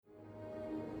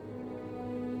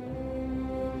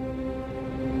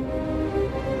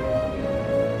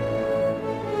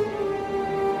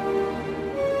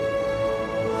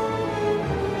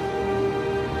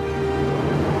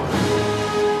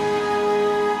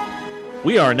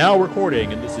We are now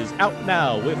recording, and this is Out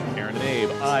Now with Aaron and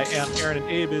Abe. I am Aaron, and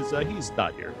Abe is he's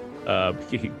not here.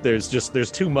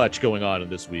 There's too much going on in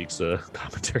this week's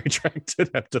commentary track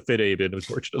to fit Abe in,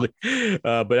 unfortunately.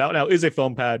 But Out Now is a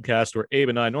film podcast where Abe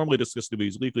and I normally discuss the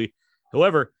movies weekly.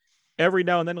 However, every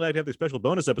now and then we like to have these special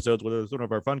bonus episodes where there's one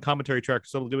of our fun commentary tracks,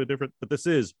 something a bit different. But this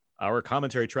is our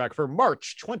commentary track for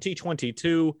March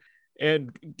 2022,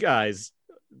 and guys,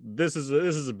 this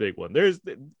is a big one. There's,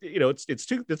 it's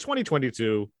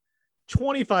 2022,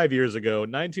 25 years ago,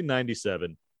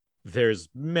 1997. There's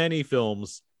many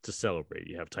films to celebrate.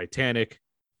 You have Titanic,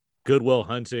 Good Will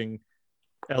Hunting,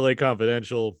 LA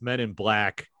Confidential, Men in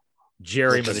Black,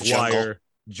 Jerry Maguire,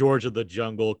 George of the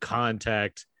Jungle,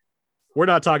 Contact. We're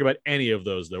not talking about any of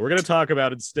those, though. We're going to talk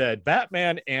about instead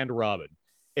Batman and Robin,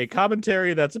 a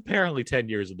commentary that's apparently 10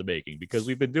 years in the making, because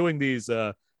we've been doing these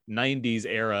 90s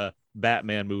era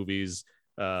Batman movies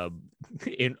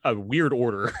in a weird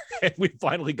order. And we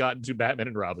finally gotten to Batman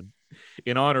and Robin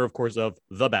in honor, of course, of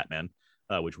The Batman,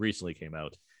 which recently came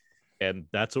out. And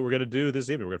that's what we're going to do this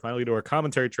evening. We're going to finally do our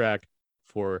commentary track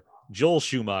for Joel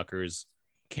Schumacher's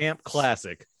camp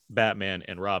classic, Batman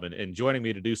and Robin. And joining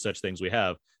me to do such things, we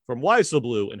have from Why So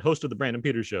Blue and host of the Brandon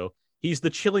Peters Show, he's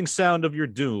the chilling sound of your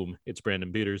doom. It's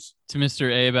Brandon Peters. To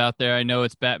Mr. Abe out there, I know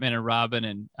it's Batman and Robin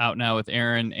and Out Now with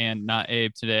Aaron and not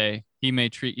Abe today. He may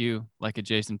treat you like a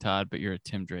Jason Todd, but you're a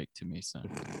Tim Drake to me, son.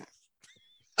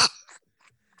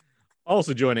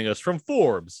 Also joining us from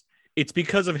Forbes, it's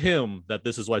because of him that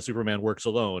This Is Why Superman Works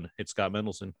Alone. It's Scott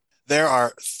Mendelson. There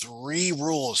are 3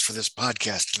 rules for this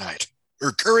podcast tonight.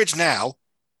 Courage now,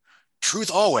 truth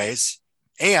always,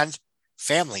 and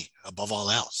family above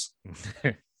all else.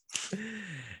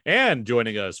 And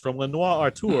joining us from Lenoir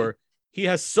Artour, he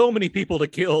has so many people to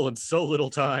kill in so little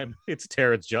time. It's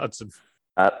Terrence Johnson.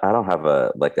 I don't have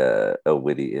a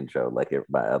witty intro like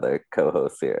my other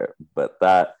co-hosts here, but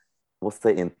that we'll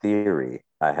say in theory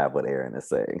I have what Aaron is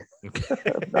saying,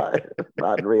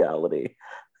 not in reality.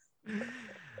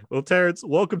 Well, Terrence,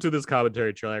 welcome to this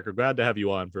commentary track. We're glad to have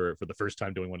you on for the first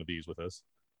time doing one of these with us.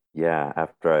 Yeah,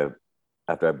 after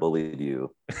I bullied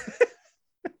you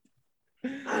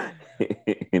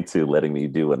into letting me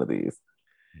do one of these.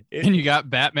 And you got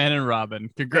Batman and Robin.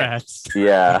 Congrats.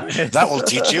 Yeah. That will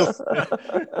teach you.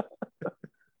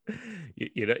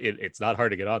 It's not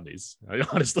hard to get on these,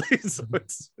 honestly. So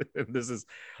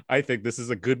I think this is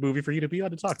a good movie for you to be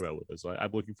on to talk about with us. So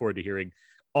I'm looking forward to hearing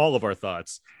all of our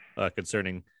thoughts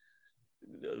concerning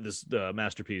this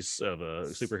masterpiece of a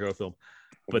superhero film.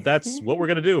 But that's what we're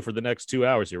going to do for the next 2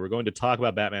 hours here. We're going to talk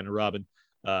about Batman and Robin.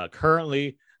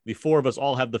 Currently, the 4 of us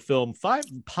all have the film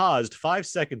paused 5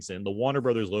 seconds in. The Warner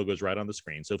Brothers logo is right on the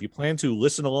screen. So if you plan to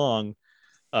listen along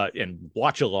and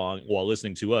watch along while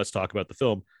listening to us talk about the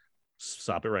film,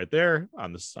 stop it right there.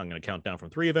 I'm going to count down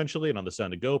from 3 eventually, and on the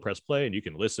sound to go, press play, and you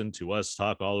can listen to us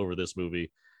talk all over this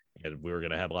movie. And we're going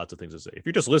to have lots of things to say. If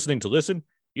you're just listening to listen,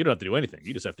 you don't have to do anything.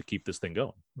 You just have to keep this thing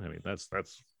going. I mean, that's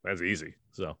easy.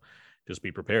 So just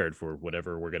be prepared for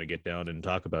whatever we're going to get down and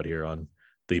talk about here on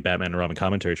the Batman and Robin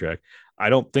commentary track. I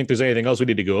don't think there's anything else we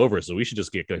need to go over, so we should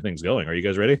just get things going. Are you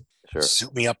guys ready? Sure.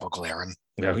 Suit me up, Uncle Aaron.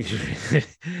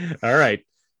 All right.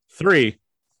 3,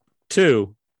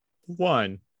 2,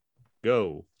 1,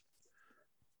 go.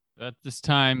 At this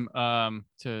time,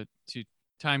 to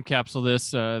time capsule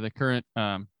this, the current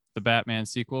the Batman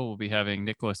sequel will be having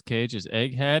Nicolas Cage as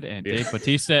Egghead and Dave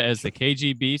Bautista as the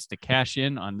KG Beast to cash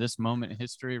in on this moment in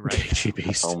history. Right. KG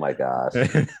Beast. Oh my gosh.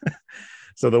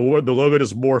 So the logo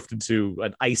just morphed into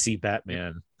an icy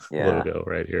Batman logo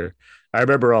right here. I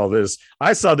remember all this.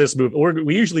 I saw this movie.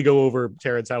 We usually go over,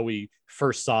 Terrence, how we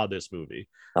first saw this movie.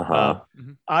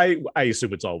 I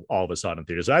assume it's all of us saw it in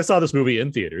theaters. I saw this movie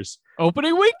in theaters.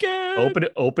 Opening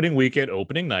weekend. Opening weekend,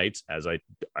 opening night, as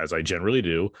I generally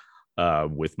do,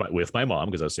 with my mom,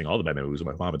 because I was seeing all the Batman movies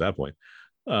with my mom at that point.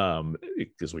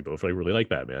 Because we both really like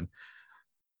Batman.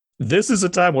 This is a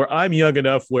time where I'm young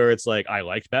enough where it's like, I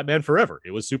liked Batman forever.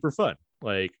 It was super fun.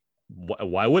 Like,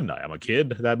 why wouldn't I? I'm a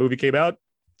kid. That movie came out.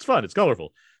 It's fun. It's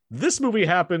colorful. This movie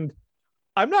happened.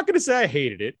 I'm not going to say I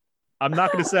hated it. I'm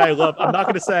not going to say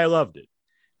I loved it,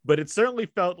 but it certainly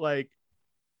felt like,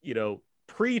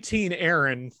 preteen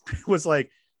Aaron was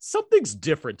like, something's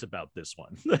different about this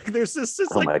one. Like, there's this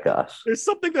oh my gosh. There's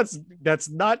something that's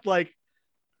not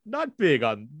big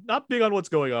on what's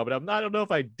going on, but I don't know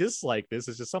if I dislike this.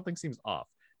 It's just something seems off.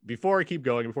 Before I keep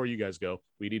going, before you guys go,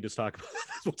 we need to talk about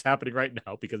what's happening right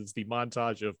now, because it's the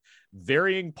montage of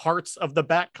varying parts of the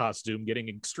Bat costume getting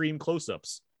extreme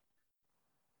close-ups.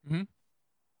 Mm-hmm.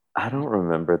 I don't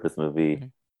remember this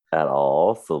movie at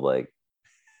all. So, like,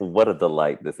 what a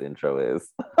delight this intro is.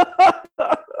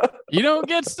 You don't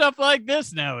get stuff like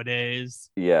this nowadays.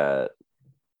 Yeah.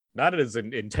 Not as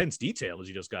in intense detail as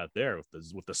you just got there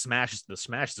with the smash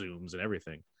zooms and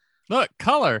everything. Look,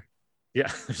 color. Yeah,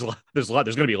 there's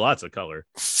going to be lots of color.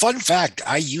 Fun fact,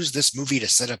 I use this movie to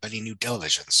set up any new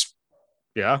televisions.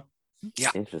 Yeah.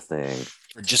 Interesting.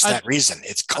 For just that reason.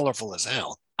 It's colorful as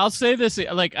hell. I'll say this,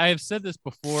 like I have said this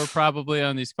before, probably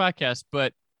on these podcasts,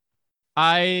 but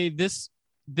this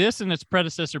and its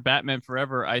predecessor, Batman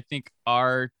Forever, I think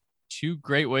are two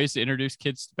great ways to introduce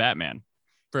kids to Batman.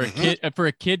 For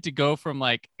a kid to go from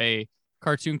like a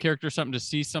cartoon character or something to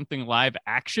see something live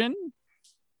action,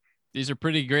 these are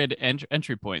pretty great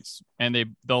entry points, and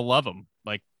they'll love them.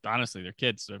 Like, honestly, they're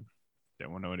kids, so they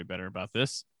won't know any better about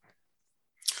this.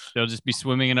 They'll just be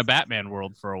swimming in a Batman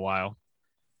world for a while.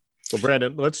 Well,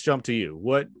 Brandon, let's jump to you.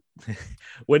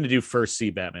 When did you first see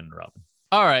Batman and Robin?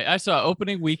 All right, I saw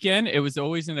opening weekend. It was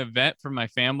always an event for my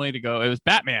family to go. It was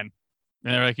Batman.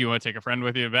 And they're like, you want to take a friend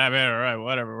with you to Batman? All right,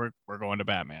 whatever. We're going to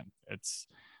Batman. It's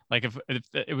like if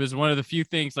it was one of the few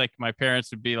things like my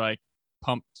parents would be like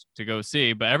pumped to go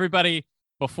see. But everybody,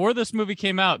 before this movie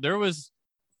came out,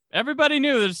 everybody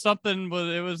knew there's something,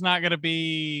 it was not going to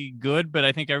be good. But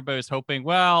I think everybody was hoping,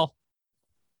 well,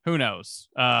 who knows?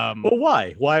 Well,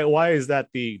 why? Why is that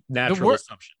the natural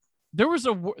assumption? There was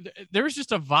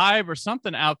just a vibe or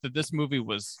something out that this movie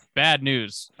was bad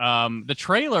news. The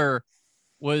trailer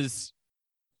was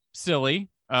silly.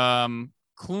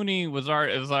 Clooney was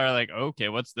already like, okay,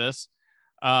 what's this?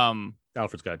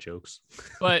 Alfred's got jokes,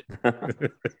 but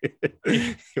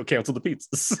he'll cancel the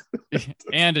pizzas.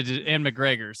 and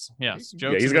McGregor's, yes,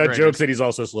 jokes. Yeah, he's got jokes and he's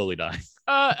also slowly dying.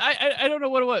 I don't know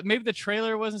what it was. Maybe the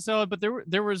trailer wasn't selling, but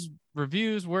there was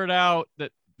reviews, word out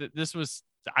that this was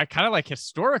kind of like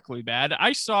historically bad.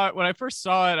 I saw it when I first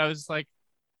saw it. I was like,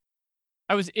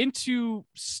 I was into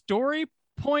story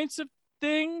points of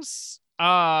things.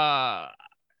 And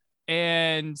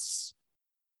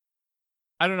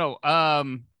I don't know.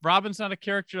 Robin's not a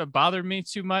character that bothered me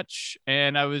too much,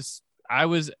 and I was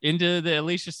into the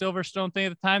Alicia Silverstone thing at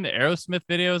the time, the Aerosmith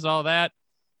videos, all that.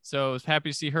 So I was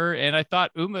happy to see her, and I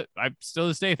thought I still to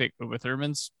this day think Uma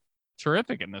Thurman's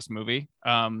terrific in this movie.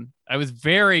 I was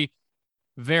very,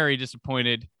 very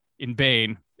disappointed in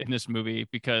Bane in this movie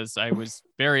because I was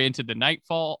very into the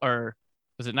Nightfall, or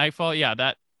was it Nightfall? Yeah,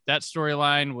 that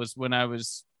storyline was when I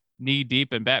was knee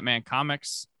deep in Batman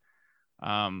comics.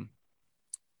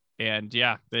 And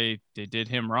yeah, they did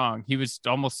him wrong. He was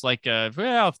almost like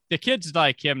the kids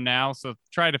like him now, so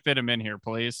try to fit him in here,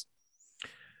 please.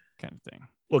 Kind of thing.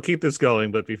 We'll keep this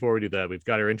going, but before we do that, we've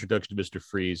got our introduction to Mr.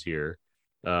 Freeze here.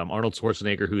 Arnold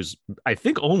Schwarzenegger, who's I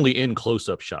think only in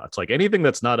close-up shots. Like anything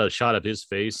that's not a shot of his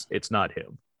face, it's not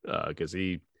him. Because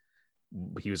he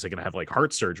was going to have like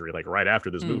heart surgery like right after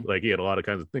this movie. Like he had a lot of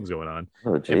kinds of things going on.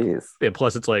 Oh, jeez. And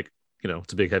plus, it's like,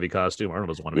 it's a big heavy costume. Arnold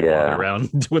doesn't want to be walking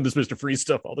around doing this Mr. Freeze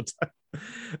stuff all the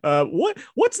time.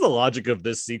 What's the logic of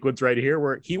this sequence right here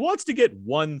where he wants to get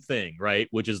one thing, right?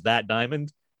 Which is that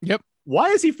diamond. Yep. Why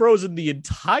is he frozen the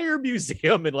entire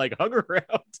museum and like hung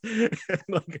around and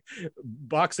like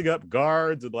boxing up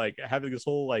guards and like having this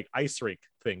whole like ice rink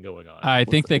thing going on? I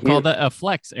think they call that a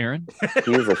flex, Aaron.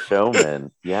 He's a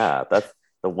showman. Yeah, that's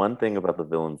the one thing about the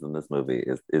villains in this movie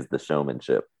is the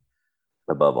showmanship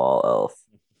above all else.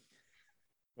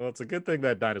 Well, it's a good thing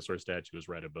that dinosaur statue is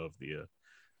right above the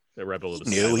Rebel of the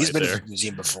Sky. He's been there. in the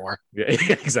museum before. Yeah,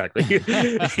 exactly.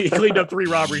 He cleaned up 3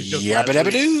 robberies. Just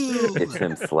it's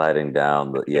him sliding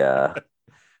down. We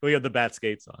have the bat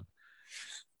skates on.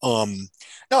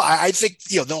 No, I think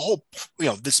the whole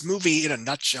this movie in a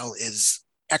nutshell is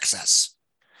excess.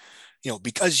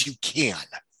 Because you can,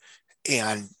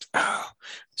 and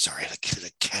sorry,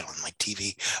 the cat on my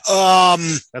TV.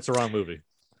 That's the wrong movie.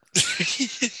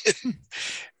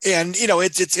 And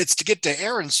it's to get to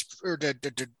Aaron's or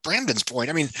to Brandon's point.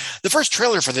 I mean, the first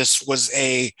trailer for this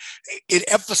it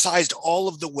emphasized all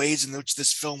of the ways in which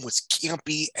this film was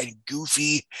campy and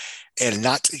goofy and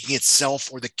not taking itself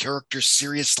or the characters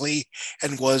seriously,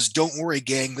 and was, don't worry,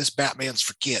 gang, this Batman's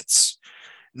for kids.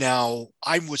 Now,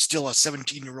 I was still a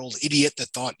 17-year-old idiot that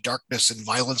thought darkness and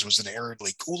violence was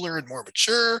inherently cooler and more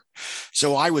mature.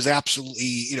 So I was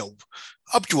absolutely,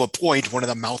 up to a point, one of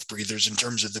the mouth breathers in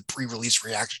terms of the pre-release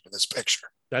reaction to this picture.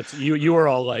 That's you were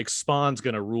all like, Spawn's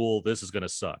gonna rule, this is gonna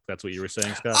suck. That's what you were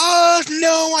saying, Scott?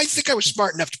 No, I think I was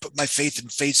smart enough to put my faith in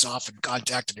Face Off and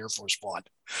contact an Air Force One.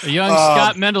 A young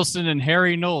Scott Mendelson and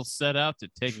Harry Knowles set out to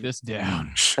take this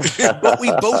down. But we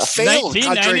both failed.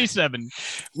 1997.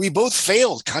 We both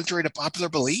failed, contrary to popular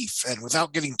belief. And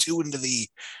without getting too into the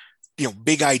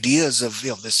big ideas of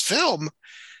this film,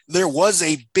 there was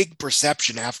a big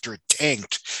perception after it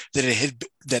tanked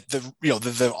that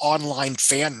the online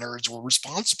fan nerds were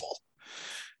responsible,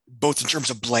 both in terms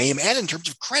of blame and in terms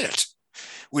of credit,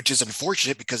 which is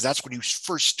unfortunate because that's when you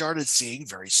first started seeing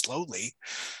very slowly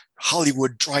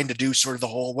Hollywood trying to do sort of the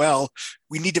whole, well,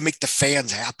 we need to make the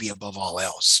fans happy above all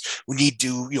else. We need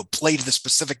to, play to the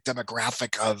specific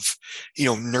demographic of,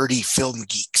 nerdy film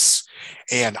geeks.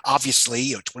 And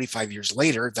obviously, 25 years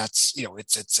later, that's,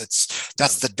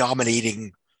 that's the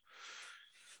dominating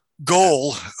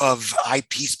goal of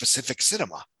IP specific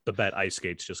cinema. The bet Ice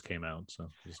Skates just came out.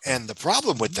 And the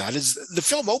problem with that is the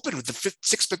film opened with the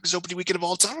sixth biggest opening weekend of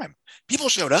all time. People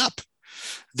showed up.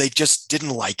 They just didn't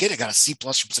like it. It got a C+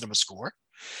 from Cinema Score,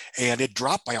 and it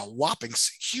dropped by a whopping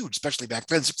huge, especially back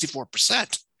then,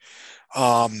 64%.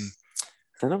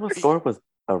 Cinema Score was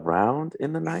around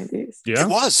in the 90s? Yeah. It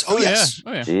was. Oh, yes.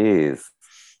 Yeah. Oh, yeah. Jeez.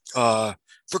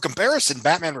 For comparison,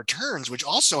 Batman Returns, which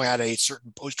also had a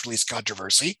certain post-release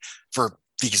controversy for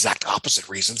the exact opposite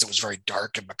reasons. It was very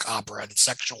dark and macabre and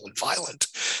sexual and violent.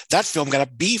 That film got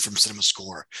a B from Cinema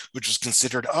Score, which was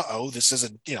considered, this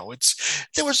isn't,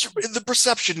 the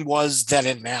perception was then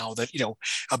and now that,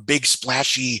 a big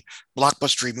splashy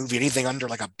blockbustery movie, anything under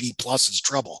like a B+ is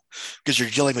trouble, because you're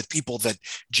dealing with people that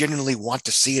genuinely want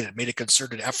to see it and made a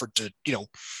concerted effort to,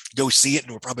 go see it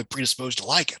and were probably predisposed to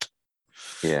like it.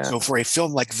 Yeah. So for a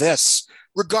film like this,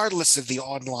 regardless of the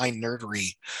online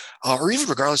nerdery, or even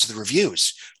regardless of the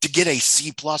reviews, to get a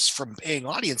C+ from paying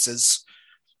audiences,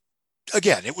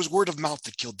 again, it was word of mouth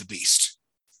that killed the beast.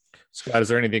 Scott, is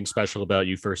there anything special about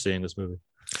you first seeing this movie?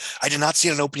 I did not see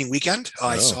it on opening weekend.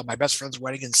 I saw My Best Friend's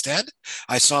Wedding instead.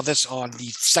 I saw this on the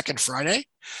second Friday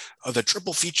of the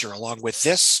triple feature, along with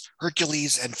this,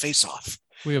 Hercules, and Face Off.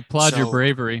 We applaud your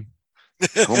bravery.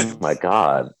 Oh my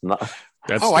God.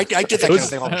 I did that kind of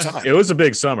thing all the time. It was a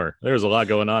big summer. There was a lot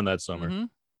going on that summer. Mm-hmm.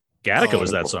 Gattaca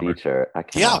was that summer. Feature. I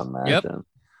can't imagine.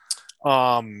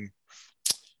 Yep.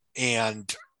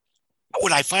 And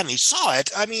when I finally saw it,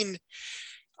 I mean,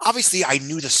 obviously I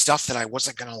knew the stuff that I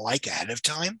wasn't going to like ahead of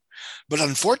time, but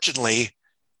unfortunately,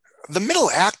 the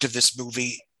middle act of this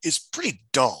movie is pretty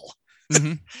dull.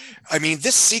 Mm-hmm. I mean,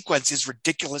 this sequence is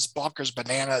ridiculous, bonkers,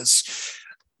 bananas.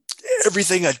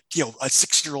 Everything a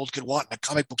 6-year-old could want in a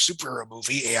comic book superhero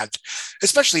movie, and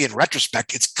especially in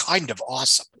retrospect, it's kind of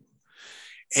awesome.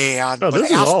 And this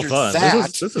is all fun.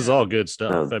 This is all good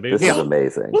stuff. No, this is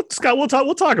amazing. Well, Scott, we'll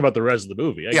talk about the rest of the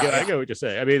movie. I get what you're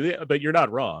saying. I mean, but you're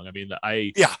not wrong. I mean,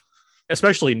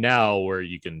 especially now where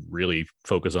you can really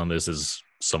focus on this as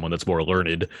someone that's more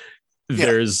learned.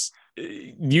 There's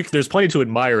plenty to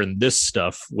admire in this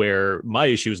stuff, where my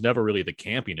issue is never really the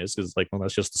campiness, because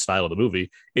that's just the style of the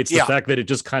movie. It's the fact that it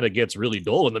just kind of gets really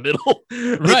dull in the middle.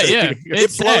 Right. Yeah.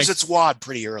 It blows its wad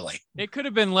pretty early. It could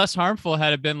have been less harmful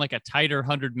had it been like a tighter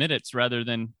 100 minutes rather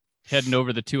than heading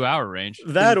over the 2-hour range.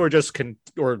 That or just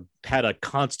or had a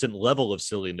constant level of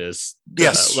silliness.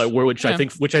 Yes. Which I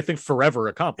think Forever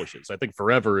accomplishes. I think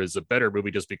Forever is a better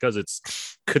movie just because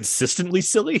it's consistently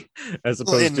silly, as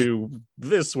opposed to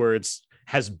this, where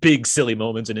has big silly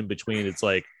moments, and in between it's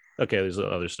like, okay, there's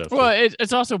other stuff. Well,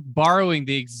 it's also borrowing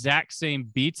the exact same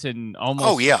beats and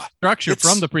almost structure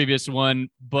from the previous one,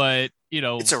 but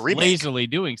it's a lazily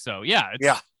doing so. Yeah.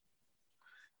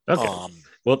 Okay.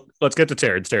 Well, let's get to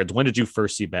Terrence. Terrence, when did you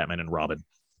first see Batman and Robin?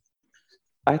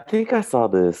 I think I saw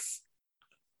this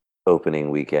opening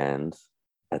weekend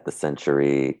at the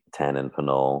Century 10 in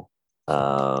Pinole,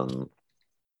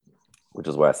 which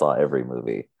is where I saw every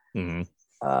movie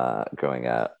growing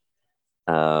up.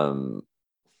 And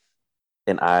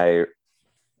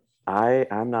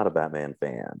I'm not a Batman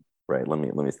fan, right? Let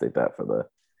me state that for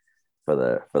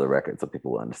the record, so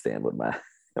people will understand what my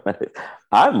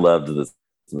I loved this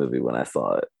movie when I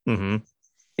saw it. Mm-hmm.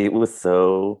 It was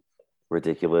so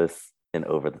ridiculous and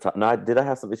over the top. No, did I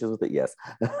have some issues with it? Yes.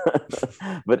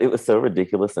 But it was so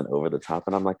ridiculous and over the top,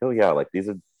 and I'm like, oh yeah, like these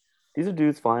are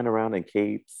dudes flying around in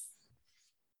capes.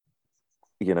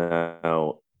 I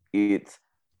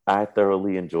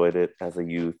thoroughly enjoyed it as a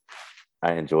youth.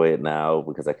 I enjoy it now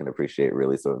because I can appreciate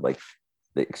really sort of like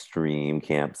the extreme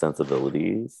camp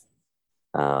sensibilities.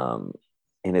 And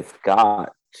it's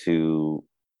got two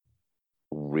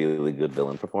really good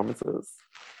villain performances.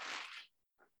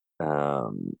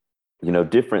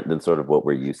 Different than sort of what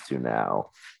we're used to now.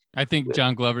 I think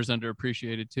John Glover's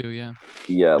underappreciated too. Yeah.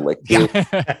 Yeah. Like,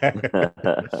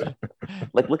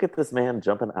 like, look at this man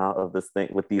jumping out of this thing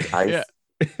with these ice,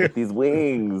 with these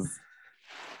wings.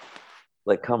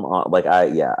 Like, come on. Like,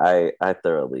 I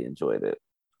thoroughly enjoyed it.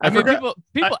 I mean,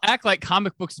 people act like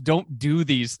comic books don't do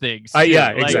these things.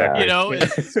 Yeah, exactly.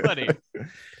 It's funny.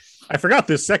 I forgot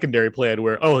this secondary plan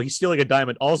where he's stealing a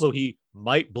diamond. Also, he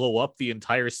might blow up the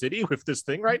entire city with this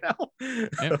thing right now.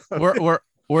 Yeah.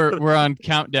 We're on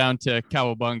countdown to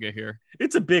Cowabunga here.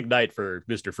 It's a big night for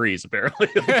Mr. Freeze, apparently,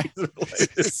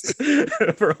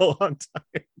 for a long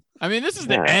time. I mean, this is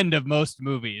the end of most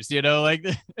movies, like.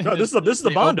 No, this is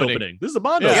the Bond opening. This is the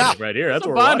Bond opening right here. That's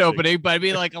what we're Bond watching. opening, but I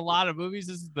mean, like a lot of movies,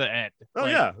 this is the end. Oh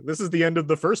yeah, this is the end of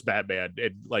the first Batman,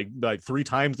 and like 3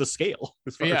 times the scale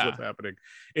as far as what's happening.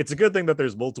 It's a good thing that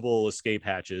there's multiple escape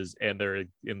hatches, and they're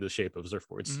in the shape of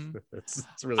surfboards. Mm-hmm. It's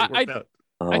really worked out.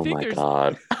 Oh my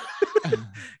god!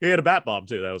 He had a bat bomb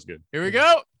too. That was good. Here we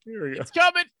go. Here we go. It's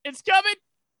coming. It's coming.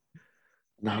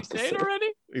 Not Did he say it already?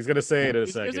 He's gonna say it in a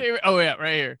second. Oh yeah,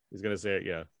 right here. He's gonna say it.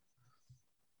 Yeah.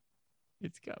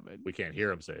 It's coming. We can't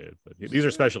hear him say it, but these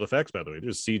are special effects, by the way.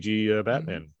 There's CG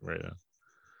Batman right now.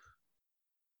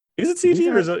 Is it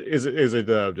CG or is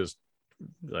it just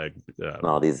like?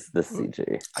 No, this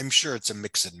CG. I'm sure it's a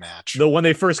mix and match. No, when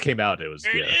they first came out, it was.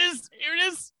 Here it is. Here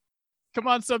it is. Come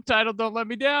on, subtitle. Don't let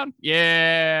me down.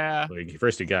 Yeah. Like,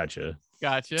 first, he gotcha.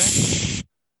 Gotcha.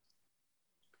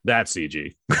 That's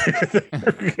CG.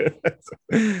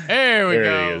 There we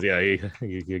go. He is. Yeah,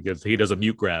 he does a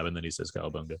mute grab and then he says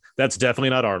Cowabunga. That's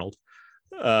definitely not Arnold.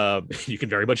 You can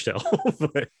very much tell.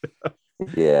 But,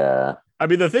 yeah. I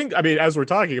mean, as we're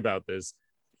talking about this,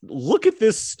 look at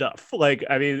this stuff. Like,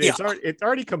 I mean, it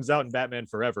already comes out in Batman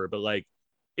Forever, but like,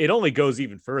 it only goes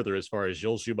even further as far as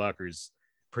Joel Schumacher's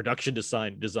production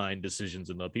design decisions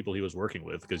and the people he was working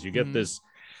with, because you get this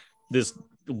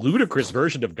ludicrous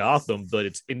version of Gotham, but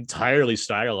it's entirely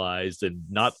stylized and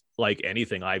not like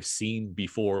anything I've seen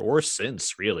before or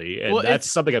since, really. And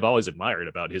that's something I've always admired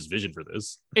about his vision for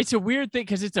this. It's a weird thing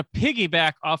because it's a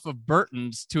piggyback off of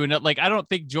Burton's to another. Like, I don't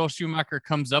think Joel Schumacher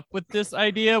comes up with this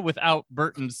idea without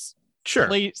Burton's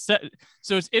set.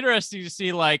 So it's interesting to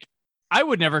see, like, I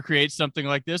would never create something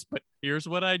like this, but here's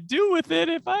what I do with it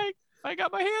if I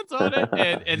got my hands on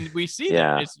it. And we see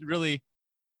that it's really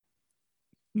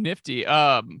nifty.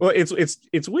 Well,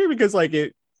 it's weird because like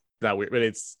it not weird, but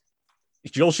it's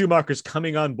Joel Schumacher's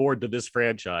coming on board to this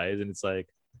franchise, and it's like,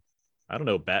 I don't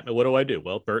know, Batman, what do I do?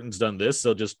 Well, Burton's done this,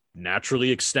 so just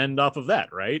naturally extend off of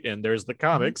that, right? And there's the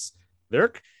comics.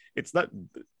 It's not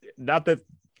that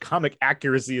comic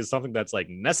accuracy is something that's like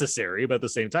necessary, but at the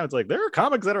same time, it's like there are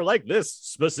comics that are like this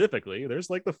specifically. There's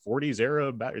like the 40s era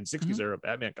and 60s era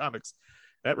Batman comics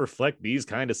that reflect these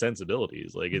kind of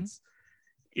sensibilities. Like it's,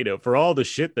 for all the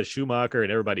shit that Schumacher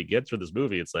and everybody gets for this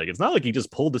movie, it's like, it's not like he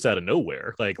just pulled this out of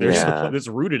nowhere. Like it's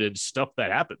rooted in stuff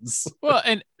that happens. Well,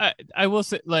 and I will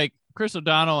say, like, Chris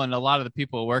O'Donnell and a lot of the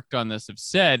people who worked on this have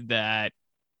said that,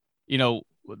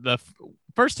 the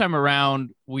first time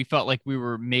around, we felt like we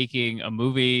were making a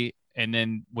movie. And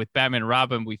then with Batman and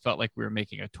Robin, we felt like we were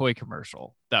making a toy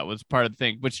commercial. That was part of the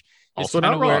thing, which is also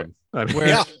not wrong.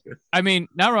 I mean,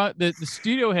 not wrong. The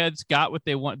studio heads got what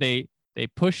they want. They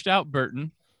pushed out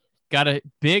Burton, got a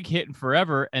big hit in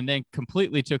Forever, and then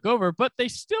completely took over. But they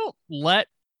still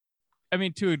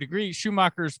to a degree,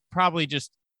 Schumacher's probably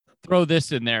just throw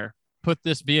this in there, put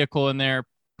this vehicle in there,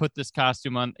 put this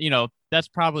costume on. That's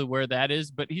probably where that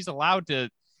is. But he's allowed to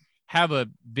have a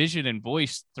vision and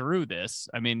voice through this.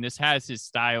 I mean, this has his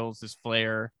styles, his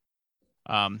flair,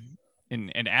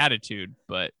 and attitude.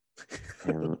 But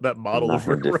that model of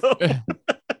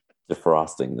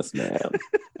defrosting this man.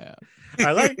 Yeah.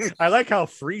 I like how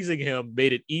freezing him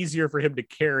made it easier for him to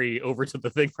carry over to the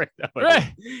thing right now.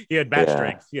 Right. He had bat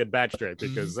strength. He had bat strength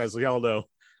because, as we all know,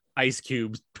 ice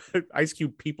cube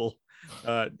people,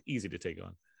 easy to take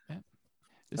on. Yeah.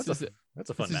 That's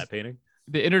a fun matte painting.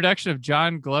 The introduction of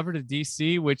John Glover to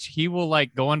DC, which he will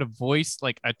like go on to voice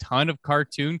like a ton of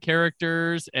cartoon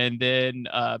characters, and then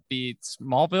be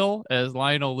Smallville as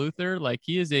Lionel Luthor. Like,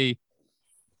 he is a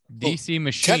DC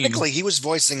machine. Technically, he was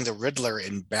voicing the Riddler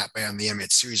in Batman the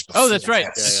Animated Series before. Oh, that's right.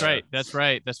 That's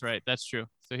right. That's true.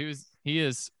 So he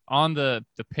is on the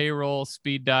payroll,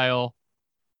 speed dial.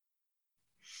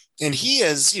 And he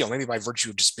is, maybe by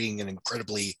virtue of just being an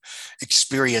incredibly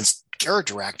experienced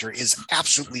character actor, is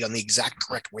absolutely on the exact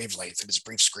correct wavelength in his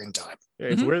brief screen time.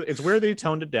 Yeah, it's where they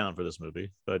toned it down for this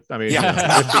movie, but I mean, he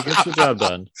gets the job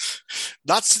done.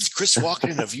 Not since Chris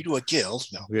Walken in A View to a Kill.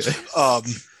 No. Yeah.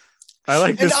 I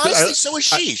like this. And honestly, so is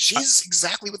she. She's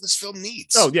exactly what this film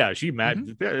needs. Oh yeah,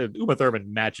 Uma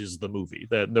Thurman matches the movie.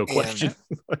 No question.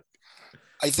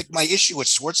 I think my issue with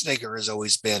Schwarzenegger has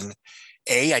always been,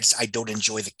 I don't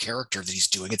enjoy the character that he's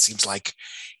doing. It seems like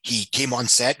he came on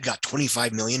set, got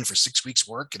 $25 million for 6 weeks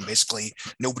work, and basically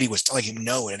nobody was telling him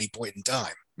no at any point in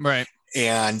time. Right.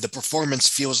 And the performance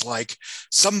feels like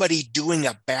somebody doing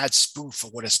a bad spoof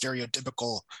of what a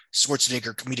stereotypical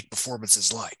Schwarzenegger comedic performance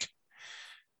is like.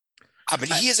 I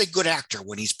mean, he is a good actor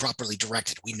when he's properly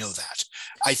directed. We know that.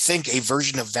 I think a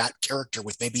version of that character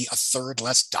with maybe a third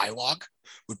less dialogue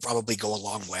would probably go a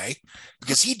long way,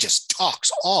 because he just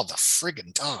talks all the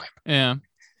friggin' time. Yeah.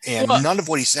 And none of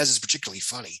what he says is particularly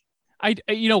funny.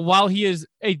 While he is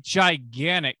a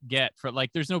gigantic get for,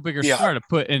 like, there's no bigger star to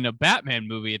put in a Batman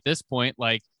movie at this point.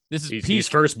 Like, this is he's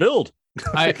first build.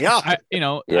 that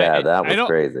was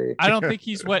crazy. I don't think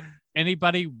he's what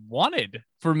anybody wanted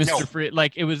for Mr. Freeze.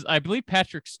 Like, it was, I believe,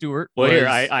 Patrick Stewart. Well, here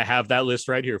I have that list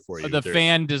right here for you. The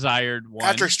fan desired one.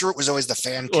 Patrick Stewart was always the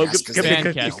fan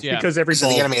cast because every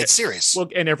bald, the animated series. Well,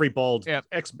 and every bald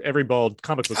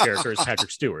comic book character is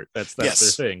Patrick Stewart. That's their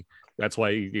thing. That's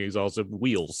why he's also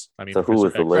Wheels. I mean, so who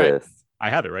was the list? I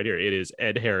have it right here. It is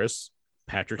Ed Harris,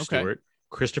 Patrick Stewart,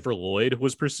 Christopher Lloyd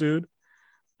was pursued.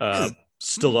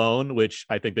 Stallone, which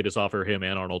I think they just offer him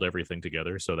and Arnold everything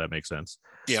together, so that makes sense.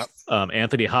 Yeah.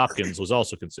 Anthony Hopkins was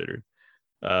also considered.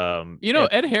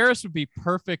 Ed Harris would be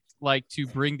perfect, like, to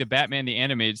bring the Batman the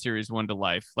Animated Series one to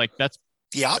life. Like, that's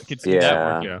I could see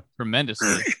that working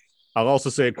tremendously. I'll also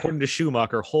say, according to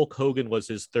Schumacher, Hulk Hogan was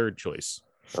his third choice.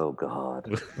 Oh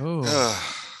God.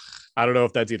 I don't know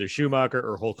if that's either Schumacher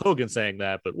or Hulk Hogan saying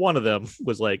that, but one of them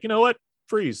was like, you know what,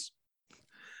 freeze.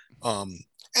 And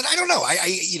I don't know.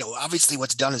 I obviously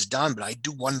what's done is done, but I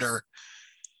do wonder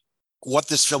what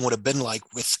this film would have been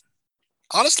like with,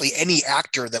 honestly, any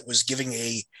actor that was giving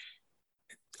a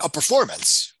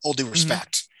performance, all due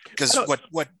respect. Because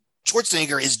what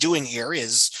Schwarzenegger is doing here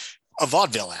is a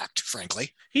vaudeville act,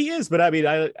 frankly. He is, but I mean,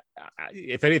 I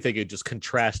if anything, it just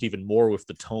contrasts even more with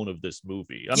the tone of this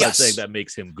movie. I'm not saying that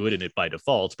makes him good in it by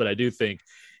default, but I do think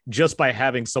just by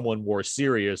having someone more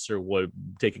serious or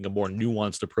taking a more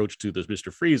nuanced approach to this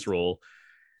Mr. Freeze role,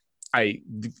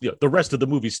 the rest of the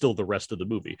movie is still the rest of the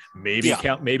movie. Maybe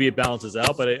it balances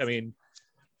out, but I mean,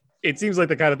 it seems like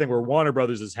the kind of thing where Warner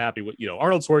Brothers is happy with,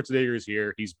 Arnold Schwarzenegger is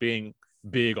here. He's being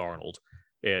big Arnold.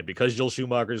 And because Joel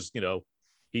Schumacher's, he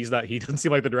doesn't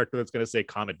seem like the director that's going to say,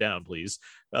 calm it down, please.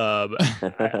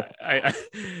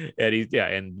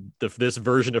 This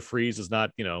version of Freeze is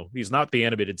not, he's not the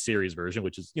animated series version,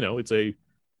 which is, it's a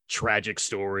tragic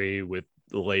story with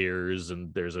layers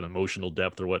and there's an emotional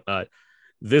depth or whatnot.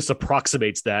 This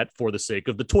approximates that for the sake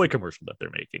of the toy commercial that they're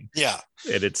making. Yeah.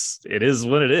 And it is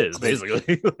what it is,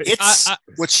 basically.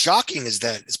 What's shocking is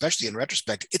that, especially in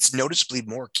retrospect, it's noticeably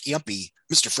more campy,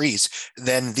 Mr. Freeze,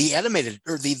 than the animated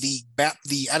or the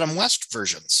Adam West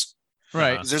versions.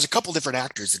 Right. There's a couple different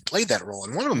actors that played that role.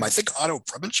 And one of them, I think Otto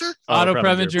Preminger. Otto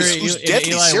Preminger, who's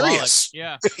deadly Eli serious.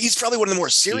 Wallach. Yeah. He's probably one of the more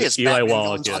serious Eli Batman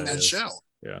Wallach, villains on that show.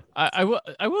 Yeah.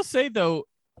 I will say, though,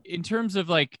 in terms of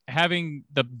like having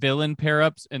the villain pair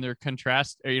ups and their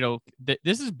contrast,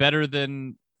 this is better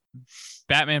than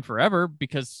Batman Forever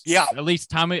because at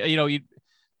least Tommy,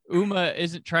 Uma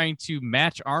isn't trying to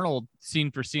match Arnold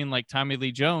scene for scene like Tommy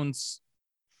Lee Jones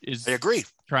is. I agree.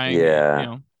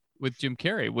 Trying, with Jim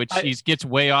Carrey, which he gets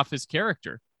way off his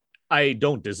character. I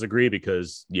don't disagree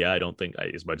because I don't think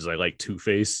as much as I like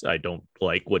Two-Face, I don't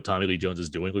like what Tommy Lee Jones is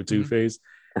doing with Two-Face.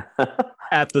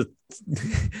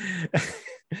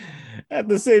 At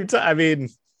the same time, I mean,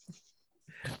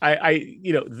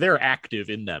 they're active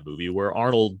in that movie where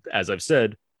Arnold, as I've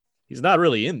said, he's not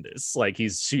really in this. Like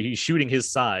he's shooting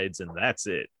his sides and that's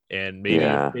it. And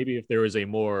maybe if there was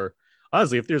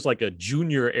if there's like a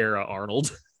junior era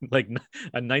Arnold, like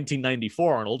a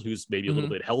 1994 Arnold, who's maybe a little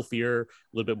bit healthier, a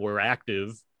little bit more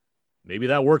active, maybe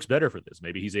that works better for this.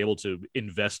 Maybe he's able to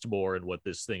invest more in what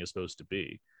this thing is supposed to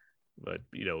be. But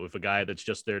if a guy that's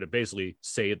just there to basically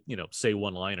say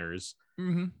one-liners,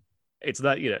 it's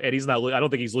not, and he's not. I don't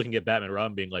think he's looking at Batman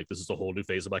Robin being like, "This is a whole new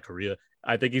phase of my career."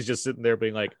 I think he's just sitting there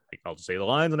being like, "I'll just say the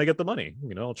lines and I get the money."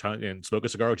 I'll try and smoke a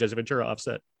cigar with Jesse Ventura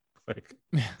offset. Like,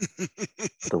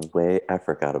 the way I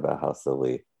forgot about how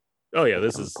silly. Oh yeah,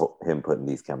 this is him putting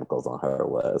these chemicals on her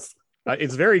was.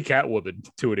 It's very Catwoman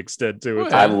to an extent too.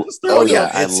 I love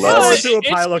it. To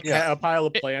a pile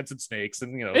of plants and snakes,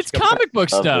 and it's comic book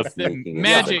stuff,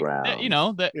 magic.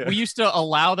 We used to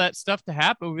allow that stuff to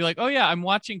happen. We'd be like, oh yeah, I'm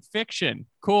watching fiction,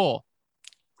 cool,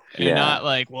 and not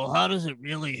like, well, how does it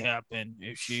really happen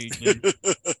if she?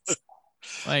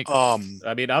 Like,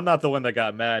 I mean, I'm not the one that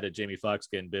got mad at Jamie Foxx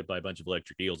getting bit by a bunch of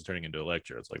electric eels and turning into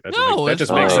Electra. It's like that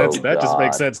just makes sense. That just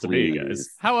makes sense to me, guys.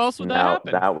 How else would that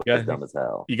happen? That was dumb as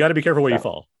hell. You got to be careful where you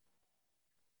fall.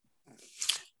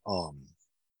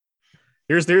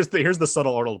 Here's the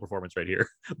subtle Arnold performance right here.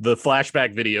 The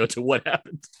flashback video to what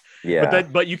happened. Yeah.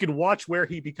 But you can watch where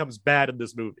he becomes bad in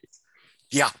this movie.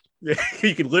 Yeah.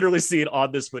 You can literally see it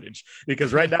on this footage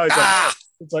because right now he's like,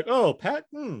 It's like, oh, Pat,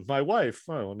 my wife.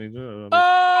 Oh, I mean, Oh!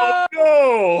 oh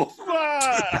no!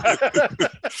 Ah!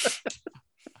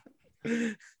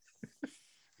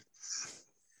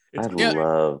 I weird.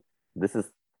 love this. Is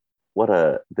what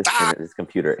this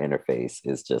computer interface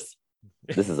is just.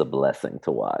 This is a blessing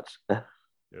to watch. Yeah,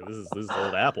 this is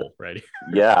old Apple, right?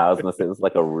 Yeah, I was gonna say this is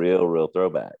like a real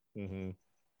throwback. Mm-hmm.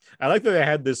 I like that they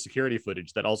had this security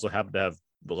footage that also happened to have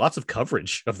lots of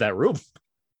coverage of that room.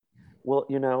 Well,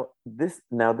 this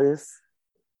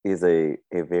is a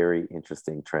very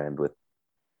interesting trend with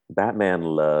Batman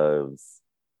loves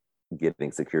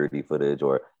getting security footage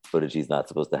or footage he's not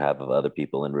supposed to have of other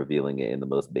people and revealing it in the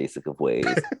most basic of ways.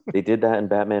 They did that in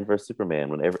Batman vs Superman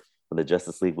when the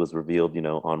Justice League was revealed,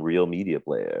 on Real Media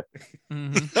Player.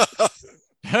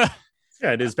 Mm-hmm.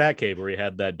 Yeah, in his Batcave where he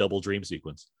had that double dream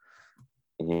sequence.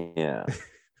 Yeah.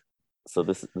 So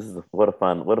this is what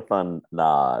a fun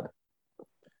nod.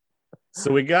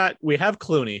 So we have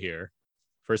Clooney here.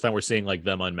 First time we're seeing like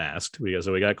them unmasked. We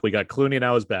got Clooney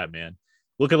now as Batman.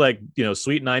 Looking like,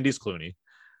 sweet 90s Clooney.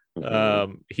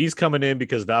 Mm-hmm. He's coming in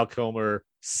because Val Kilmer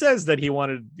says that he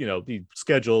wanted, he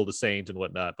scheduled the Saint and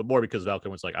whatnot, but more because Val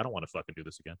Kilmer's like, I don't want to fucking do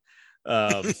this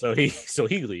again. So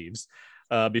he leaves.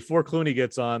 Before Clooney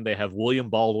gets on, they have William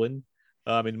Baldwin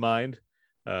in mind.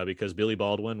 Because Billy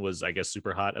Baldwin was, I guess,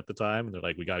 super hot at the time, and they're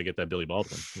like, "We got to get that Billy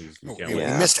Baldwin." We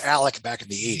missed Alec back in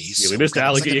the 80s. Yeah, we missed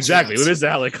Alec exactly. We missed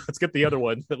Alec. Let's get the other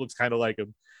one that looks kind of like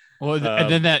him. Well, and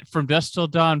then that From Dusk Till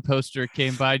Dawn poster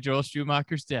came by Joel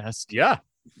Schumacher's desk. Yeah,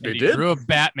 they did. Drew a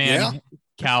Batman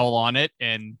cowl on it,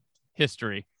 and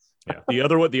history. Yeah, the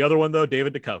other one though,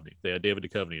 David Duchovny. They had David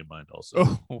Duchovny in mind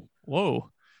also. Oh,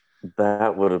 whoa,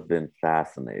 that would have been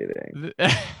fascinating.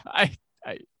 That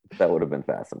would have been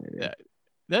fascinating.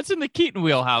 That's in the Keaton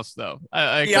wheelhouse, though.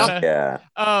 Yeah.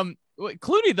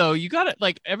 Clooney, though, you got it.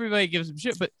 Like, everybody gives him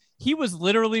shit, but he was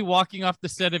literally walking off the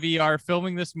set of ER,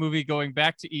 filming this movie, going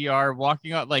back to ER,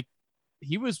 walking out. Like,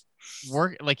 he was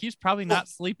he's probably not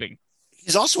sleeping.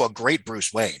 He's also a great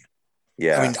Bruce Wayne.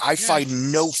 Yeah. I mean, I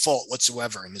find no fault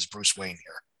whatsoever in this Bruce Wayne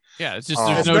here. Yeah, it's just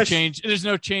there's no change. There's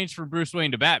no change from Bruce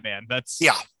Wayne to Batman. That's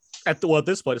at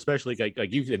this point, especially like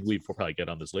you, and we'll probably get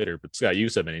on this later, but Scott, you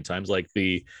said many times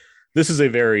this is a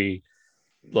very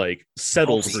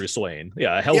settled Bruce Wayne.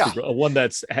 Yeah, a healthy one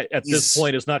that's at this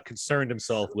point is not concerned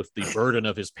himself with the burden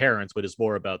of his parents, but is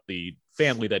more about the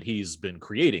family that he's been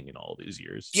creating in all these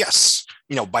years. Yes.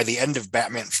 By the end of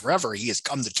Batman Forever, he has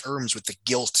come to terms with the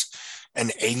guilt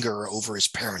and anger over his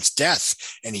parents' death.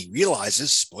 And he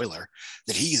realizes, spoiler,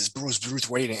 that he is Bruce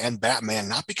Wayne and Batman,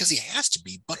 not because he has to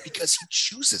be, but because he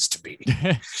chooses to be.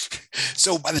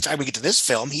 So by the time we get to this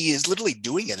film, he is literally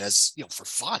doing it as, for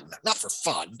fun. Not for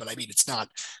fun, but I mean, it's not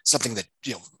something that,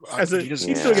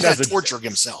 he's doing it as torturing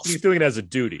himself. He's doing it as a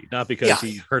duty, not because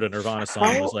he heard a Nirvana song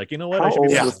and was like, you know what? I should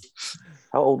be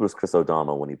How old was Chris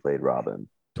O'Donnell when he played Robin?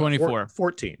 24.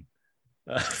 14.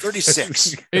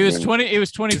 36. It was 20. It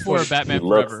was 24. Batman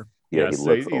Forever. Yeah, he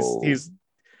looks old.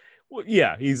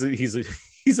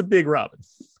 He's a big Robin.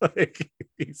 I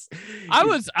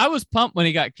was pumped when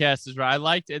he got cast as Robin. I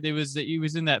liked it. He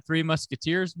was in that Three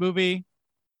Musketeers movie.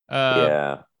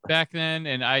 Back then,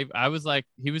 and I was like,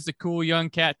 he was a cool young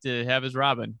cat to have as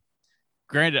Robin.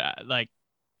 Granted,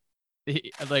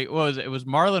 what was it? It was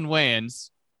Marlon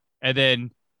Wayans, and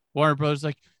then Warner Bros.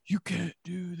 Like, you can't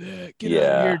do that. Get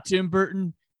out of here, Tim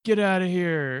Burton. Get out of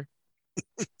here.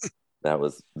 That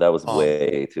was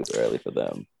way too early for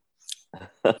them.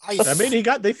 I mean,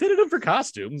 they fitted him for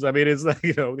costumes. I mean, it's like,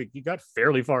 he got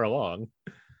fairly far along.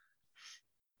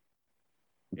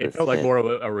 It felt like more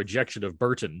of a rejection of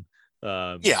Burton.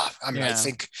 I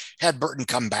think had Burton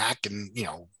come back and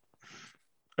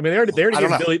I mean, they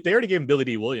already gave him Billy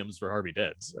D. Williams for Harvey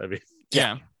Dent. I mean,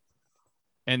 yeah.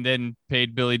 And then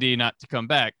paid Billy D not to come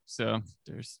back. So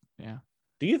there's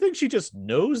Do you think she just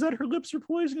knows that her lips are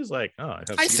poisoned? Is like, I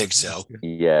think so.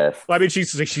 Yes. Well, I mean,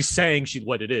 she's saying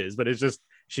what it is, but it's just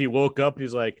she woke up and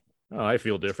he's like, oh, I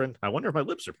feel different. I wonder if my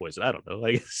lips are poisoned. I don't know.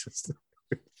 Like, it's just...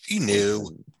 He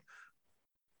knew,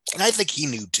 and I think he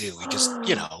knew too. He just,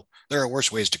 there are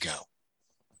worse ways to go.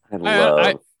 I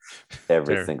love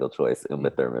every single choice Uma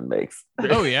Thurman makes.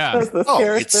 Oh yeah.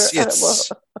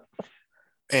 It's.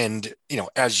 And,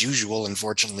 as usual,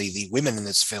 unfortunately, the women in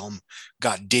this film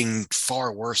got dinged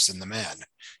far worse than the men.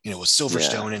 With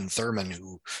Silverstone and Thurman,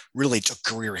 who really took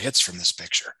career hits from this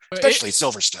picture, especially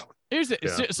Silverstone.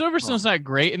 Silverstone's not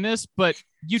great in this, but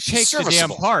you take the damn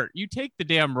part. You take the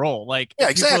damn role. Like,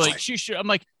 exactly. Like, she should. I'm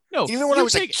like, no. Even when I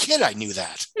was a kid, I knew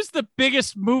that. It's the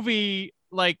biggest movie,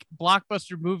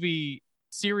 blockbuster movie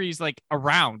series,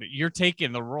 around. You're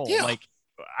taking the role. Yeah. Like,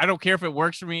 I don't care if it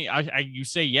works for me. You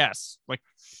say yes. Like,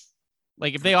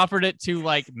 Like if they offered it to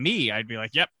like me, I'd be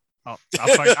like, yep, I'll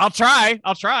try.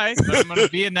 But I'm gonna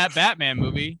be in that Batman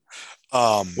movie.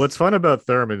 What's fun about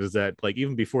Thurman is that like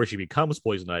even before she becomes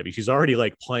Poison Ivy, she's already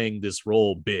like playing this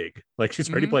role big. Like she's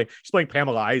already playing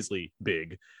Pamela Isley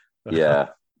big. Yeah.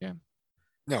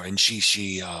 No, and she's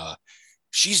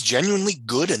genuinely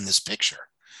good in this picture.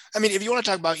 I mean, if you want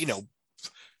to talk about,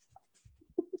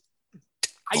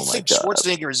 I think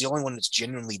Schwarzenegger is the only one that's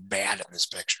genuinely bad in this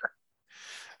picture.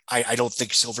 I don't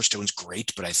think Silverstone's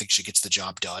great, but I think she gets the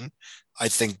job done. I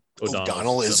think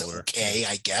O'Donnell is okay,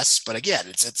 I guess. But again,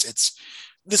 it's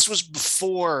this was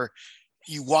before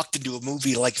you walked into a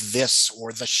movie like this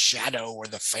or The Shadow or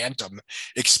The Phantom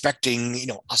expecting,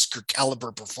 Oscar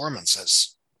caliber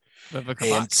performances.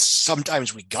 And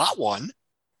sometimes we got one.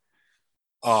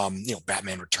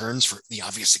 Batman Returns for the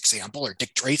obvious example, or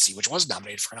Dick Tracy, which was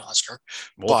nominated for an Oscar.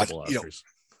 Multiple Oscars.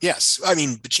 Yes, I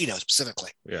mean Pacino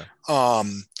specifically. Yeah.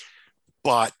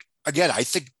 But again, I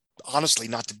think honestly,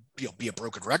 not to be a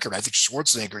broken record, I think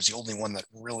Schwarzenegger is the only one that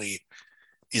really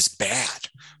is bad.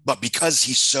 But because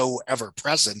he's so ever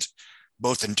present,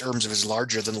 both in terms of his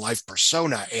larger than life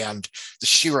persona and the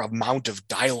sheer amount of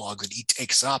dialogue that he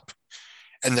takes up,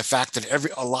 and the fact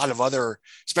that a lot of other,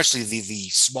 especially the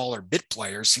smaller bit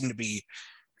players, seem to be,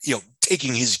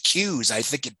 taking his cues, I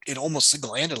think it almost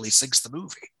single-handedly sinks the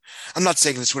movie. I'm not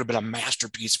saying this would have been a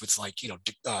masterpiece with like,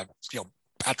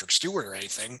 Patrick Stewart or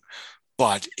anything,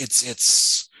 but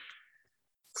it's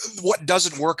what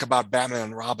doesn't work about Batman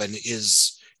and Robin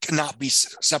cannot be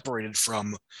separated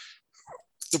from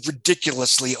the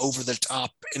ridiculously over the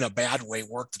top in a bad way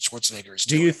work that Schwarzenegger is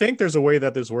doing. Do you think there's a way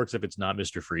that this works if it's not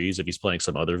Mr. Freeze, if he's playing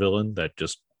some other villain that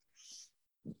just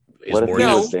is what if more he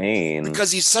was Bane?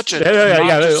 Because he's such a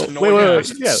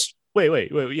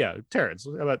wait, yeah, Terrence,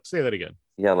 how about say that again?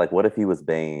 Yeah, like what if he was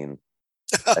Bane?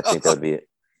 I think that would be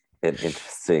an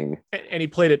interesting. And he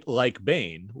played it like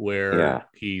Bane, where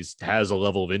he has a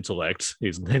level of intellect.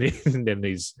 He's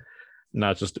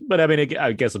not just, but I mean,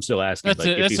 I guess I'm still asking.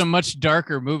 That's a much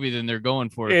darker movie than they're going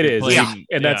for. It is,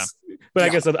 that's. But I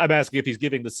guess I'm asking if he's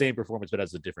giving the same performance but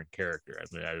as a different character. I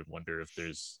mean, I wonder if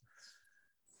there's.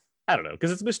 I don't know,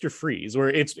 because it's Mr. Freeze, where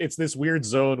it's this weird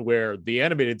zone where the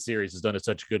animated series has done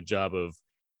such a good job of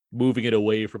moving it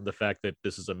away from the fact that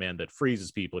this is a man that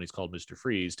freezes people and he's called Mr.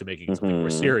 Freeze to making it something more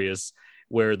serious.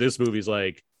 Where this movie's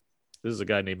like, this is a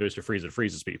guy named Mr. Freeze that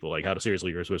freezes people. Like, how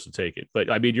seriously you're supposed to take it? But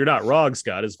I mean, you're not wrong,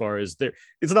 Scott. As far as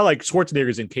it's not like Schwarzenegger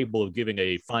is incapable of giving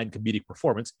a fine comedic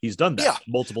performance. He's done that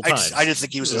multiple times. I just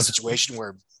think he was in a situation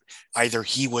where either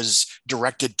he was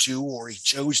directed to or he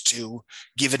chose to,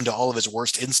 given to all of his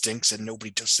worst instincts, and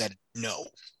nobody just said no,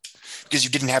 because you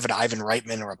didn't have an Ivan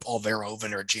Reitman or a Paul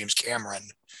Verhoeven or a James Cameron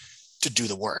to do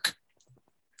the work.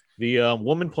 The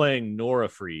woman playing Nora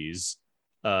Freeze,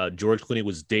 George Clooney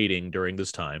was dating during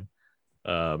this time.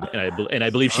 And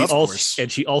I believe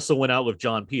she also went out with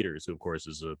John Peters, who of course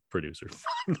is a producer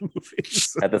for the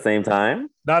movies. At the same time?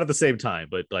 Not at the same time,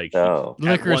 but like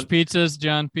Licorice Pizza's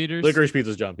John Peters. Licorice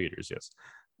Pizza's John Peters, yes.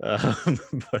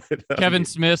 Kevin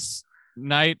Smith's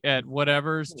night at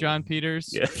whatever's John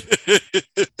Peters. Yeah.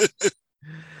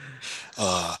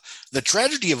 The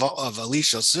tragedy of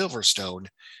Alicia Silverstone,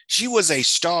 she was a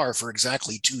star for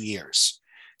exactly 2 years.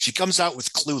 She comes out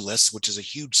with Clueless, which is a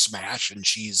huge smash, and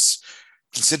she's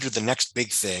considered the next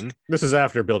big thing. This is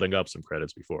after building up some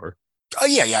credits before. Oh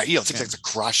yeah. Things like The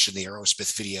Crush and the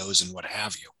Aerosmith videos and what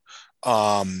have you.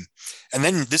 And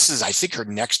then this is, I think, her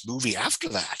next movie after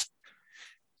that.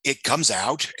 It comes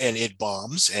out and it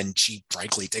bombs, and she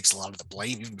frankly takes a lot of the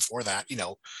blame. Even before that,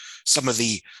 some of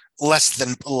the less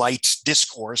than polite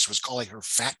discourse was calling her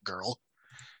fat girl,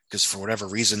 because for whatever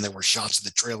reason there were shots of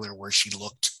the trailer where she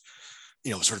looked,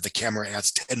 sort of the camera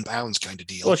adds 10 pounds kind of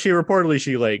deal. Well, she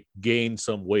reportedly gained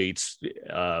some weight,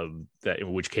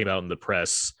 which came out in the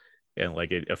press, and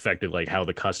like it affected like how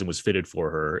the costume was fitted for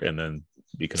her. And then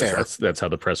because that's how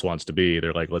the press wants to be,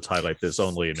 they're like, let's highlight this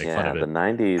only and make fun of it. The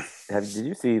 90s. Did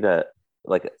you see that?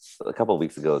 Like a couple of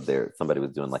weeks ago, somebody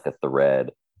was doing like a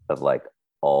thread of like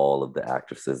all of the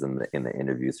actresses in the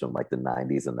interviews from like the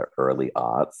 90s and the early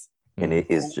aughts, and it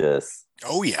is just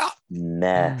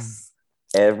mess.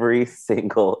 Every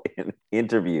single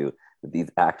interview that these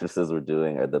actresses were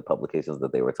doing or the publications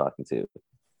that they were talking to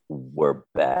were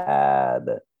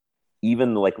bad.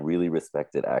 Even like really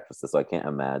respected actresses. So I can't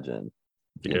imagine.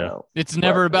 It's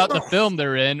never about the film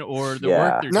they're in or the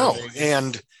work they're doing.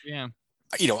 And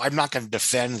I'm not going to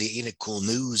defend the Ain't It Cool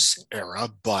News era,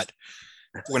 but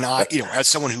when I, as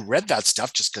someone who read that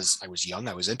stuff, just because I was young,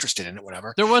 I was interested in it,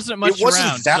 whatever. There wasn't much it wasn't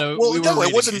around. That so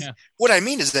it wasn't. Yeah. What I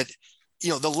mean is that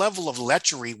the level of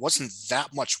lechery wasn't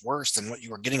that much worse than what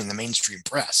you were getting in the mainstream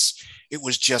press. It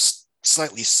was just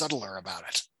slightly subtler about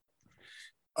it.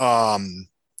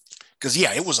 Because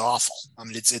it was awful. I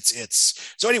mean,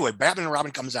 it's so anyway. Batman and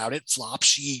Robin comes out. It flops.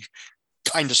 She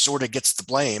kind of sort of gets the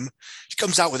blame. She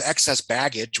comes out with excess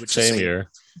baggage, which Same is here.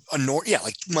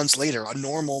 like 2 months later, a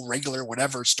normal, regular,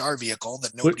 whatever star vehicle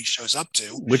that nobody shows up to.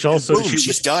 Which also boom,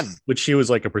 she's done. Which she was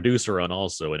like a producer on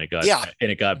also, and it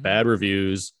got bad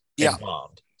reviews. And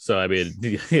bombed. So I mean,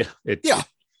 and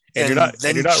you're not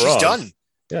she's wrong. Done.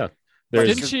 Yeah.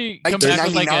 Didn't she come back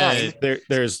with like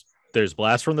there's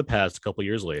Blast from the Past a couple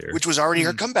years later, which was already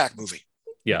her comeback movie.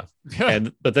 Yeah.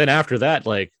 But then after that,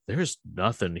 like, there's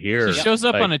nothing here. She shows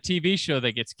up on a TV show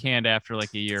that gets canned after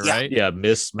like a year, right? Yeah,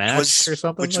 Mismatch or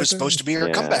something, which was supposed to be her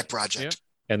comeback project. Yep.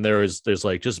 And there's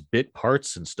like just bit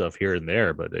parts and stuff here and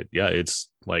there, but it's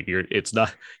like you're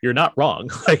not wrong.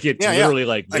 Like it's literally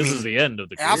like this is the end of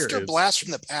the career. After Blast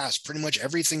from the Past, pretty much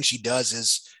everything she does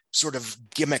is sort of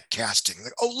gimmick casting.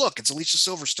 Like, oh look, it's Alicia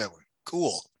Silverstone.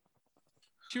 Cool.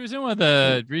 She was in one of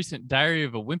the recent Diary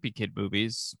of a Wimpy Kid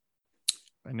movies.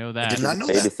 I know that. I did not know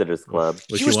Babysitter's Club.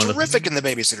 She was terrific in the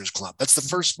Babysitter's Club. That's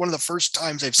one of the first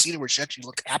times I've seen her where she actually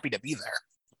looked happy to be there.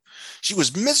 She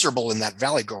was miserable in that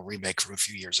Valley Girl remake from a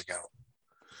few years ago.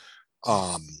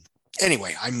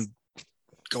 Anyway, I'm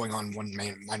going on one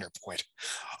minor point.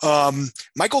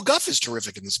 Michael Gough is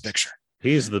terrific in this picture.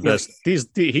 He's the best.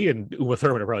 He and Uma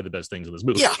Thurman are probably the best things in this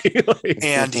movie. Yeah,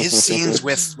 and his scenes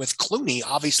with Clooney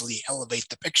obviously elevate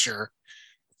the picture.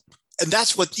 And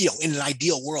that's what, in an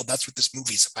ideal world, that's what this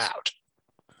movie's about.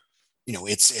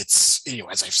 It's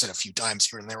as I've said a few times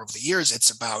here and there over the years, it's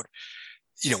about,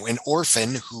 an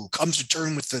orphan who comes to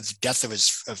terms with the death of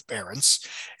his parents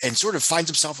and sort of finds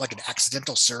himself like an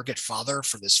accidental surrogate father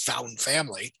for this found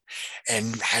family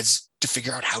and has to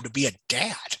figure out how to be a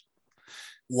dad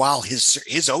while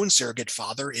his own surrogate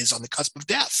father is on the cusp of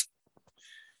death.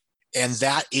 And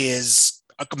that is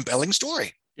a compelling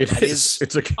story. It's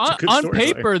a on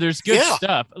paper, there's good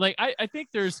stuff. Like I think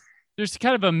there's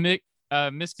kind of a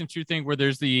misconstrued thing where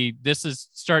this is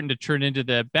starting to turn into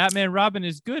the Batman Robin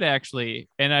is good actually,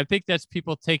 and I think that's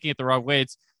people taking it the wrong way.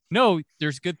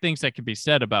 There's good things that can be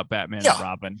said about Batman and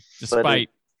Robin, despite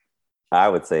I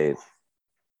would say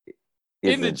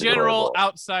in the general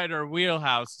outsider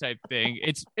wheelhouse type thing.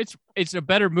 It's a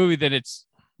better movie than its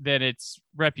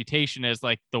reputation as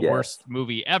like the worst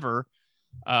movie ever.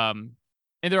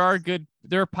 And there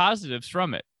are positives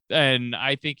from it. And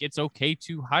I think it's okay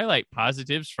to highlight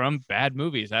positives from bad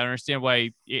movies. I don't understand why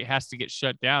it has to get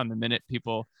shut down the minute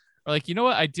people are like, you know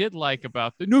what I did like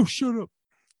about no, shut up.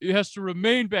 It has to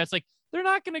remain bad. It's like, they're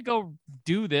not going to go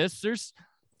do this.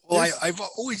 I've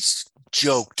always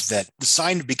joked that the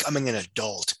sign of becoming an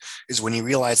adult is when you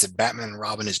realize that Batman and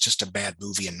Robin is just a bad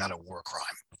movie and not a war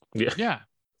crime. Yeah.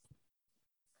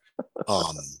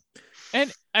 And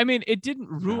I mean, it didn't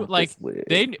ruin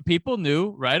people knew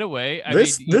right away.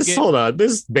 Hold on,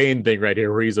 this Bane thing right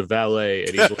here, where he's a valet and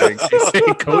he's wearing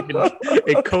a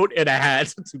coat and a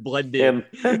hat to blend in.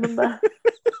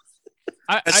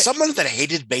 As someone that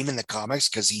hated Bane in the comics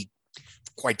because he,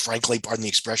 quite frankly, pardon the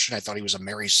expression, I thought he was a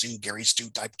Mary Sue, Gary Stu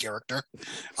type character.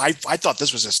 I thought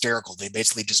this was hysterical. They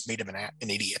basically just made him an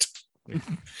idiot.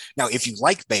 Now, if you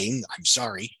like Bane, I'm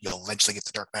sorry, you'll eventually get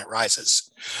The Dark Knight Rises.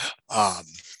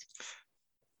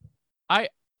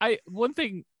 One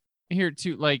thing here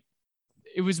too, like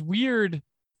it was weird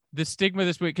the stigma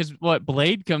this week because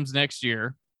Blade comes next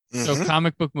year, so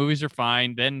comic book movies are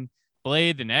fine. Then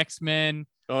Blade, then X-Men.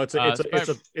 Oh, it's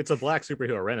a black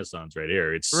superhero renaissance right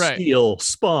here. It's Steel,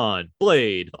 Spawn,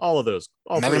 Blade, all of those.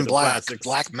 Men in Black,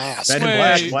 Black Mask.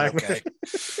 Men in Black. Okay.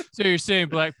 So you're saying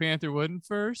Black Panther wasn't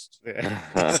first?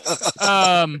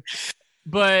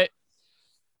 But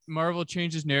Marvel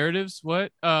changes narratives.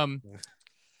 What?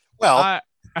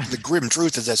 The grim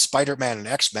truth is that Spider-Man and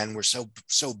X-Men were so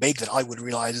big that Hollywood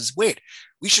realizes, wait,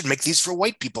 we should make these for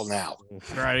white people now.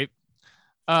 Right.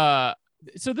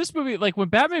 So this movie, like when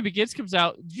Batman Begins comes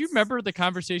out, do you remember the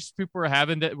conversations people were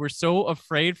having that were so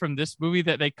afraid from this movie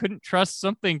that they couldn't trust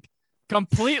something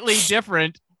completely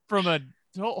different from a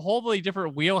wholly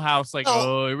different wheelhouse? Like,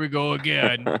 here we go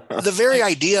again. The very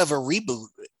idea of a reboot,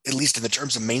 at least in the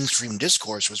terms of mainstream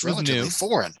discourse, was relatively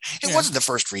foreign. It wasn't the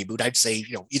first reboot. I'd say,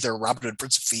 either Robin Hood,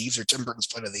 Prince of Thieves, or Tim Burton's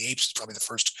Planet of the Apes is probably the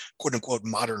first quote unquote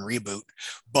modern reboot.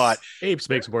 But Apes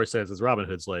makes more sense as Robin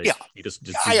Hood's like, he just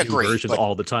I agree, versions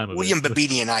all the time. William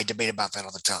Babini and I debate about that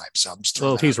all the time. So I'm just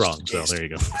he's wrong. So there you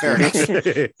go. Fair enough.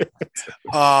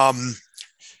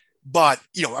 But,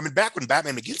 back when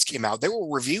Batman Begins came out, there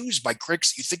were reviews by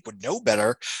critics you think would know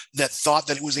better that thought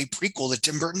that it was a prequel to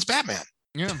Tim Burton's Batman.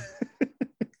 Yeah.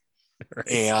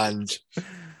 And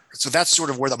so that's sort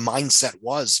of where the mindset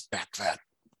was back then.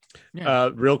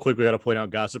 Real quick, we got to point out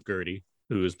Gossip Gertie,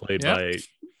 who is played by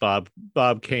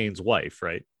Bob Kane's wife,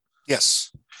 right?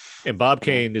 Yes. And Bob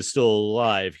Kane is still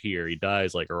alive here. He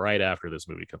dies like right after this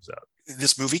movie comes out.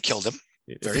 This movie killed him.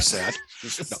 Very sad.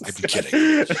 No, I'm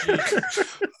kidding.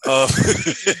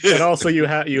 And also you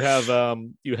have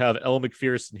Elle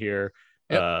Macpherson here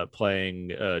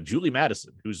playing Julie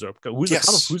Madison, who's a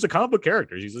comic book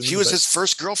character. She was his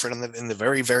first girlfriend in the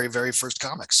very, very, very first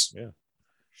comics. Yeah.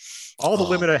 All the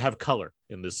women have color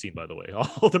in this scene, by the way. All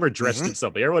of them are dressed in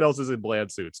something. Everyone else is in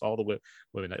bland suits. All the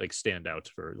women that like stand out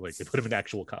for like they put them in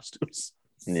actual costumes.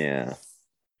 Yeah.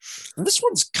 And this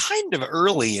one's kind of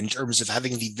early in terms of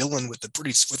having the villain with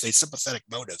a sympathetic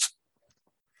motive.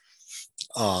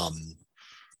 Well,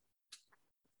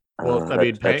 I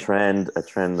mean, a trend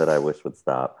that I wish would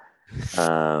stop.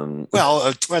 Well,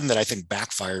 a trend that I think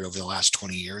backfired over the last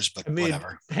 20 years, but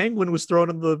whatever. Penguin was thrown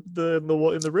in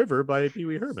the river by Pee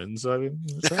Wee Herman. So I mean,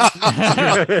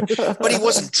 but he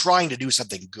wasn't trying to do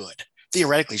something good.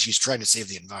 Theoretically, she's trying to save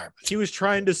the environment. He was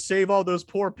trying to save all those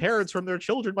poor parents from their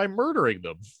children by murdering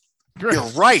them. You're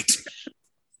right.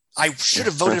 I should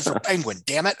have voted for Penguin.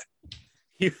 Damn it.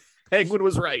 Penguin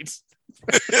was right.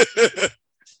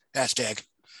 Hashtag.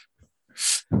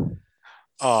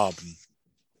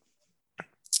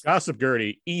 Gossip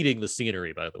Gertie eating the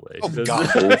scenery, by the way. Oh, God.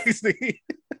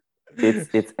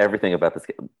 It's everything about this.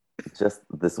 Just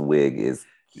this wig is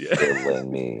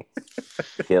killing me.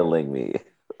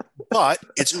 But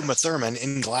it's Uma Thurman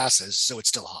in glasses, so it's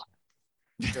still hot.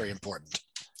 Very important.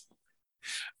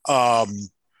 How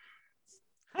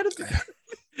did the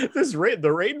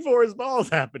rainforest ball is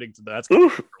happening to that?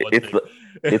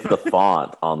 It's the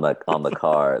font on the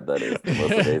card that is the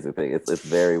most amazing thing. It's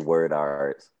very word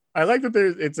art. I like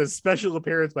that it's a special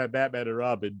appearance by Batman and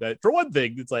Robin. That for one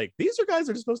thing, it's like these are guys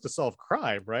that are supposed to solve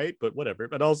crime, right? But whatever.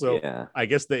 But also, I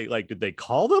guess did they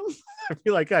call them? I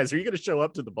feel like, guys, are you going to show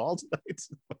up to the ball tonight?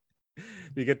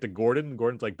 You get to Gordon.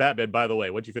 Gordon's like, Batman, by the way,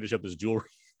 once you finish up this jewelry,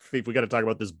 we got to talk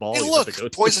about this ball. Hey, look,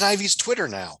 Poison Ivy's Twitter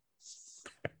now.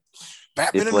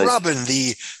 Batman and Robin,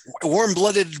 the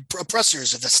warm-blooded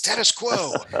oppressors of the status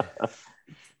quo.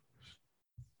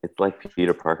 It's like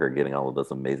Peter Parker getting all of those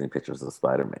amazing pictures of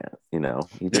Spider-Man. You know,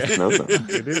 he just knows them.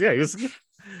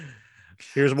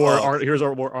 Here's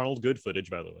our more Arnold Good footage,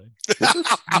 by the way.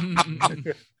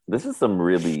 This is some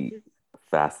really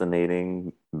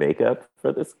fascinating makeup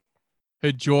for this.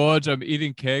 Hey George, I'm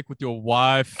eating cake with your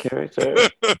wife. Character.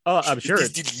 Oh, I'm sure it's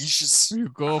delicious. Your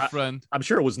girlfriend. I'm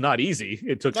sure it was not easy.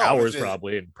 It took hours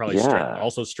probably, and probably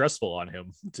also stressful on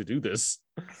him to do this.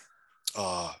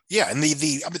 And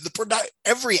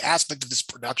every aspect of this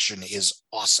production is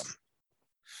awesome,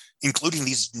 including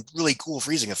these really cool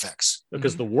freezing effects.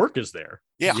 Because the work is there.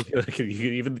 Yeah.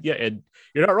 And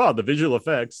you're not wrong. The visual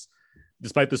effects,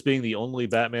 despite this being the only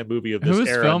Batman movie of this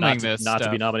era not to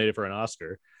be nominated for an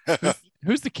Oscar.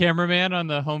 Who's the cameraman on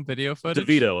the home video footage?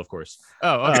 DeVito, of course.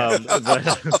 Oh, okay.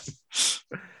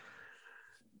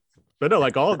 But no,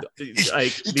 like all he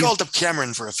called up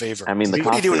Cameron for a favor. I mean, what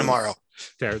are you doing tomorrow?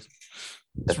 Terrence.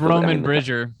 It's Roman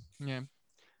Bridger. Yeah.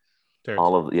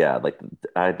 Terrence.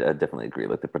 I definitely agree.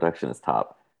 Like the production is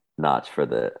top notch for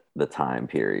the time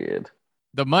period.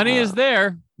 The money is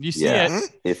there. You see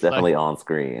it. It's definitely on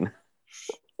screen.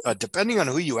 Depending on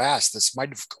who you ask, this might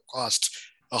have cost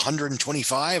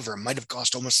 125, or it might have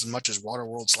cost almost as much as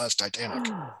Waterworld / Titanic.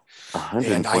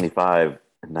 125,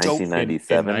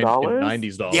 $1997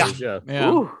 $90.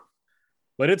 Yeah.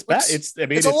 But it's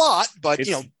a lot, but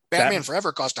Batman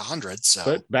Forever cost 100. So,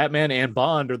 but Batman and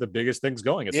Bond are the biggest things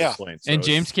going at this point. So and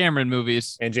James Cameron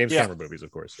movies. Cameron movies,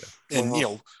 of course. Yeah.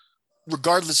 And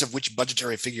regardless of which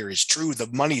budgetary figure is true, the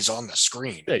money's on the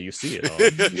screen. Yeah, you see it all.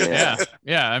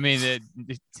 Yeah. I mean,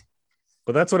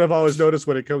 but that's what I've always noticed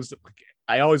when it comes to.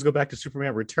 I always go back to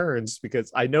Superman Returns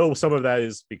because I know some of that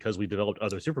is because we developed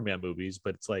other Superman movies,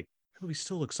 but it's like the movies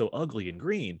still look so ugly and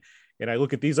green. And I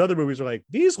look at these other movies, are like,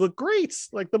 these look great.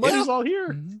 Like the money's all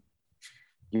here.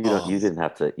 You didn't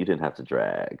have to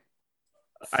drag.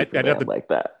 I'd have to like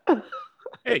that.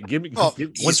 Hey,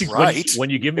 when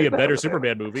you give me a better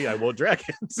Superman movie, I won't drag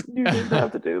it. You didn't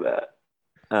have to do that.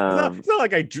 It's not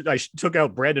like I took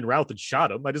out Brandon Routh and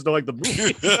shot him. I just don't like the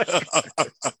movie.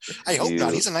 I hope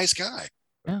not. He's a nice guy.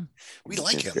 Yeah, we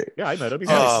like him. Great. Yeah, I met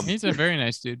him. He's a very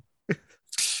nice dude.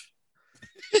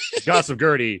 Gossip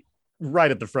Gertie, right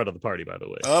at the front of the party, by the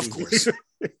way. Of course.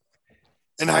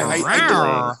 And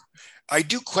I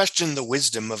do question the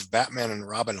wisdom of Batman and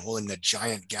Robin holding a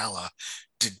giant gala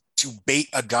to to bait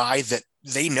a guy that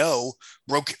they know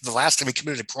broke the last time he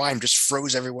committed a crime, just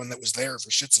froze everyone that was there for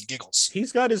shits and giggles.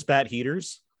 He's got his bat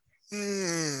heaters.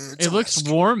 It's It a looks risk.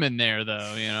 warm in there,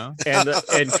 though. You know.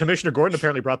 And Commissioner Gordon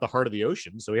apparently brought the heart of the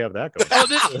ocean, so we have that going.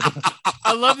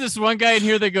 I love this one guy in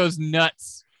here that goes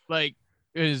nuts, like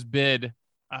in his bid.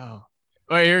 Oh,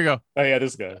 wait, here we go. Oh yeah,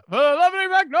 this guy. Oh, lovely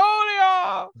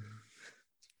Magnolia.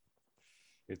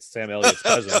 It's Sam Elliott's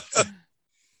cousin.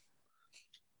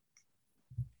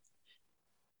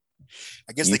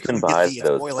 I guess You they can couldn't buy get the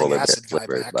those boiling polar bear acid guy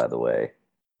slippers, back. by the way.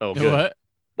 Oh, good. What?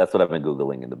 That's what I've been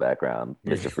Googling in the background.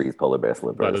 Mr. Freeze polar bear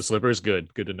By the slippers. slippers,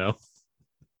 good to know.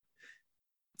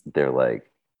 They're like,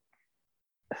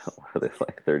 they're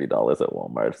like $30 at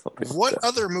Walmart or something. What like that.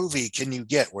 other movie can you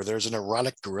get where there's an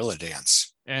erotic gorilla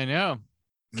dance? I know.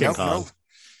 King Kong.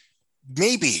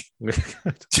 Maybe.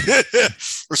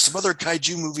 Or some other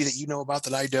kaiju movie that you know about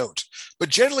that I don't. But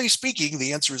generally speaking,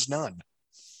 the answer is none.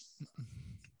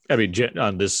 I mean,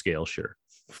 on this scale, sure.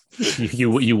 You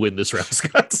win this round,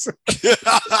 Scott.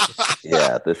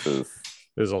 Yeah,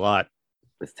 There's a lot.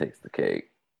 this takes the cake.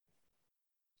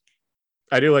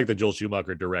 I do like that Joel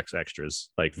Schumacher directs extras.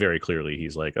 Like very clearly,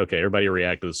 he's like, okay, everybody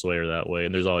react this way or that way,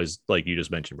 and there's always, like you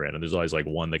just mentioned, Brandon. There's always like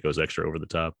one that goes extra over the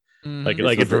top. Mhm. Like This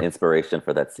like was the it, inspiration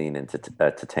for that scene in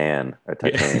Titan or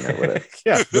Titan or whatever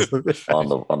yeah.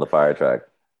 on the fire truck.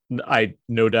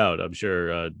 No doubt. I'm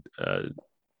sure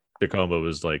Tacoma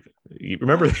was like, you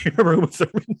remember Uma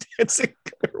Thurman dancing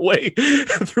her way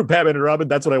through Batman and Robin?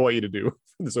 That's what I want you to do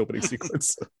in this opening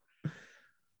sequence.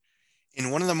 In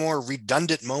one of the more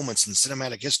redundant moments in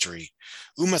cinematic history,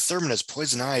 Uma Thurman as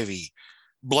Poison Ivy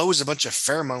blows a bunch of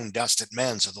pheromone dust at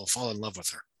men so they'll fall in love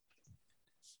with her.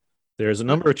 There's a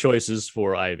number of choices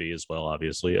for Ivy as well,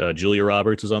 obviously. Julia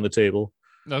Roberts is on the table.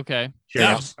 Okay.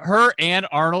 Sharon- Yeah, her and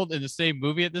Arnold in the same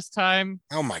movie at this time.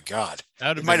 Oh my God.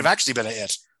 That It might have actually been a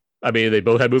hit. I mean, they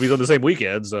both had movies on the same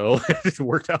weekend, so it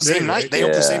worked out. Same anyway. night. They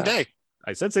opened the same Yeah. day.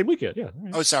 I said same weekend. Yeah. All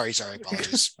right. Oh, sorry.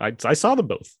 Apologies. I saw them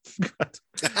both.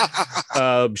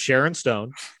 Sharon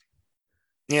Stone,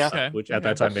 Yeah. Okay. which at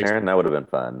that time makes Sharon, that would have been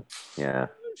fun. Yeah.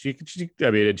 she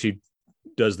I mean, and she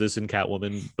does this in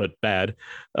Catwoman, but bad.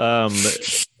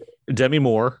 Demi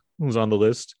Moore was on the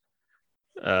list.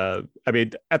 I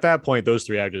mean, at that point, those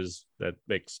three actors, that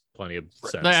makes plenty of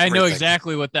sense. I know Terrific.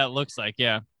 exactly what that looks like.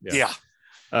 Yeah. Yeah.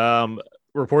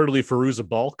 Reportedly, Fairuza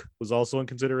Balk was also in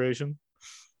consideration.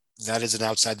 That is an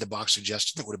outside the box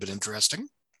suggestion that would have been interesting.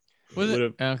 Was it?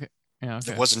 Would've- Okay. Yeah.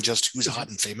 Okay. It wasn't just who's hot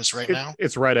and famous right now.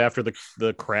 It's right after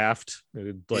the Craft.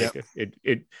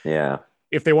 It Yeah.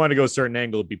 if they wanted to go a certain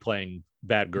angle, it'd be playing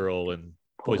Batgirl and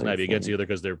Poison Ivy against Poison. each other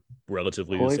because they're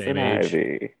relatively the same Poison age.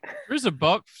 Ivy. There's a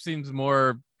Buck seems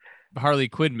more Harley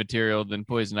Quinn material than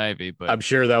Poison Ivy, but I'm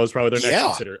sure that was probably their next Yeah.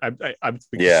 consider. I'm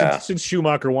Yeah. Since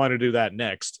Schumacher wanted to do that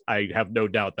next, I have no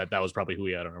doubt that was probably who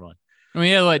he had on her mind. I mean,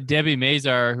 yeah, like Debbie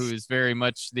Mazar, who is very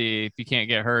much the if you can't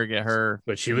get her, get her.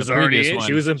 But she the was already previous in, one.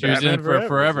 she was in Batman for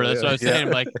forever. so That's yeah. what I was saying.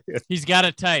 I'm like, he's got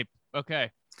a type.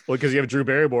 Okay. Well, because you have Drew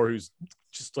Barrymore, who's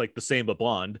just like the same but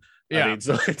blonde. Yeah. I mean,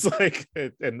 so it's like,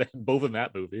 and then both in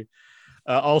that movie.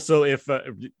 Also, if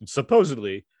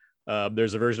supposedly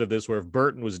there's a version of this where if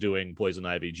Burton was doing Poison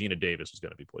Ivy, Gina Davis was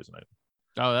going to be Poison Ivy.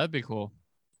 Oh, that'd be cool.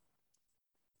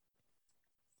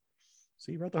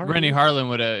 See, you brought the heart. Rennie Harlan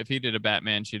would have, if he did a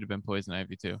Batman, she'd have been Poison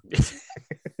Ivy too.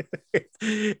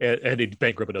 and he'd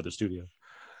bankrupt another studio.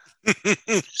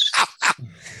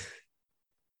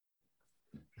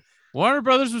 Warner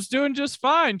Brothers was doing just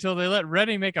fine until they let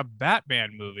Rennie make a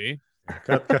Batman movie.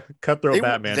 Cutthroat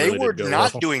Batman. They really were didn't go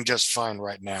not well. doing just fine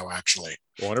right now, actually.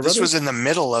 Warner This Brothers? was in the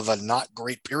middle of a not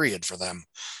great period for them,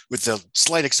 with the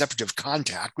slight exception of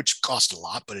Contact, which cost a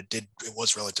lot, but it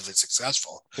was relatively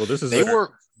successful. Well, this is They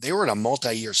were in a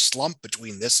multi-year slump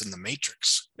between this and The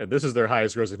Matrix. and this is their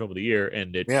highest grossing film of the year,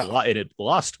 and it Yeah. and it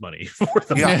lost money for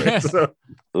them. Yeah. So,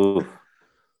 Oof.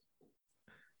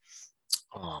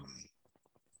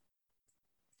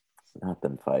 Not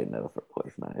them fighting over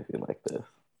Poison Ivy like this.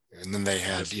 And then they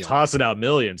had, just tossing out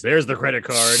millions. There's the credit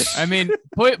card. I mean,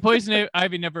 Poison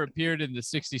Ivy never appeared in the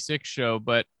 66 show,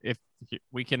 but if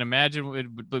we can imagine it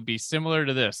would be similar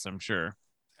to this, I'm sure.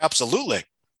 absolutely.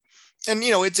 And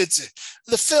it's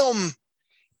the film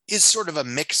is sort of a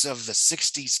mix of the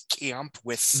 60s camp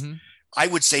with, Mhm. I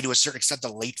would say to a certain extent,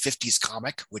 the late 50s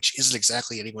comic, which isn't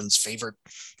exactly anyone's favorite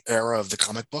era of the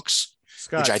comic books,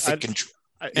 Scott, which I think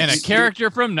And a character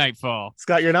from Nightfall.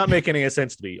 Scott, you're not making any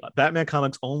sense to me. Batman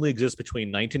comics only exist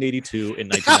between 1982 and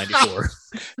 1994.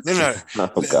 no.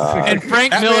 Oh God. And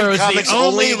Frank Batman Miller was comics the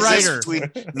only exist writer. between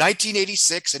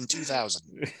 1986 and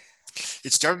 2000.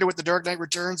 It started with The Dark Knight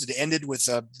Returns. It ended with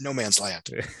No Man's Land.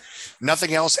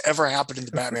 Nothing else ever happened in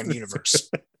the Batman universe.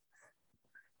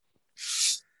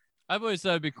 I've always thought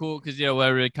it'd be cool because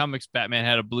whenever the comics Batman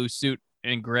had a blue suit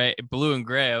and blue and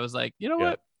gray. I was like,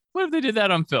 what? What if they did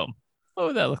that on film? What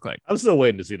would that look like? I'm still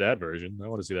waiting to see that version. I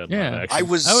want to see that in live action. I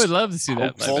would love to see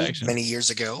that live action many years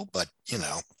ago, but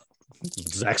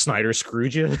Zack Snyder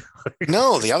screwed you.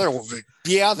 No, the other one.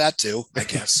 Yeah, that too, I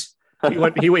guess. He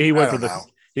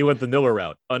went the Miller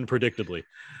route, unpredictably.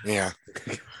 Yeah.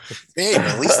 Hey,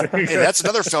 at least that's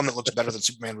another film that looks better than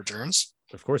Superman Returns.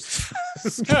 Of course.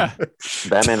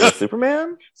 Batman vs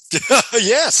Superman?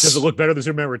 Yes. Does it look better than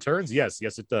Superman Returns? Yes,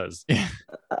 it does.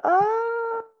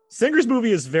 Singer's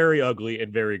movie is very ugly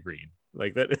and very green.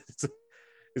 Like that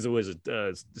was it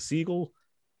Siegel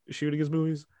shooting his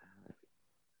movies?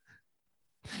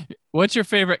 What's your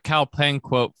favorite Kal Penn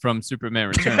quote from Superman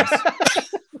Returns?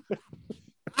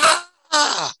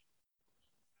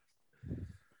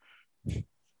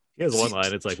 He has one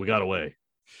line. It's like, "We got away,"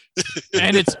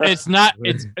 and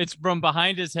it's from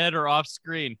behind his head or off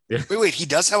screen. Yeah. Wait, he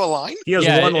does have a line? He has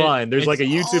one line. There's like a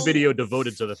YouTube video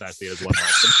devoted to the fact that he has one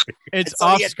line. It's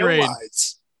off screen.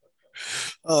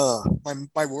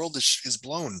 My world is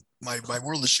blown. My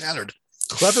world is shattered.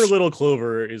 Clever Little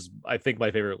Clover is, I think,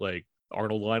 my favorite like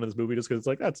Arnold line in this movie, just because it's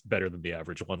like that's better than the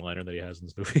average one-liner that he has in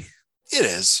this movie. It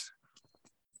is.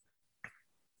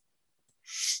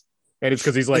 And it's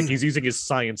because he's using his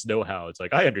science know-how. It's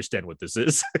like, I understand what this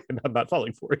is, and I'm not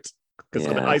falling for it because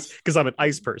I'm an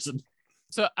ice person.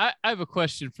 So I have a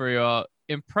question for you all.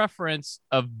 In preference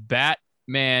of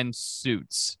Batman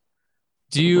suits,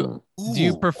 do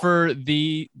you prefer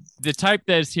the type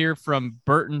that is here from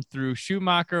Burton through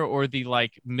Schumacher, or the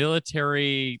like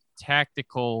military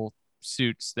tactical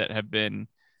suits that have been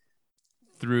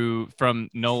through from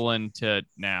Nolan to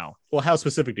now? Well, how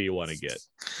specific do you want to get?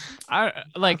 I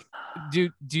like,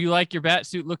 do you like your bat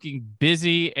suit looking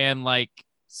busy and like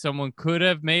someone could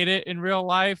have made it in real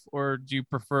life, or do you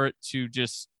prefer it to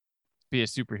just be a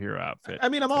superhero outfit? I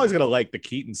mean, I'm always gonna like the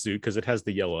Keaton suit because it has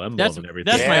the yellow emblem and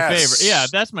everything. That's my favorite. Yeah,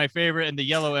 that's my favorite, and the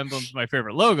yellow emblem's my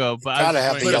favorite logo. But you gotta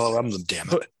have the yellow emblem, damn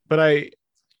it. But I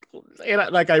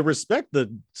respect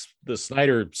the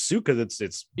Snyder suit because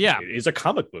it's a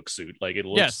comic book suit. Like it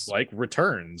looks like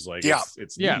Returns. Like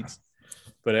it's neat.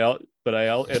 But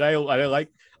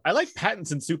I like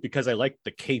Pattinson suit because I like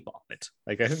the cape on it.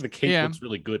 Like I think the cape looks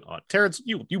really good on. Terrence,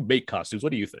 you make costumes.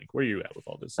 What do you think? Where are you at with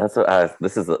all this? That's what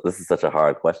this is such a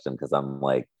hard question because I'm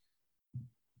like,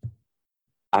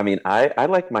 I mean, I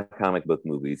like my comic book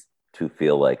movies to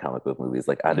feel like comic book movies.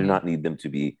 Like I do not need them to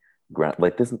be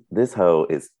like this hoe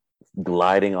is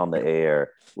gliding on the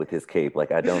air with his cape.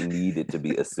 Like I don't need it to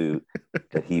be a suit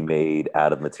that he made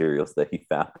out of materials that he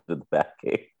found in the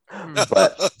Batcave.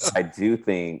 But I do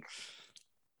think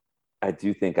I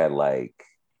like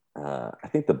I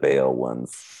think the Bale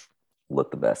ones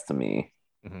look the best to me.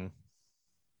 Mm-hmm.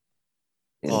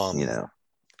 And,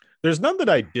 there's none that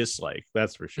I dislike,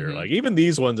 that's for sure. Mm-hmm. Like even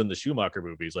these ones in the Schumacher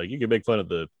movies, like you can make fun of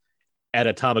the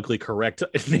anatomically correct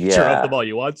nature of them all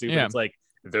you want to, but it's like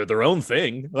they're their own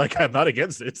thing. Like I'm not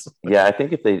against it. Yeah, I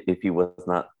think if he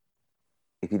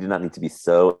did not need to be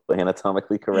so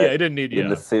anatomically correct, it didn't need in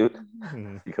the suit,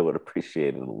 you would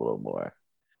appreciate it a little more.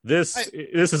 This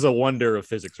is a wonder of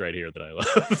physics right here that I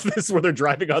love. This is where they're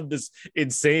driving on this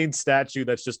insane statue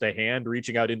that's just a hand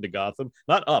reaching out into Gotham,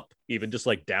 not up, even just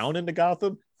like down into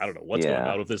Gotham. I don't know what's going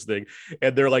on with this thing,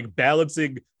 and they're like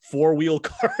balancing 4-wheel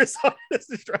cars on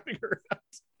this and driving around.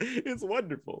 It's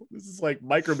wonderful. This is like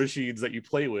micro machines that you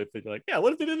play with, and you're like, yeah,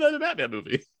 what if they did that in a Batman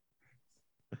movie?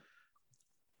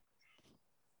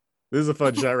 This is a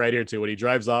fun shot right here too when he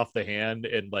drives off the hand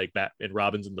and like and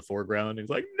Robin's in the foreground. And he's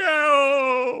like,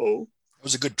 "No!" It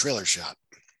was a good trailer shot.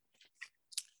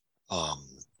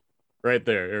 Right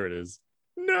there it is.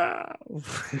 No,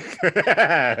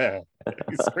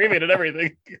 he's screaming at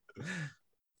everything.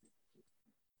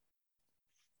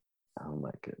 Oh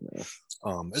my goodness.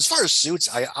 As far as suits,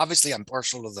 I'm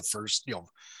partial to the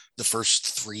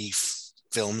first three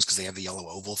films because they have the yellow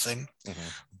oval thing. Mm-hmm.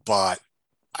 But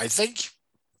I think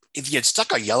if you had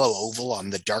stuck a yellow oval on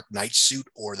the Dark Knight suit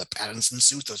or the Pattinson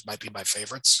suit, those might be my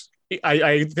favorites.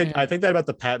 I think that about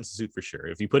the Pattinson suit for sure.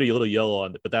 If you put a little yellow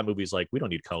on it, but that movie's like, we don't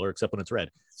need color except when it's red.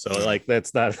 So like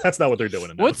that's not what they're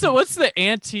doing. What's the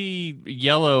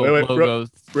anti-yellow logo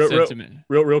sentiment?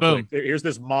 Real quick. Here's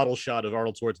this model shot of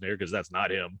Arnold Schwarzenegger because that's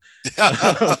not him.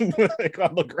 Like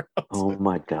on the ground. Oh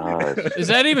my gosh. Is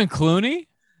that even Clooney?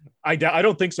 I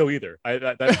don't think so either.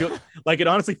 That feels like it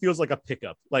honestly feels like a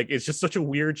pickup. Like it's just such a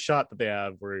weird shot that they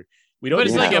have where We don't. But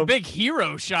it's need like to a show- big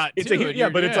hero shot. It's too, a and yeah,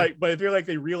 you're- but it's like, but I feel like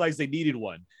they realize they needed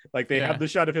one. Like they Yeah. have the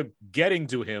shot of him getting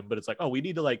to him, but it's like, oh, we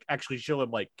need to like actually show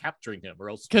him like capturing him, or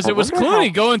else. because I it was wonder Clooney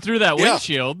how- going through that Yeah.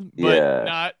 windshield, but Yeah.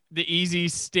 not the easy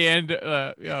stand.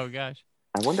 Oh gosh.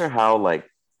 I wonder how like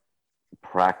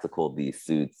practical these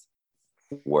suits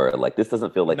were. Like this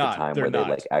doesn't feel like Not, a time they're where not.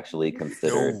 they like actually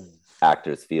considered No.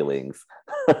 actors' feelings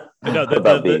No,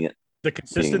 about being The in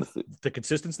consistent the suit. the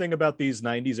consistent thing about these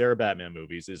 90s era Batman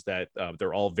movies is that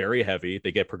they're all very heavy.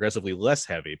 They get progressively less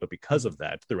heavy, but because of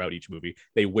that, throughout each movie,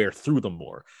 they wear through them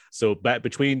more. So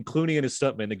between Clooney and his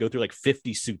stuntman, they go through like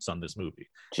 50 suits on this movie.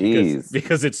 Jeez.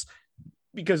 Because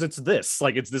it's this,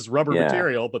 like, it's this rubber Yeah.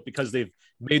 material, but because they've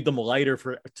made them lighter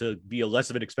to be a less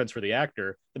of an expense for the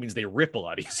actor, that means they rip a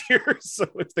lot easier. So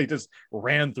if they just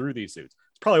ran through these suits,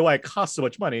 it's probably why it costs so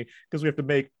much money, because we have to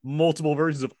make multiple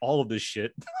versions of all of this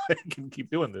shit and can keep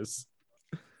doing this.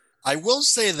 I will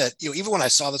say that, even when I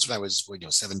saw this when I was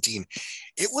 17,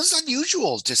 it was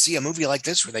unusual to see a movie like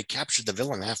this where they captured the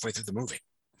villain halfway through the movie.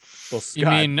 Well, You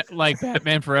Scott, mean like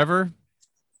Batman Forever?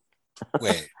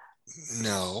 Wait,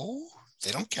 no, they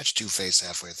don't catch Two-Face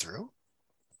halfway through.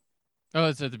 Oh,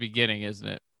 it's at the beginning, isn't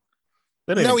it?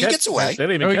 they don't No, even he catch- gets away. They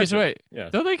don't even Oh, he catch gets him. away. Yeah.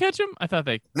 Don't they catch him? I thought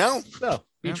they. No, No,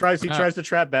 he Yeah. tries Ah. to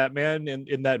trap Batman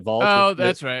in that vault. Oh, with-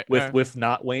 that's right. with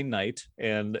not Wayne Knight,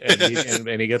 and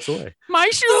he gets away. My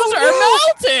shoes Oh,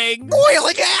 are melting.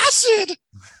 boiling acid.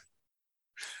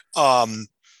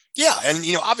 Yeah, and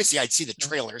obviously I'd see the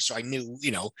trailer, so I knew,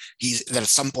 he's that at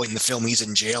some point in the film he's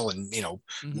in jail, and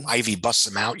Mhm. Ivy busts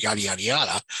him out, yada yada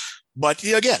yada. But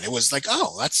again, it was like,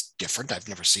 oh, that's different. I've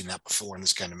never seen that before in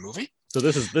this kind of movie. So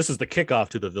this is the kickoff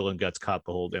to the villain gets caught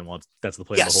the whole and wants that's the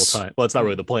plan Yes. the whole time. Well, it's not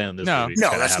really the plan in this No. movie. It No,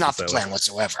 kinda that's not happens the that way. plan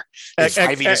whatsoever. X- If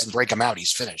Ivy X- doesn't break him out,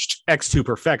 he's finished. X2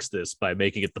 perfects this by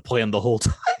making it the plan the whole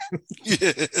time.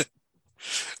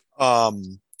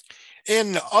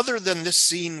 And other than this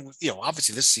scene,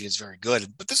 obviously this scene is very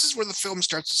good, but this is where the film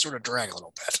starts to sort of drag a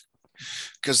little bit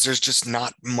because there's just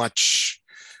not much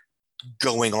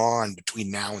going on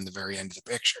between now and the very end of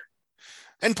the picture.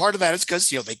 And part of that is because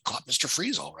they caught Mr.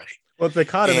 Freeze already. Well, they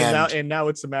caught him, And- and now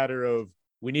it's a matter of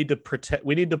we need to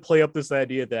play up this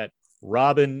idea that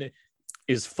Robin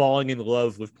is falling in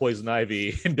love with Poison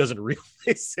Ivy and doesn't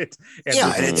realize it. And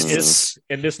Yeah, this,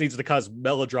 and it's this needs to cause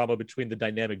melodrama between the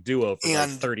dynamic duo for like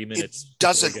And 30 it minutes. before we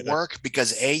doesn't get it. work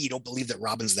because A, you don't believe that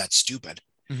Robin's that stupid,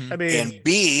 Mhm. I mean, and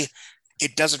B,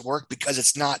 it doesn't work because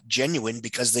it's not genuine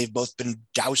because they've both been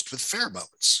doused with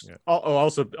pheromones. yeah.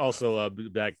 Also,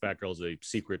 Batgirl's a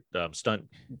secret stunt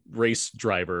race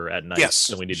driver at night. Yes.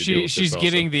 So we need to deal with this She's also.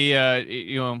 getting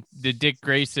the Dick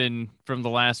Grayson from the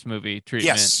last movie treatment.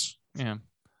 Yes, Yeah.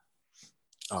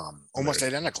 almost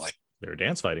identically. They're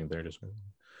dance fighting there. Just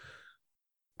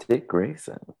Dick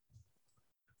Grayson.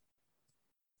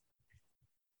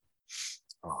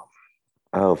 Um,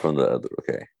 Oh, from the other.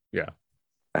 Okay. Yeah.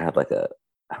 I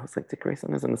was like, Dick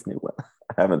Grayson is in this new one.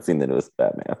 I haven't seen the newest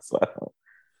Batman, so I don't.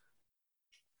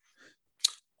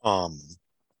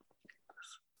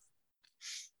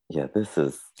 Yeah, this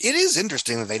is. It is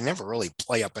interesting that they never really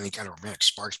play up any kind of romantic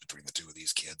sparks between the two of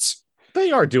these kids.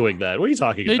 they are doing that. What are you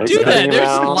talking They about? do that. Running There's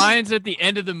around. lines at the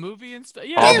end of the movie and stuff.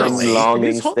 Yeah. All Barely. them longing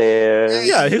His whole- stares.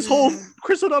 Yeah, his whole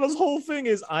Chris O'Donnell's whole thing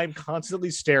is I'm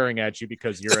constantly staring at you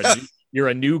because you're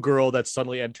a new girl that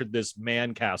suddenly entered this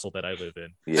man castle that I live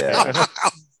in. Yeah.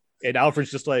 And Alfred's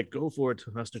just like, go for it,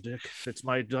 Master Dick. It's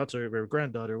my daughter or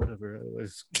granddaughter, whatever.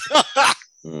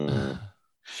 Mm.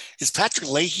 Is Patrick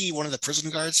Leahy one of the prison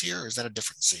guards here, or is that a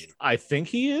different scene? I think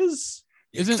he is.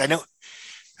 Isn't- 'Cause I know.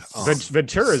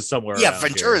 Ventura's somewhere. Yeah, around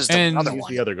Ventura's the And- other here. He's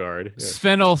one. the other guard. Yeah.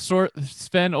 Sven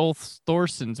Ulf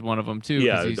Thorson's one of them too. 'cause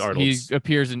Yeah, he Arnold's.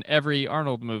 appears in every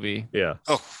Arnold movie. Yeah.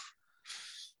 Oh,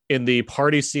 In the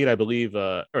party scene, I believe,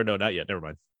 or no, not yet. Never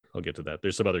mind. I'll get to that.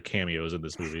 There's some other cameos in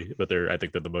this movie, but I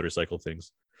think they're the motorcycle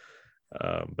things.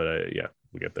 Yeah,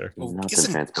 we'll get there. Well, Not isn't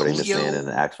them transporting this man in Coolio- an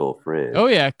actual fridge. Oh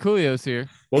yeah, Coolio's here.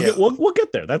 We'll Yeah. get we'll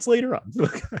get there. That's later on.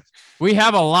 We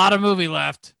have a lot of movie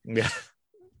left. Yeah.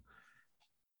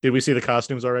 Did we see the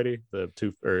costumes already? The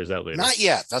two, or is that later? not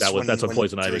yet. That's That's when when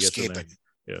Poison they're Ivy gets in there. escaping.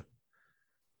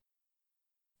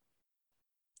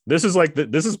 This is like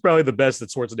this is probably the best that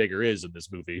Schwarzenegger is in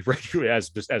this movie, right? As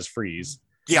Freeze,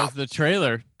 Yeah, That's the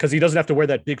trailer. because he doesn't have to wear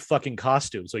that big fucking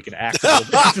costume, so he can act. a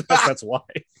little bit. That's why.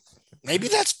 maybe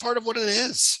that's part of what it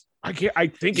is. I can't. I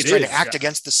think He's it trying is. to act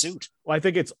against the suit. Well, I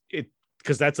think it's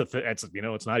because that's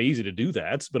it's not easy to do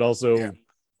that, but also, Yeah.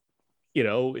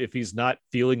 If he's not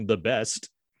feeling the best,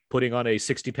 putting on a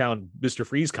 60-pound Mr.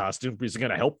 Freeze costume isn't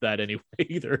going to help that anyway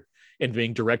either. And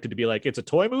being directed to be like, it's a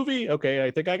toy movie. Okay,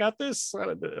 I think I got this.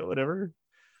 Whatever.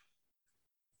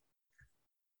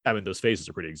 I mean, those faces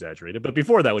are pretty exaggerated, but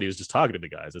before that, when he was just talking to the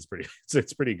guys,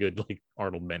 it's pretty good, like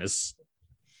Arnold Menace.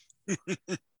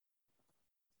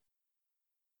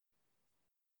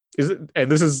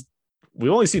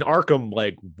 We've only seen Arkham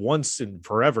like once in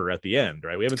forever at the end,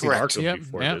 right? We haven't Correct. seen Arkham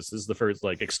before this. This is the first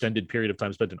like extended period of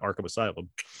time spent in Arkham Asylum.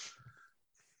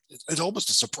 It's almost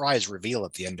a surprise reveal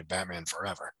at the end of Batman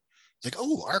Forever. Like,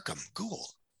 oh, Arkham, cool.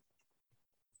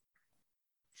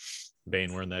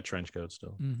 Bane wearing that trench coat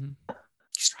still. Mm-hmm.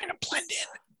 He's trying to blend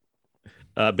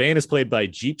in. Bane is played by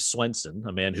Jeep Swenson,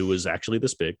 a man who was actually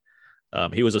this big.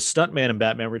 He was a stuntman in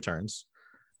Batman Returns.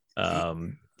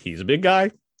 He's a big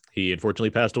guy. He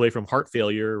unfortunately passed away from heart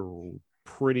failure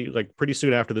pretty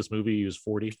soon after this movie. He was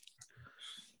 40.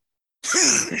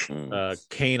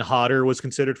 Kane Hodder was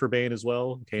considered for Bane as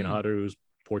well. Kane Hodder, who's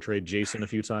portrayed Jason a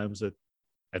few times.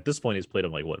 At this point, he's played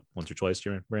him like what, once or twice,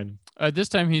 Brandon? This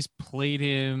time he's played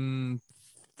him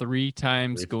 3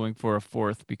 times, going for a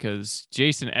 4th because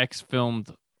Jason X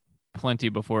filmed plenty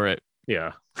before it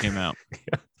came out.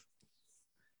 Yeah.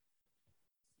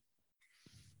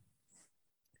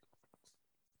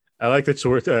 I like the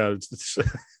short the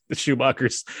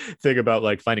Schumacher's thing about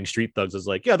like finding street thugs is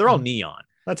like, yeah, they're all neon.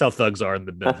 That's how thugs are in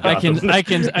the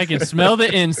I can smell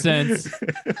the incense.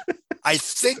 I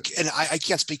think, and I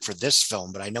can't speak for this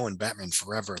film, but I know in Batman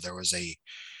Forever there was a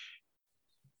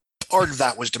part of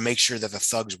that was to make sure that the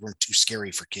thugs weren't too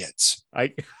scary for kids.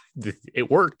 It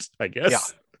worked, I guess. Yeah.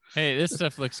 Hey, this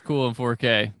stuff looks cool in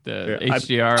 4K. The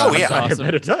HDR. Oh yeah, awesome. I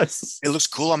bet it does. It looks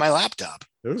cool on my laptop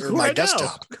or cool my right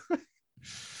desktop.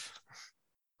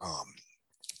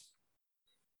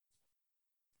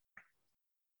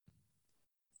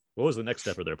 What was the next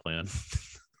step of their plan?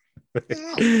 They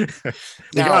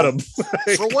got him.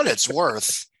 For what it's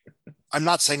worth, I'm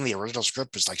not saying the original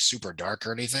script is like super dark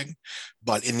or anything,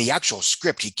 but in the actual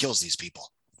script, he kills these people.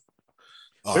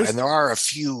 And there are a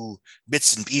few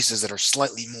bits and pieces that are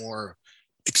slightly more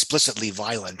explicitly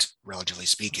violent, relatively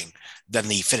speaking, than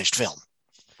the finished film.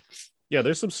 Yeah,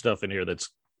 there's some stuff in here that's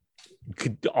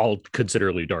all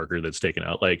considerably darker that's taken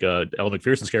out. Like Elle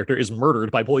McPherson's character is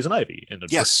murdered by Poison Ivy, and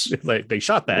like they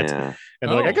shot that, and they're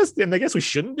like, I guess we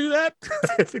shouldn't do that.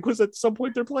 I think was at some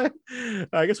point their plan.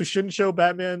 I guess we shouldn't show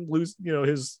Batman lose,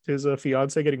 his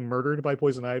fiance getting murdered by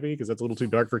Poison Ivy because that's a little too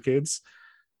dark for kids.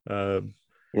 Yeah,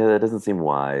 that doesn't seem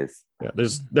wise. Yeah,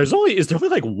 is there only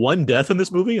like one death in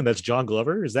this movie, and that's John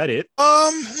Glover? Is that it?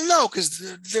 No,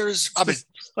 because there's. I mean,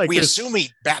 like we assume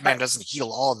Batman doesn't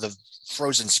heal all the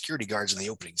frozen security guards in the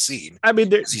opening scene. I mean,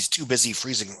 he's too busy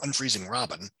unfreezing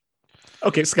Robin.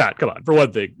 Okay, Scott, come on. For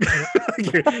one thing,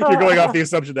 you're going off the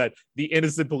assumption that the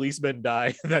innocent policemen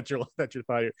die. That you're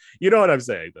fine. You know what I'm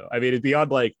saying, though. I mean, it's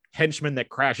beyond like henchmen that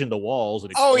crash into walls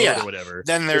and explode or whatever.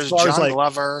 Then there's John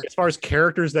Glover. As far as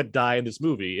characters that die in this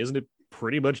movie, isn't it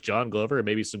pretty much John Glover and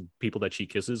maybe some people that she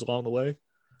kisses along the way?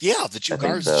 Yeah, the 2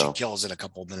 guards that she kills in a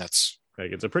couple of minutes.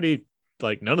 Like it's a pretty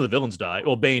none of the villains die.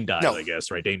 Well, Bane died, I guess,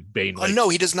 right? Bane. No,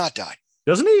 he does not die.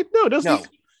 Doesn't he? No, doesn't he?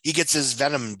 He gets his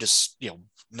venom just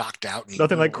knocked out. And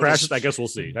nothing like crashes. I guess we'll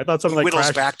see. I thought something like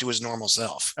whittles back to his normal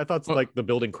self. I thought like the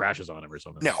building crashes on him or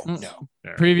something. No.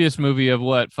 Previous movie of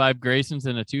what? 5 Graysons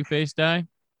and a Two-Face die.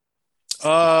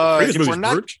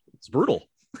 It's brutal.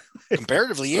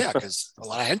 Comparatively, yeah, because a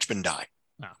lot of henchmen die.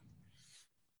 No.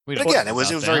 But again, it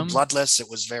was very bloodless. It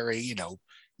was very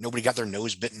nobody got their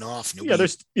nose bitten off. They're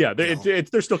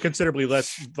still considerably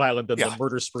less violent than the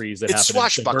murder sprees that happen. It's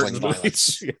swashbuckling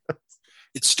violence.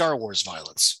 It's Star Wars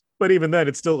violence. But even then,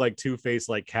 it's still like Two-Face,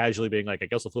 like casually being like, I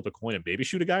guess I'll flip a coin and maybe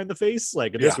shoot a guy in the face.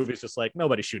 Like in this movie, it's just like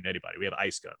nobody's shooting anybody. We have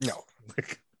ice guns. No.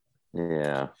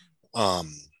 Yeah.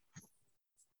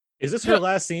 Is this her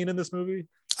last scene in this movie?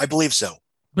 I believe so.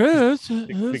 Because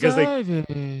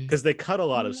they cut a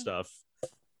lot of stuff,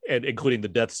 and including the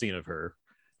death scene of her.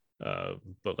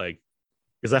 But like,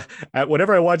 because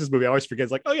whenever I watch this movie, I always forget.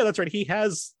 It's like, oh yeah, that's right. He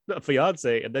has a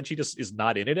fiance, and then she just is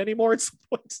not in it anymore at some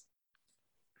point.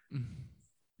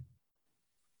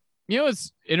 You know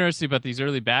what's interesting about these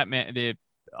early Batman?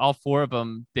 All 4 of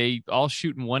them, they all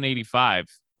shoot in 185,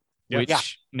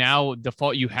 which now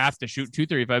default you have to shoot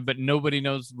 235, but nobody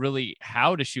knows really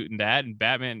how to shoot in that. And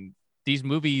Batman, these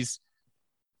movies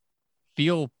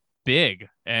feel big,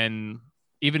 and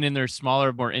even in their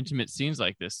smaller, more intimate scenes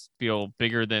like this, feel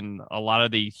bigger than a lot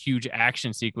of the huge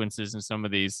action sequences in some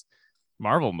of these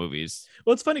Marvel movies.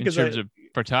 Well, it's funny because in terms of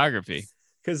photography,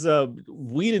 because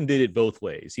Whedon did it both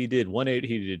ways. He did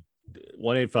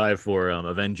 185 for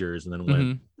Avengers, and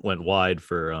then went wide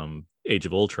for Age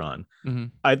of Ultron.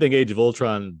 I think Age of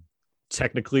Ultron,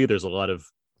 technically, there's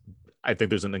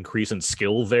an increase in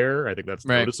skill there. I think that's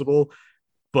noticeable.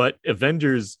 But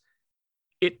Avengers,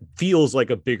 it feels like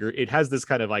a bigger, it has this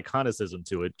kind of iconicism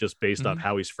to it just based off Mhm.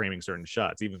 how he's framing certain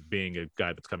shots, even being a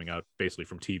guy that's coming out basically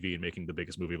from TV and making the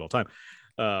biggest movie of all time.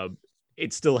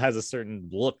 It still has a certain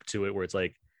look to it where it's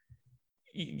like,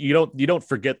 you don't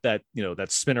forget that,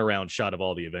 that spin around shot of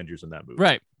all the Avengers in that movie.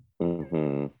 Right.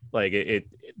 Mm-hmm. Like it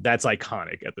that's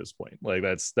iconic at this point. Like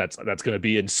that's going to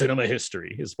be in cinema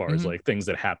history as far as Mhm. like things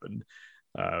that happened.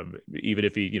 Even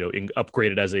if he,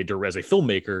 upgraded as a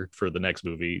filmmaker for the next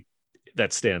movie,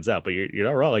 that stands out. But you're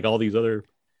not wrong. Like all these other,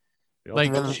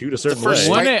 Like, shoot a certain first way.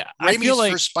 one, Spi- I feel Raimi's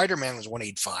like first Spider-Man was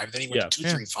 185. Then he went Yeah. to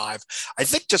 235. I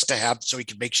think just to have so he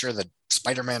could make sure that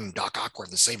Spider-Man and Doc Ock were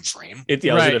in the same frame. It's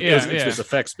just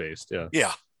effects based. Yeah.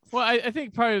 Yeah. well, I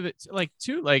think part of it, like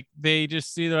too, like they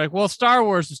just see they're like, well, Star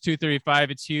Wars is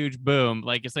 235, it's huge, boom.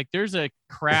 Like it's like there's a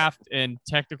craft and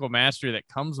technical mastery that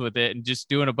comes with it, and just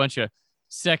doing a bunch of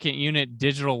second unit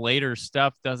digital later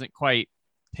stuff doesn't quite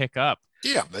pick up.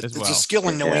 Yeah, but As it's well. a skill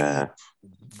in knowing Yeah.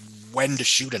 when to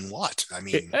shoot and what. I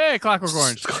mean, Hey, Clockwork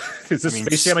Orange. Is this I mean,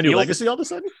 Space Jam: A New Spiel- Legacy all of a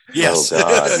sudden? yes. Oh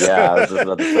God, yeah, I was just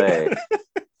about to say.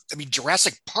 I mean,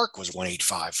 Jurassic Park was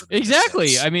 185 for Exactly.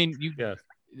 sense. I mean, you. Yeah.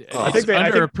 It's I think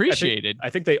underappreciated. I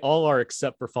think they all are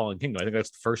except for Fallen Kingdom. I think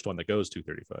that's the first one that goes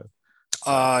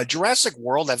 235. Jurassic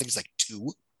World, I think it's like 2.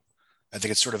 I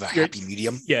think it's sort of a Yeah. happy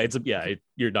medium. Yeah,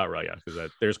 you're not right. Yeah,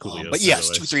 because there's Coolio. But yes,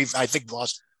 by the way. 2, 3. I think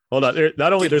lost. Hold on.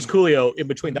 Not only there's Coolio in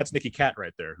between. That's Nicky Cat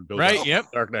right there. Who goes Right, out yep.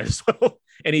 Dark Knight as well.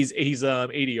 And he's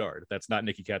 80 yard. That's not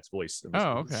Nicky Cat's voice. in this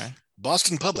Oh, movie. okay.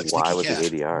 Boston Public's Why Nicky was Cat. it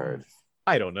 80 yards?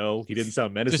 I don't know. He didn't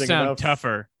sound menacing Just sound enough.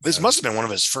 tougher. This must have been one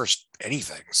of his first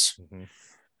anythings. Mhm.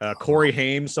 Corey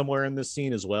Haim somewhere in this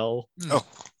scene as well. Oh,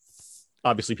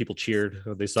 Obviously, people cheered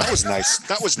when they saw. that was nice.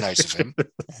 That was nice of him.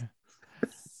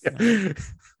 Yeah.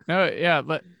 No, yeah,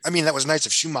 but I mean, that was nice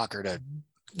of Schumacher to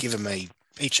give him a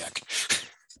paycheck.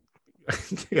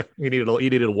 Yeah, he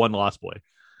needed a one lost boy.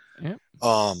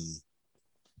 Um,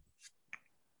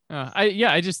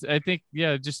 I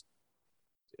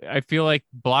feel like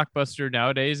Blockbuster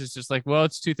nowadays is just like, well,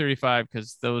 it's 235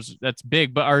 because that's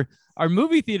big, but our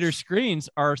movie theater screens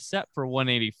are set for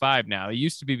 185 now. It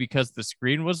used to be because the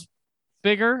screen was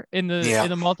bigger in the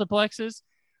multiplexes,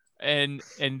 and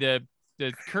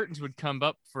the curtains would come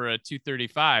up for a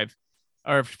 235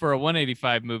 or for a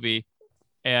 185 movie,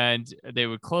 and they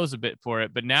would close a bit for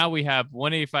it. But now we have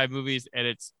 185 movies, and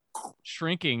it's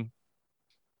shrinking,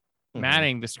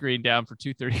 matting the screen down for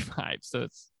 235. So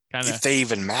it's kind of if they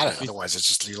even matter, otherwise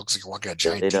it looks like you're walking a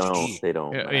giant DVD. They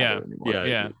don't. Yeah, matter yeah, anymore.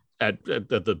 yeah. At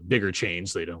the bigger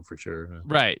chains, they don't for sure.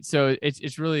 right. So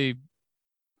it's really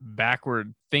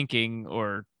backward thinking,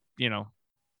 or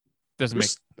doesn't make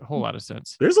a whole lot of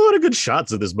sense. There's a lot of good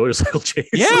shots of this motorcycle chase.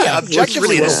 Yeah,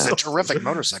 Objectively, It looks this is really a terrific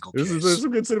motorcycle case. There's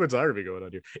some good cinematography going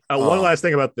on here. One last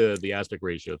thing about the aspect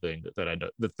ratio thing that I know.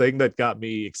 The thing that got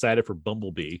me excited for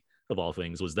Bumblebee of all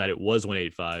things was that it was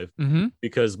 185 Mm-hmm.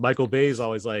 because Michael Bay is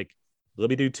always like, let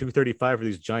me do 235 for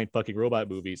these giant fucking robot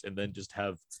movies and then just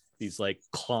have these like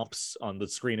clumps on the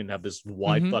screen and have this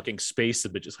wide Mhm. fucking space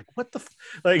and just like what the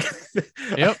like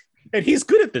Yep. And he's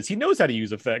good at this. He knows how to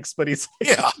use effects, but he's like,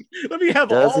 Yeah. let me have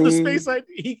Does all the he?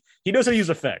 space. He knows how to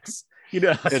use effects. And,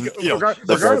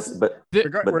 regardless, But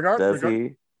does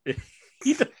he?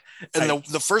 he does- And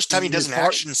the first time he does an His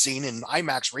heart- action scene in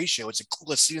IMAX ratio, it's the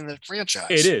coolest scene in the franchise.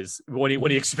 it is when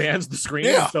he expands the screen,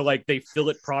 Yeah. so like they fill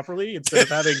it properly instead of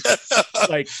having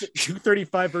like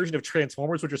 235 version of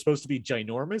Transformers, which are supposed to be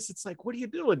ginormous. It's like, what are you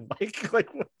doing, Mike?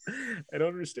 Like, what? I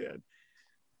don't understand.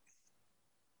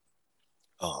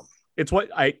 It's what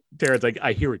Terrence,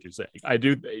 I hear what you're saying. I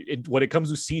do. When it comes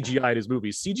to CGI in his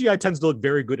movies, CGI tends to look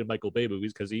very good in Michael Bay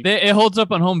movies because It holds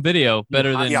up on home video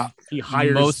better than he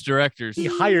hires most directors. he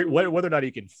hired whether or not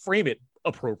he can frame it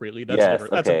appropriately. That's Yes.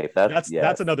 another, Okay.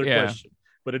 that's another Yeah. question.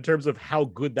 But in terms of how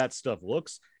good that stuff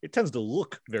looks, it tends to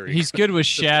look very. He's good with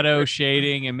shadow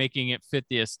shading and making it fit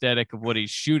the aesthetic of what he's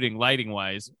shooting lighting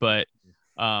wise. But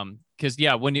because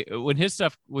when his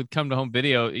stuff would come to home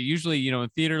video, it usually in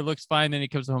theater it looks fine. Then he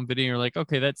comes to home video, and you're like,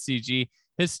 okay, that's CG.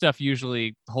 His stuff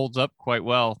usually holds up quite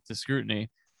well to scrutiny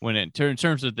when in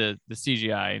terms of the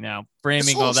CGI. Now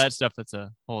framing all that stuff, that's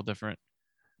a whole different.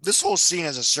 This whole scene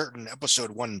has a certain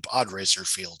episode 1 pod racer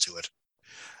feel to it.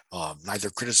 Neither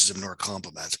criticism nor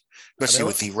compliment, especially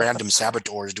with the random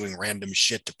saboteurs doing random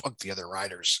shit to punk the other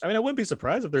riders. I mean, I wouldn't be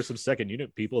surprised if there's some second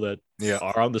unit people that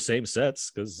are on the same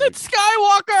sets because It's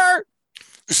Skywalker.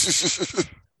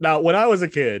 now when I was a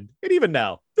kid and even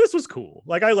now, this was cool.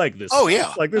 Like I like this. Oh,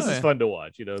 yeah. Like this Oh, is yeah. fun to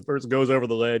watch. The person goes over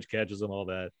the ledge, catches them, all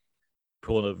that.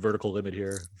 Pulling a vertical limit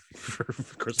here for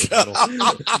Crystal Battle.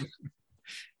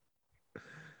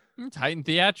 It's heightened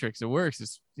theatrics. It works.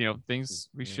 It's things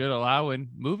we should allow in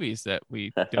movies that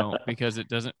we don't because it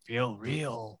doesn't feel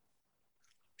real.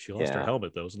 She lost her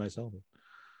helmet though. It was a nice helmet.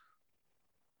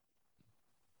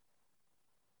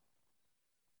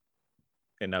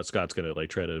 And now Scott's gonna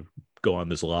try to go on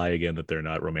this lie again that they're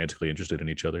not romantically interested in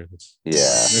each other. I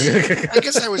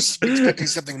guess I was expecting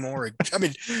something more.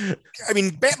 I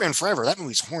mean, Batman Forever. That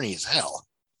movie's horny as hell.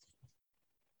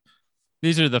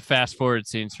 These are the fast forward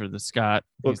scenes for the Scott.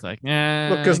 He's like,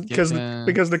 because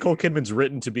Nicole Kidman's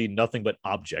written to be nothing but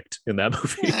object in that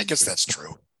movie. Yeah, I guess that's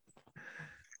true.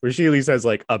 Where she at least has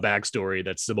a backstory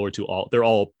that's similar to all. They're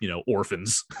all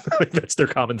orphans. That's their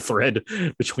common thread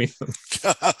between them.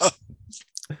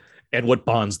 And what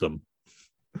bonds them.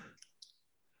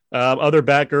 Other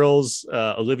Batgirls,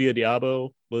 Olivia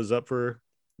Diabo was up for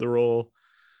the role.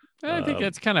 I think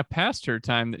that's kind of past her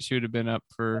time that she would have been up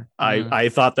for. I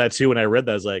thought that too when I read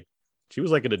that. I was like, she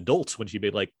was like an adult when she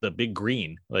made the Big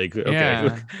Green. Okay.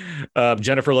 Yeah.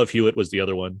 Jennifer Love Hewitt was the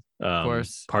other one. Of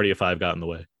course. Party of Five got in the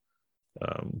way.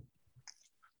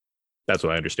 That's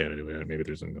what I understand anyway. Maybe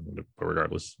there's but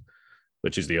regardless,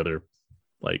 which is the other.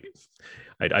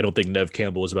 I don't think Neve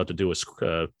Campbell is about to do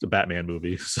a Batman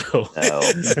movie. So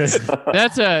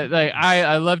that's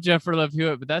I love Jennifer Love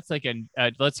Hewitt, but that's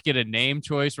let's get a name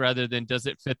choice rather than does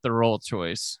it fit the role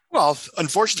choice. Well,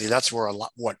 unfortunately, that's where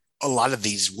a lot of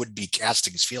these would-be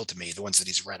castings feel to me, the ones that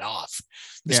he's read off,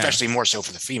 especially more so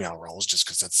for the female roles, just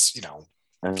because that's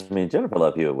I mean, Jennifer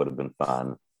Love Hewitt would have been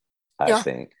fun, I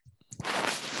think.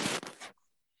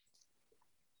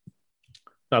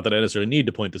 Not that I necessarily need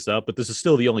to point this out, but this is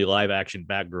still the only live action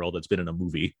Batgirl that's been in a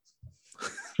movie.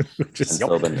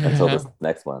 Until this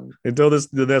next one. Until the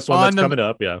next one that's coming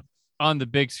up, yeah. On the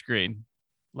big screen.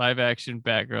 Live action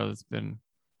Batgirl that's been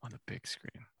on the big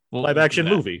screen. Live action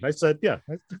movie. I said, yeah.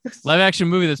 Live action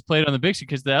movie that's played on the big screen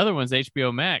because the other one's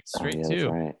HBO Max straight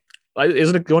too. Right.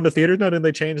 Isn't it going to theaters now? Didn't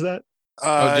they change that?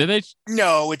 Did they?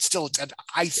 No, it's still.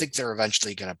 I think they're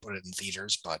eventually going to put it in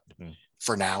theaters, but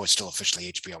for now, it's still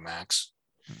officially HBO Max.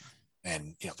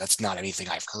 And that's not anything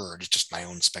I've heard. It's just my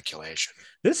own speculation.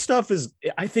 This stuff is.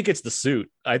 I think it's the suit.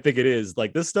 I think it is.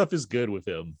 This stuff is good with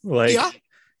him.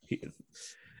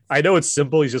 I know it's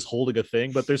simple. He's just holding a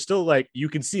thing, but there's still you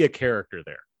can see a character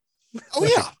there. Oh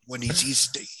yeah, when he's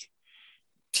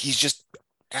just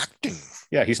acting.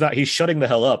 Yeah, he's not. He's shutting the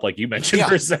hell up, like you mentioned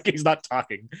for a second. He's not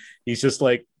talking. He's just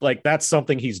like that's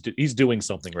something he's doing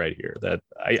something right here that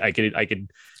I can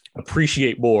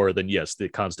appreciate more than the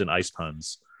constant ice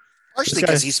puns. Partially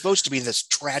because he's supposed to be this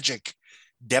tragic,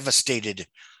 devastated,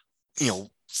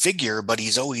 figure, but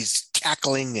he's always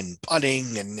cackling and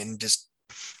punning and just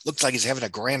looks like he's having a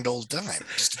grand old time.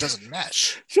 It just doesn't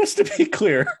mesh. Just to be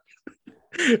clear,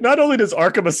 not only does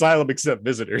Arkham Asylum accept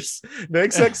visitors, they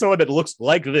accept someone that looks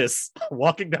like this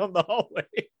walking down the hallway.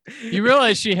 You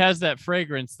realize she has that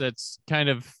fragrance that's kind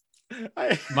of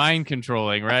mind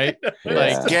controlling, right?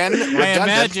 Again,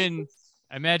 I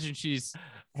imagine she's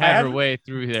had her way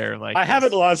through there. I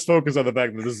haven't lost focus on the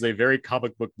fact that this is a very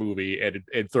comic book movie and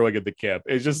throwing in the camp.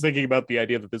 It's just thinking about the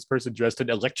idea that this person dressed in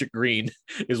electric green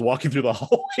is walking through the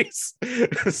hallways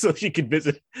so she can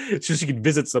visit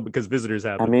some because visitors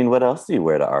happen. I mean, what else do you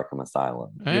wear to Arkham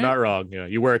Asylum? You're not wrong. Yeah,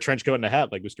 you wear a trench coat and a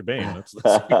hat like Mr. Bane.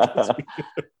 That's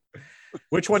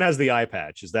Which one has the eye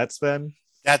patch? Is that Sven?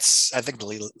 That's I think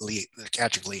the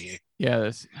Patrick Lee. Yeah,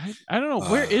 I don't know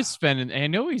where is Sven, and I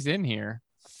know he's in here.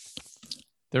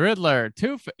 The Riddler,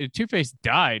 Two-Face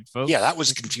died, folks. Yeah, that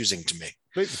was confusing to me.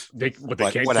 They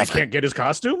can't get his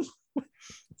costume?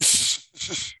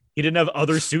 He didn't have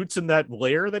other suits in that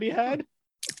lair that he had?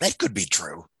 That could be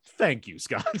true. Thank you,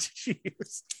 Scott.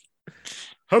 Jeez.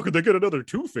 How could they get another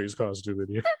Two-Face costume in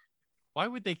here? Why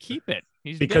would they keep it?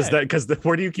 Because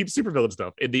where do you keep supervillain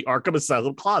stuff? In the Arkham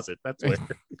Asylum closet. That's where.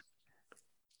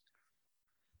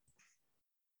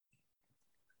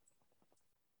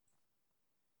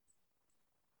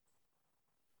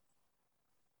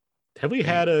 Have we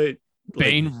had a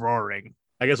Bane roaring?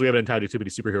 I guess we haven't had too many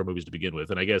superhero movies to begin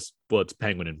with, and I guess it's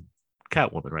Penguin and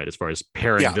Catwoman, right? As far as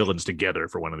pairing villains together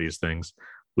for one of these things,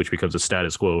 which becomes a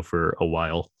status quo for a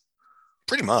while.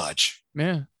 Pretty much,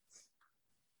 yeah.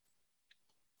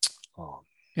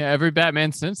 Yeah, every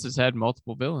Batman since has had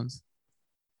multiple villains.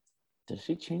 Does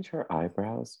she change her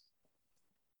eyebrows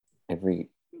every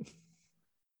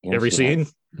scene,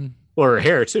 or her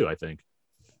hair too? I think.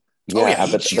 Yeah,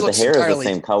 but the hair is the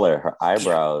same color. Her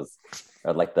eyebrows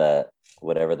are like the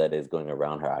whatever that is going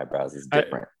around her eyebrows is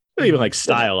different. Even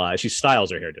stylized. She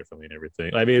styles her hair differently and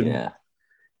everything. I mean,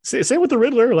 same with the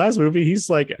Riddler. Last movie, he's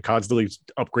constantly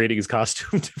upgrading his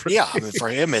costume. Yeah, I mean, for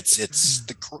him, it's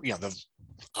the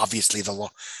obviously the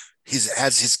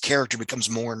as his character becomes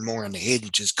more and more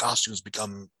unhinged, his costumes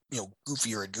become,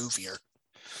 goofier and goofier.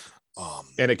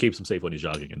 And it keeps him safe when he's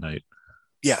jogging at night.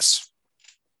 Yes.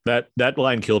 That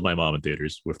line killed my mom in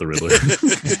theaters with the Riddler.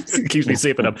 It keeps me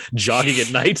safe and I'm jogging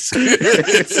at night.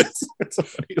 It's a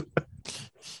funny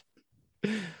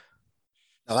line.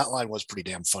 Now that line was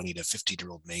pretty damn funny to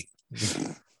 15-year-old me.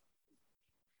 It's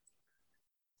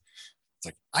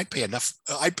like, I pay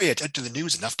attention to the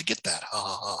news enough to get that. Ha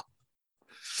ha ha.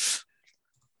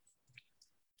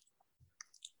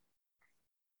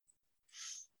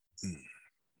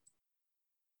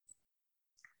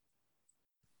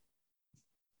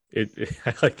 I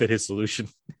like that his solution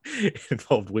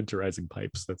involved winterizing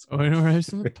pipes. That's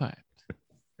Winterizing the pipe.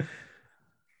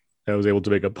 I was able to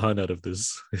make a pun out of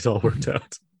this. It all worked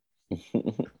out.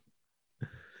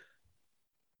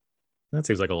 That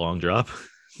seems like a long drop.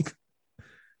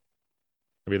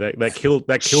 I mean, that killed.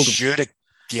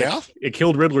 Yeah. It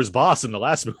killed Riddler's boss in the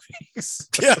last movies.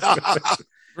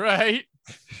 Right.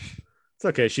 It's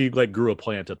okay. She grew a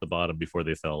plant at the bottom before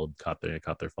they fell and caught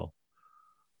their fall.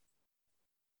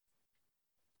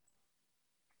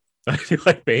 I do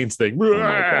like Bane's thing.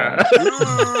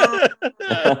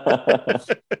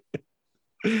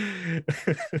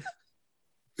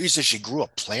 You said she grew a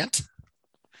plant?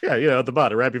 Yeah, at the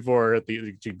bottom, right before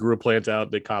she grew a plant out,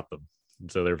 they caught them,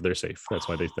 so they're safe. That's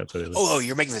why they. Oh,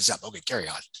 you're making this up. Okay, carry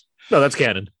on. No, that's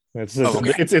canon. It's in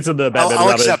the Batman.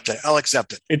 I'll accept it. I'll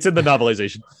accept it. It's in the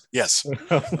novelization. Yes.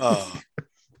 I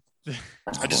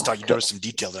just thought you noticed some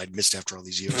detail that I'd missed after all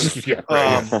these years. Yeah,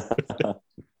 right.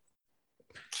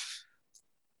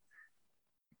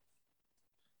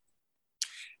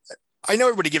 I know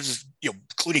everybody gives,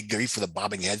 including grief for the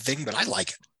bobbing head thing, but I like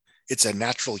it. It's a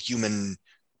natural human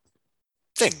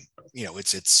thing.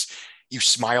 It's you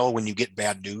smile when you get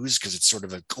bad news because it's sort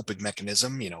of a coping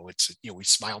mechanism. We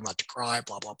smile not to cry,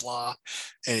 blah, blah, blah.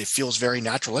 And it feels very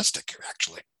naturalistic,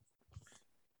 actually.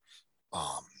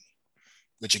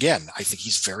 Which again, I think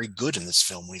he's very good in this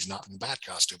film when he's not in the bat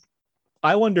costume.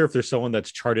 I wonder if there's someone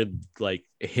that's charted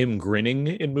him grinning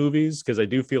in movies, because I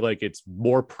do feel like it's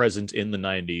more present in the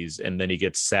 90s, and then he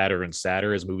gets sadder and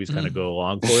sadder as movies kind of go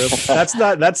along for him. That's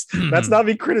not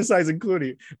me criticizing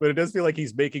Clooney, but it does feel like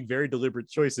he's making very deliberate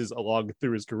choices along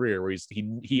through his career where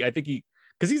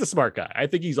because he's a smart guy. I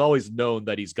think he's always known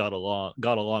that he's got a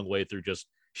long way through just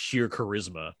sheer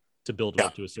charisma to build him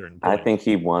up to a certain point. I think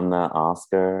he won the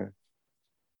Oscar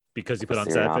because he put on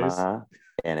sad face,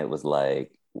 and it was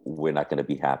like, we're not going to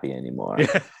be happy anymore.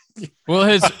 Well,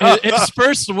 his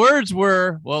first words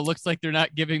were, "Well, it looks like they're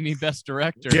not giving me Best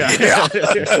Director." Yeah.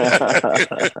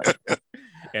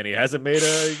 And he hasn't made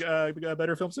a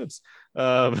better film since.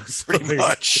 Pretty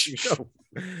much.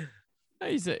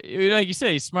 He's like you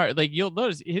say, he's smart. Like, you'll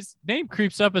notice his name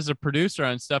creeps up as a producer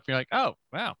on stuff. You're like, oh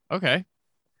wow, okay.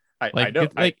 I know.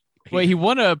 He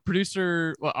won a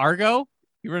producer. Argo.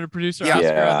 He won a producer Oscar on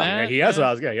that. Yeah, he has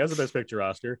Oscar. He has a Best Picture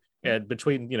Oscar. And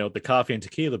between the coffee and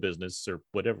tequila business, or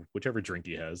whichever drink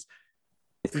he has,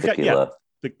 it's tequila.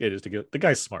 It is tequila. The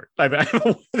guy's smart.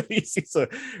 He's a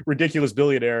ridiculous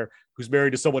billionaire who's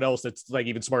married to someone else that's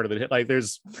even smarter than him.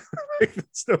 There's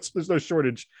no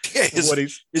shortage. Yeah,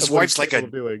 his wife's like a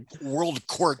doing. World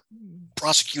court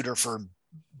prosecutor for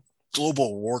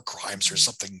global war crimes or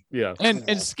something. Yeah,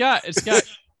 and Scott.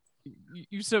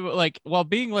 You said while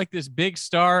being this big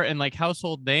star and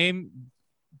household name,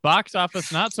 box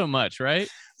office not so much, right?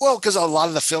 Well, because a lot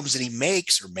of the films that he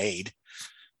makes or made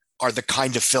are the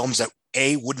kind of films that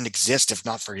A, wouldn't exist if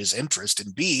not for his interest,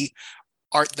 and B,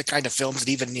 aren't the kind of films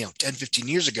that even 10, 15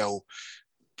 years ago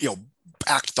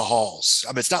packed the halls.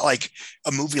 I mean, it's not like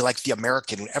a movie like The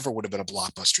American ever would have been a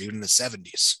blockbuster even in the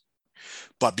 70s.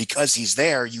 But because he's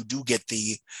there, you do get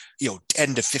the,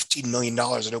 $10 to $15 million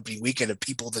at opening weekend of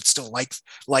people that still like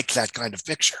that kind of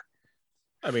picture.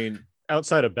 I mean,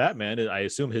 outside of Batman, I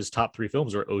assume his top 3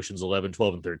 films are Ocean's 11,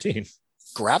 12, and 13.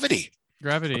 Gravity.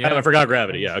 Yeah. I forgot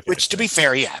Gravity. Yeah. Okay. Which, to be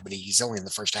fair, but he's only in the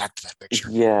first act of that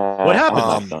picture. Yeah. What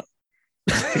happened?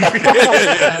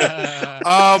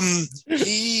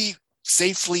 He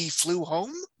safely flew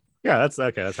home. Yeah, that's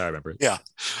okay. That's how I remember it. Yeah.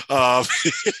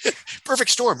 Perfect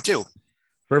Storm too.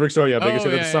 Perfect Storm. Yeah, biggest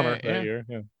hit of the summer that year.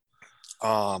 Yeah.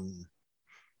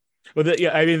 But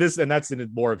I mean, that's in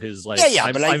more of his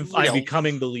I'm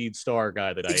becoming the lead star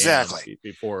guy that I am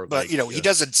before. But he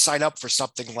doesn't sign up for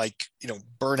something like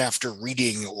Burn After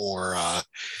Reading or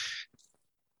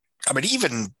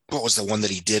even what was the one that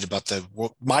he did about the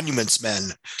Monuments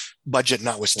Men, budget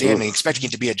notwithstanding, expecting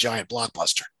it to be a giant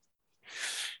blockbuster.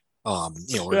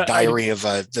 Diary of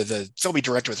the filmy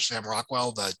director with Sam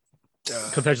Rockwell, the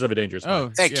Confessions of a Dangerous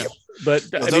Man. Thank you. But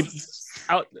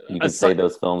out. You can say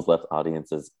those films left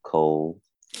audiences cold.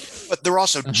 But they're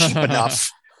also cheap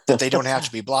enough that they don't have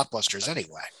to be blockbusters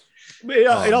anyway.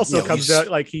 It also comes out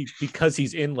like because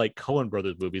he's in like Coen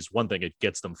Brothers movies. One thing, it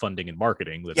gets them funding and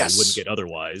marketing that they wouldn't get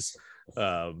otherwise.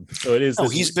 So it is.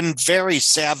 He's been very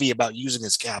savvy about using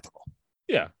his capital.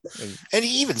 Yeah, and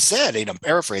he even said, I'm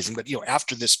paraphrasing, but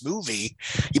after this movie,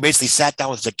 he basically sat down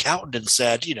with his accountant and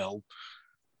said,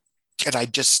 can I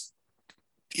just?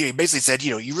 He basically said,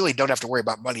 you really don't have to worry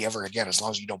about money ever again as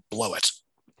long as you don't blow it.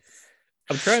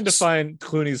 I'm trying to find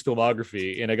Clooney's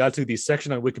filmography, and I got to the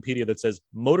section on Wikipedia that says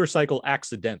motorcycle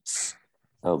accidents.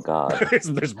 Oh God,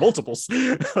 there's multiples.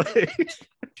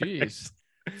 Jeez.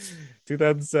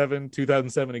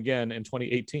 2007 again, and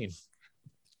 2018.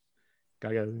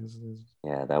 Yeah,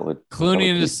 that would Clooney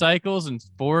and his cycles and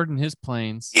Ford and his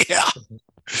planes. Yeah.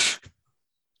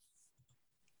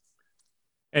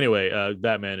 Anyway,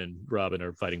 Batman and Robin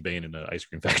are fighting Bane in an ice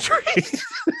cream factory.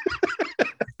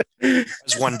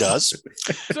 As one does.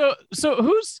 So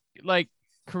whose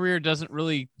career doesn't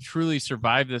really truly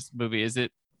survive this movie? Is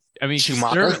it? I mean,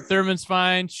 Schumacher. Thurman's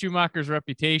fine. Schumacher's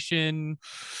reputation.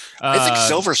 I think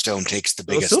Silverstone takes the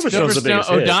biggest. Silverstone's the biggest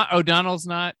hit. O'Donnell's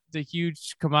not the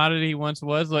huge commodity he once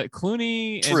was. Like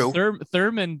Clooney and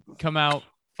Thurman come out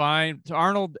fine.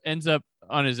 Arnold ends up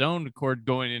on his own accord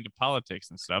going into politics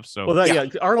and stuff. So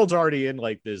Arnold's already in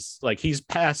this, he's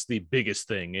past the biggest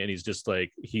thing, and he's just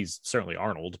he's certainly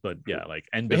Arnold, but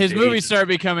his movies start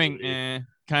becoming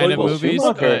kind of movies.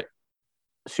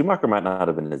 Schumacher might not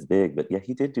have been as big, but yeah,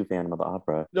 he did do Phantom of the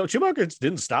Opera. No, Schumacher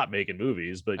didn't stop making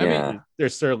movies, but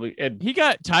there's certainly, and he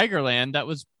got Tigerland. That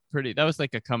was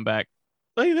like a comeback.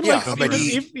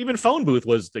 Even Phone Booth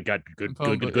got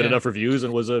good enough reviews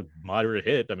and was a moderate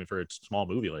hit. I mean, for a small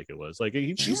movie like it was,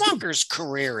 Schumacher's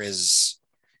career is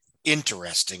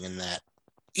interesting in that.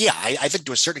 Yeah, I think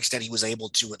to a certain extent he was able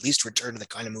to at least return to the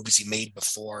kind of movies he made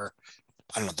before.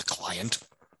 I don't know, The Client.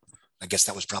 I guess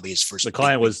that was probably his first. The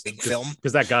Client was big film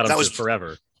because that got him to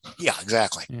forever. Yeah,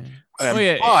 exactly. Yeah. But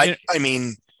I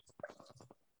mean,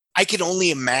 I can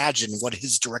only imagine what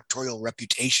his directorial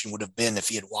reputation would have been if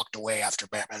he had walked away after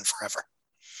Batman Forever,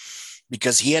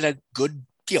 because he had a good,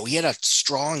 he had a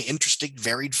strong, interesting,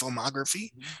 varied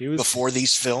filmography before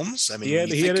these films. I mean,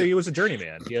 he was a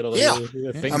journeyman. He had a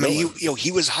thing. I mean,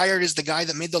 he was hired as the guy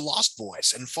that made The Lost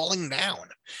Boys and Falling Down.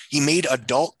 He made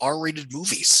adult R-rated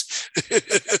movies.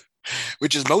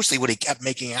 Which is mostly what he kept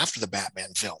making after the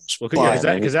Batman films. Well, he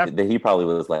probably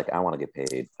was like, I want to get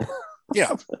paid. Yeah.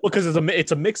 Well, because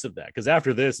it's a mix of that. Because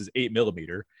after this is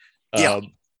 8mm.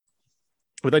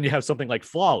 But then you have something like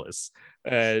Flawless,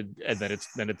 and then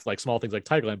it's like small things like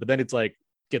Tigerland. But then it's like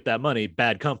Get That Money,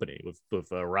 Bad Company with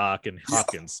Rock and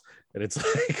Hopkins, and it's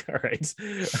like, all right,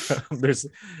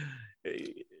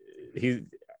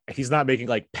 he's not making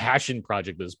passion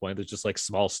project at this point. There's just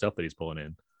small stuff that he's pulling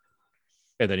in.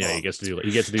 And then he gets to do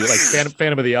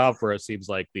Phantom of the Opera seems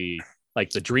like the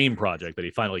dream project that he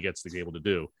finally gets to be able to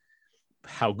do.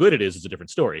 How good it is a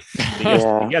different story. He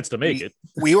gets to make it.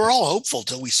 We were all hopeful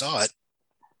till we saw it.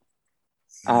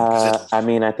 I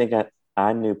mean, I think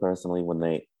I knew personally when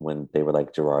they were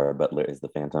like Gerard Butler is the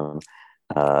Phantom,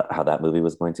 how that movie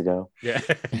was going to go. Yeah,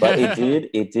 but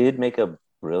it did make a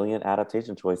brilliant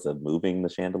adaptation choice of moving the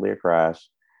chandelier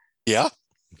crash. Yeah.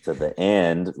 To the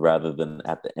end rather than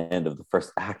at the end of the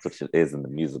first act, which it is in the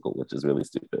musical, which is really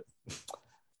stupid.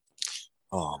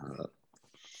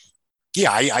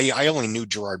 Yeah, I only knew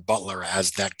Gerard Butler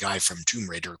as that guy from Tomb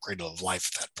Raider, Cradle of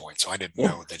Life at that point, so I didn't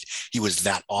know that he was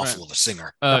that awful of a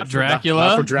singer. Dracula?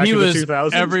 Not from Dracula, he was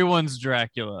 2000? Everyone's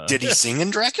Dracula. Did he sing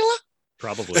in Dracula?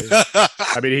 Probably.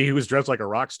 I mean, he was dressed like a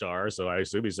rock star, so I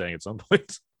assume he's sang at some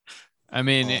point. I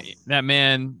mean, that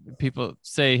man, people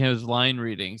say his line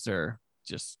readings are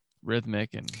just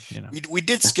rhythmic, and we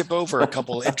did skip over a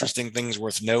couple interesting things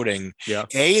worth noting. Yeah.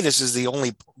 This is the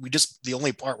only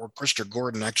part where Christopher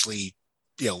Gordon actually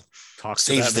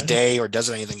saves the day or does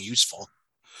anything useful.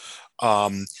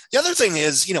 The other thing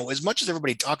is, as much as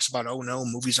everybody talks about, oh no,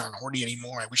 movies aren't horny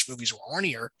anymore, I wish movies were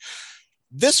hornier,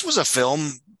 this was a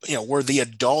film where the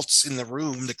adults in the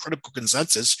room, the critical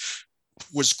consensus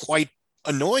was quite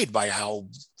annoyed by how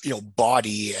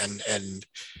bawdy and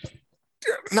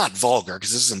not vulgar,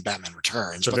 because this isn't Batman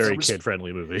Returns. It's a very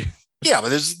kid-friendly movie. Yeah, but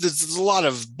there's a lot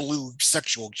of blue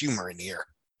sexual humor in here.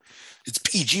 It's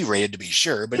PG rated to be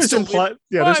sure, but there's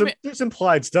there's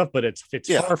implied stuff, but it's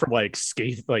far from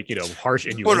harsh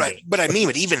innuendo. But I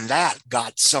mean, even that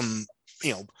got some,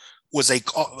 was a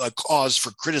cause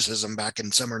for criticism back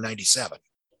in summer '97.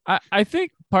 I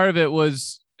think part of it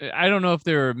was I don't know if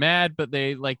they were mad, but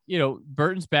they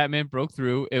Burton's Batman broke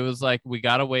through. It was like we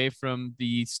got away from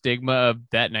the stigma of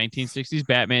that 1960s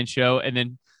Batman show, and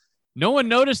then no one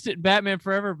noticed it in Batman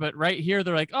Forever, but right here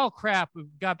they're like, oh crap, we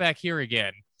got back here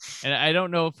again. And I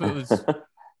don't know if it was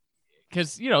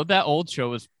because that old show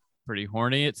was pretty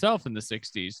horny itself in the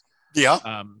 60s.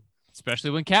 Yeah. Especially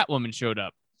when Catwoman showed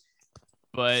up.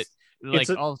 But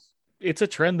it's a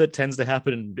trend that tends to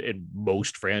happen in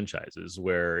most franchises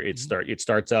where it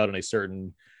starts out on a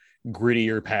certain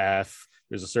grittier path.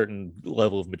 There's a certain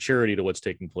level of maturity to what's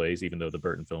taking place, even though the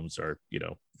Burton films are,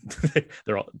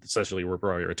 they're all essentially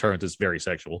Returns is very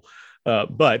sexual.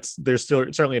 But there's still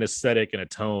certainly an aesthetic and a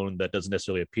tone that doesn't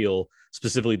necessarily appeal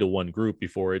specifically to one group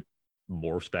before it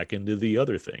morphs back into the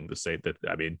other thing. To say that,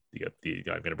 I mean, I'm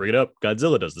going to bring it up.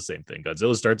 Godzilla does the same thing.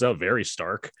 Godzilla starts out very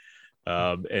stark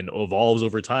and evolves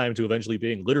over time to eventually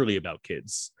being literally about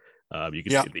kids. You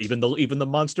can even the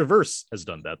MonsterVerse has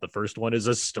done that. The first one is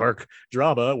a stark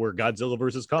drama where Godzilla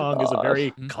versus Kong is a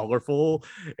very colorful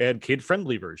and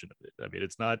kid-friendly version of it. I mean,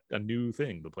 it's not a new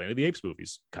thing. The Planet of the Apes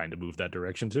movies kind of moved that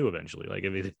direction too. Eventually, like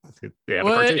they have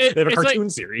a cartoon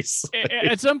series.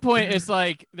 At some point, it's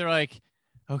like they're like,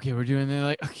 okay, we're doing that.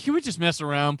 Like, can we just mess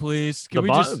around, please? Can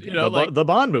the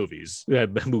Bond movies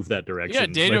move that direction? Yeah,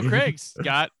 Daniel Craig's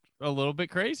got a little bit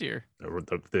crazier.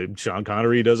 The Sean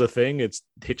Connery does a thing. It's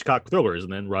Hitchcock thrillers,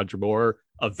 and then Roger Moore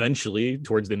eventually,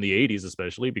 towards in the 80s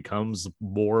especially, becomes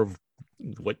more of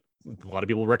what a lot of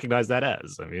people recognize that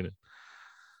as. I mean,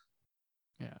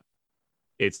 yeah,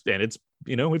 it's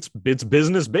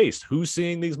business based. Who's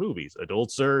seeing these movies?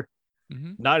 Adults are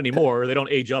not anymore. They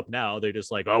don't age up now. They're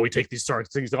just like, oh, we take these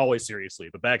things always seriously.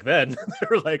 But back then, they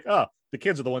were like, oh, the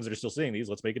kids are the ones that are still seeing these.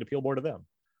 Let's make it appeal more to them.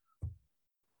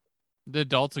 The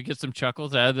adults will get some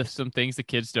chuckles out of some things the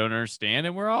kids don't understand,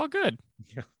 and we're all good.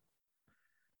 Yeah.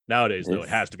 Nowadays, though, it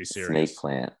has to be serious. Snake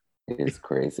Plant is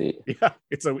crazy. Yeah,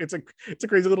 it's a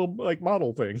crazy little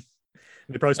model thing.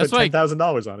 They probably spent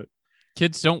 $10,000 on it.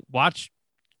 Kids don't watch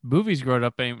movies growing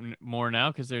up anymore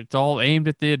now because it's all aimed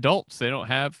at the adults. They don't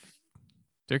have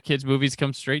their kids' movies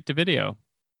come straight to video.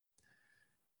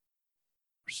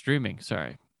 Streaming,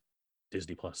 sorry.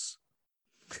 Disney Plus.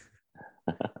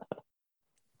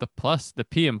 The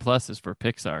P and plus is for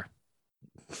Pixar.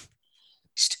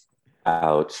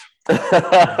 Ouch.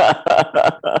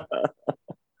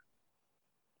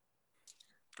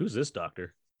 Who's this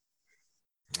doctor?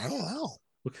 I don't know.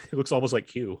 It looks almost like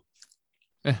Q.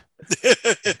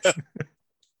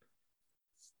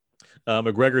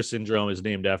 McGregor syndrome is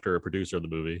named after a producer of the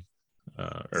movie.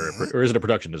 Or is it a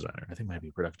production designer? I think it might be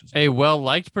a production designer. A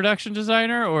well-liked production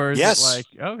designer, or is it like,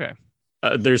 okay.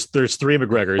 There's three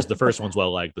McGregors. The first one's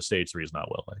well liked. The stage 3 is not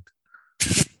well liked.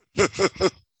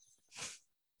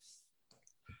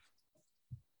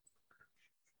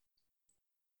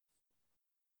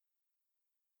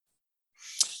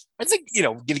 I think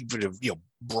getting rid of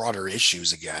broader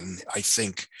issues again. I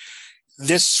think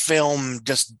this film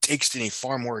just takes to a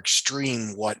far more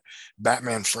extreme what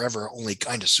Batman Forever only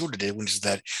kind of sort of did, which is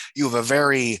that you have a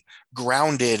very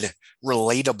grounded,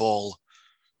 relatable,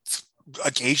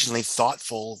 occasionally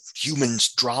thoughtful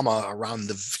humans drama around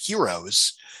the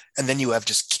heroes, and then you have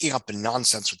just camp and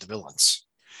nonsense with the villains.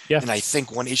 Yeah. And I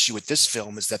think one issue with this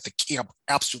film is that the camp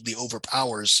absolutely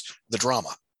overpowers the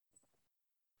drama.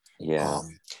 Yeah.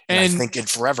 And I think in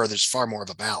Forever there's far more of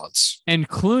a balance. And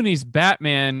Clooney's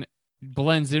Batman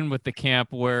blends in with the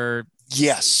camp where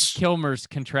Kilmer's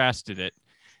contrasted it.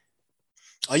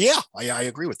 I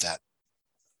agree with that.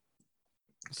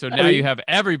 So now you have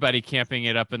everybody camping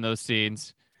it up in those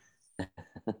scenes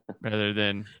rather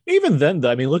than... Even then,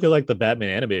 I mean, look at like the Batman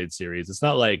animated series. It's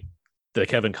not like the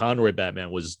Kevin Conroy Batman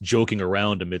was joking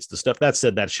around amidst the stuff. That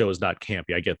said, that show is not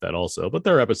campy. I get that also. But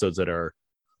there are episodes that are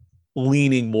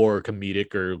leaning more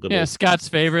comedic or little... Yeah, Scott's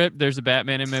favorite. There's a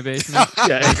Batman in my basement.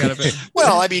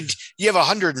 Well, I mean, you have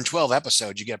 112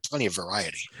 episodes. You get plenty of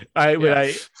variety. I'm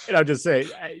just saying,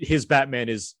 his Batman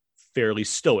is fairly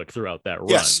stoic throughout that run.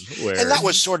 Yes. And that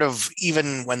was sort of,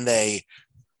 even when they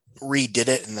redid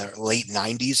it in the late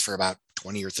 90s for about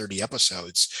 20 or 30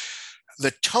 episodes,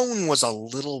 the tone was a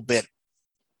little bit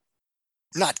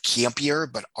not campier,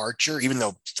 but archer, even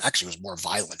though actually it was more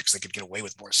violent because they could get away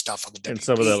with more stuff on the WB. And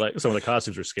some of the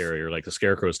costumes were scarier, like the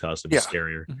Scarecrow's costume is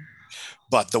scarier.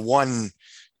 But the one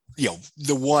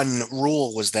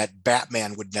rule was that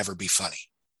Batman would never be funny.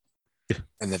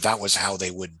 And that was how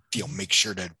they would, make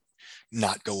sure to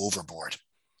not go overboard.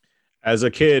 As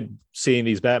a kid seeing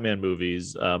these Batman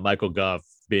movies, Michael Gough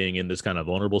being in this kind of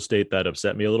vulnerable state, that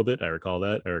upset me a little bit. I recall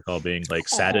that. I recall being like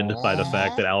saddened by the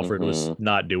fact that Alfred was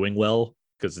not doing well,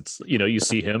 because it's, you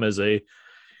see him as a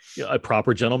a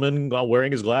proper gentleman while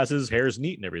wearing his glasses, hair's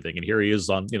neat and everything. And here he is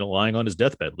on, lying on his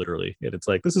deathbed, literally. And it's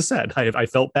like, this is sad. I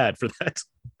felt bad for that.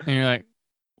 And you're like,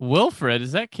 Wilfred,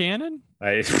 is that canon?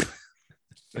 I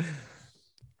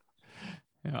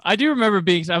do remember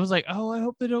I was like, oh, I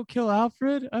hope they don't kill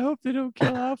Alfred. I hope they don't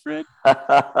kill Alfred.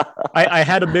 I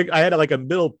had like a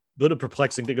middle bit of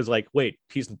perplexing thing. It was like, wait,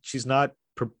 she's not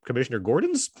Commissioner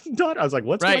Gordon's daughter. I was like,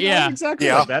 what's going on exactly?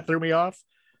 Yeah. Like, that threw me off.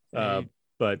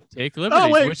 But take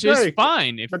liberties, which is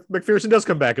fine. If McPherson does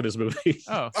come back in this movie.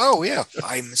 Oh yeah,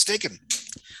 I'm mistaken.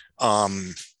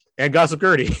 And Gossip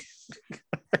Gertie.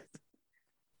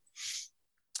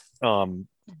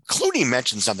 Clooney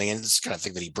mentioned something, and it's kind of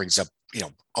thing that he brings up,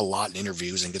 a lot in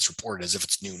interviews and gets reported as if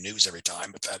it's new news every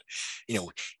time. But that,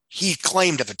 he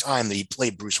claimed at the time that he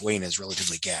played Bruce Wayne as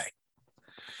relatively gay.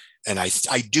 And I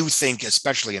do think,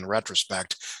 especially in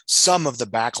retrospect, some of the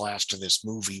backlash to this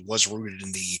movie was rooted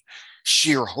in the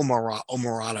sheer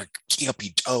homoerotic,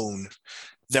 campy tone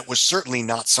that was certainly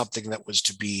not something that was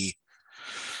to be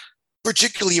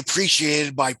particularly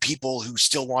appreciated by people who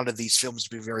still wanted these films to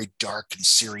be very dark and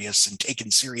serious and taken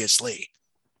seriously.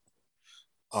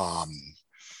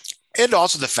 And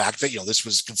also the fact that, this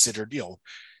was considered,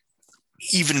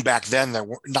 even back then, there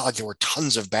were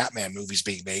tons of Batman movies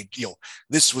being made.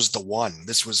 This was the one.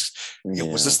 This was,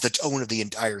 was this the tone of the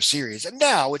entire series? And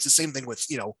now it's the same thing with,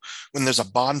 when there's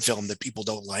a Bond film that people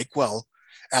don't like. Well,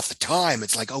 at the time,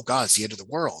 it's like, oh God, it's the end of the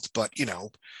world. But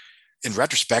in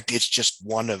retrospect, it's just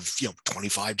one of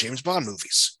 25 James Bond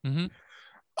movies. Mm-hmm.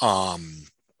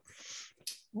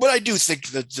 But I do think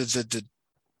that the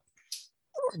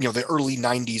early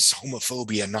 90s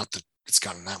homophobia, not that it's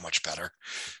gotten that much better,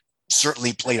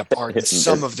 certainly played a part in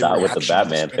some of the not with the reaction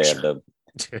Batman fandom.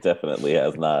 Definitely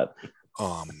has not.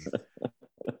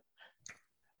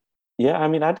 Yeah, I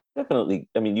mean,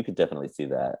 you could definitely see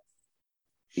that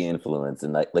influence,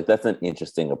 and like that's an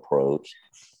interesting approach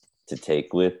to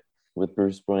take with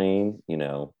Bruce Wayne.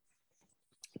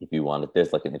 If you wanted,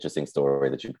 there's like an interesting story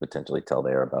that you could potentially tell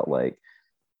there about like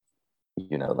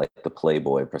the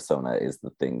Playboy persona is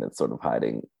the thing that's sort of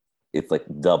hiding. It's like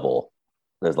double.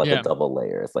 There's like a double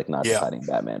layer. It's like not just hiding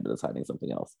Batman, but it's hiding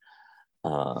something else.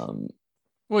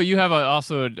 Well, you have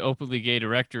also an openly gay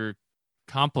director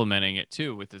complimenting it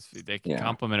too with this. They can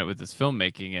compliment it with this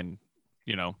filmmaking and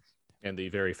and the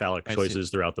very phallic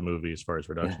choices throughout the movie as far as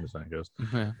production design goes.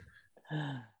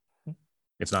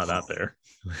 It's not out there.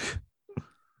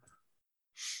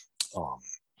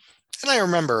 And I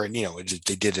remember,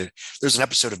 they did there's an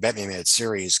episode of Batman animated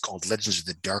series called Legends of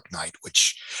the Dark Knight,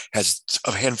 which has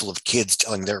a handful of kids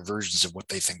telling their versions of what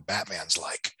they think Batman's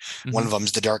like. Mm-hmm. One of them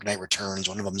is The Dark Knight Returns.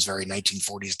 One of them is very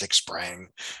 1940s Dick Sprang.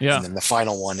 Yeah. And then the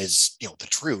final one is, the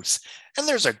truth. And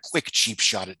there's a quick cheap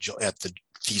shot at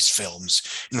these films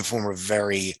in the form of a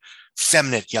very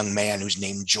feminine young man who's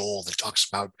named Joel that talks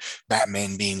about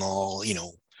Batman being all,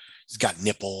 he's got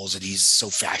nipples and he's so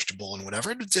fashionable and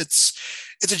whatever.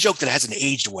 It's a joke that hasn't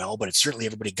aged well, but it's certainly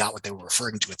everybody got what they were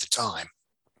referring to at the time.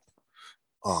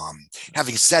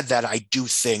 Having said that, I do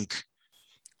think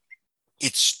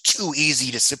it's too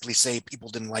easy to simply say people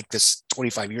didn't like this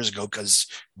 25 years ago because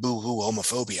boo-hoo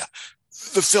homophobia.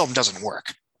 The film doesn't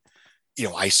work.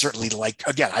 I certainly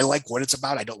I like what it's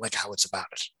about. I don't like how it's about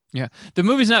it. Yeah, the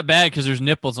movie's not bad because there's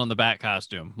nipples on the bat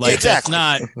costume. Like, exactly.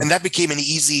 That's not... And that became an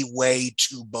easy way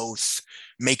to both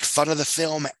make fun of the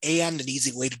film and an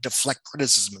easy way to deflect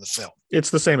criticism of the film. It's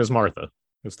the same as Martha.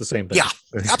 It's the same thing. Yeah,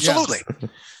 absolutely.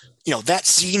 That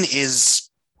scene is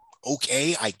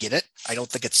okay. I get it. I don't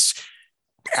think it's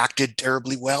acted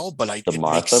terribly well, but it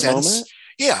makes sense. Moment?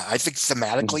 Yeah, I think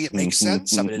thematically it makes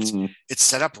sense. I mean, it's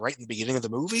set up right in the beginning of the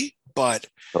movie, but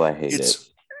I hate it.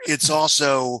 It's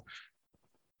also...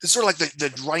 It's sort of like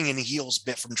the running in heels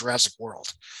bit from Jurassic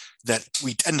World, that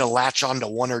we tend to latch on to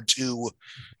one or two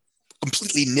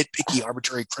completely nitpicky,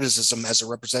 arbitrary criticism as a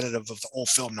representative of the whole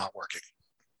film not working.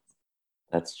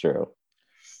 That's true.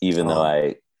 Even though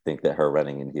I think that her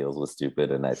running in heels was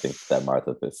stupid, and I think that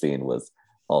Martha scene was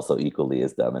also equally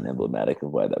as dumb and emblematic of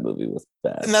why that movie was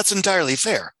bad. And that's entirely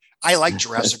fair. I like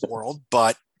Jurassic World,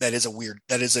 but just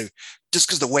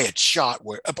because the way it's shot,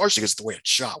 partially because the way it's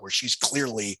shot, where she's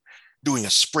clearly doing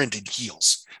a sprint in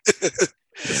heels.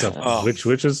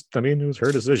 Which is, it was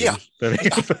her decision. Yeah.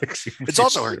 It's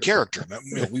also her character.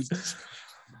 She's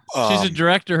a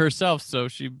director herself, so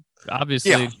she obviously...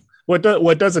 Yeah.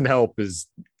 What doesn't help is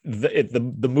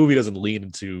the movie doesn't lean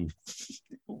into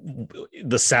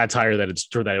the satire that it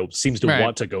seems to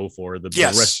want to go for. The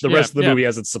rest of the movie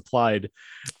hasn't supplied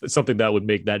something that would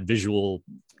make that visual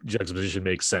juxtaposition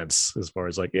makes sense as far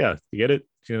as like, yeah, you get it.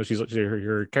 You know,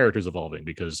 her character's evolving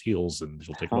because heals and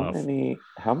she'll take them off.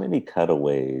 How many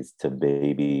cutaways to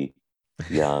baby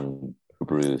young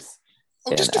Bruce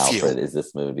and Alfred is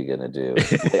this movie gonna do?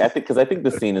 I think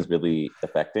the scene is really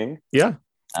affecting. Yeah.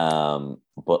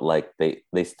 But like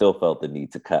they still felt the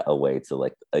need to cut away to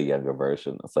like a younger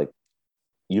version. It's like,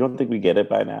 you don't think we get it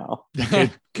by now?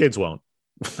 Kids won't.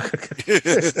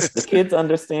 The kids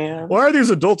understand. Why are these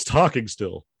adults talking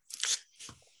still?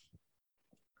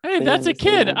 Hey, that's a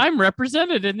kid. I'm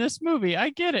represented in this movie.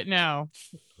 I get it now.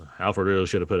 Alfred really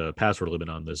should have put a password limit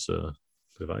on this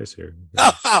device here.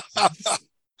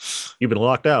 You've been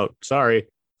locked out. Sorry.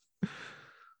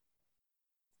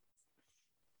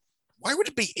 Why would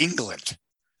it be England?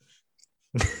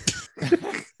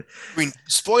 I mean,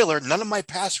 spoiler, none of my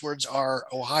passwords are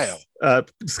Ohio.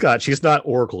 Scott, she's not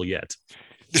Oracle yet.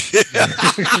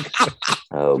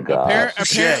 Oh, God.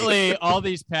 Apparently, all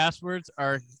these passwords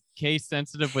are case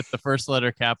sensitive with the first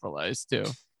letter capitalized, too.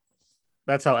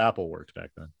 That's how Apple worked back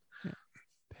then.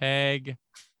 Peg.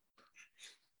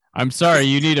 I'm sorry,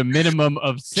 you need a minimum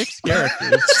of 6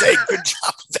 characters. Say good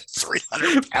job with that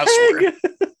 300 password.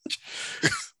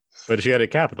 But she had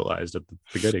it capitalized at the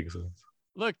beginning. So.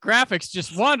 Look, graphics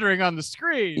just wandering on the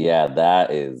screen. Yeah,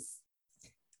 that's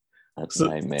a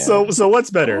nightmare. So what's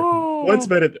better? Oh. What's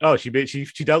better? Oh, she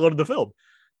downloaded the film.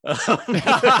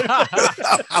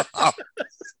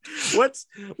 What's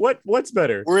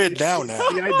better? We're in now.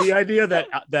 The idea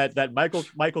that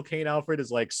Michael Caine Alfred is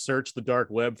like search the dark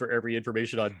web for every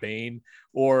information on Bane,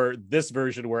 or this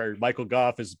version where Michael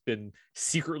Goff has been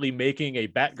secretly making a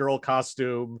Batgirl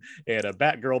costume and a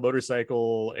Batgirl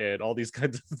motorcycle and all these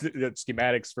kinds of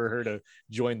schematics for her to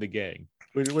join the gang.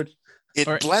 Which it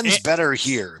blends better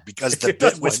here because the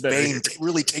bit with Bane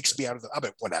really takes me out of the. I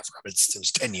mean, whatever. It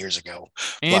was 10 years ago.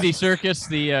 Andy Serkis,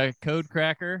 the code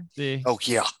cracker, the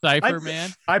cipher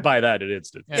man. I buy that an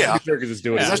instant. Yeah, Andy Serkis is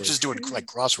doing. That's just doing like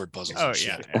crossword puzzles. Oh and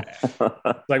shit. yeah.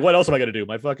 Like, what else am I gonna do?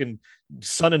 My fucking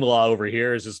son-in-law over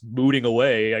here is just mooting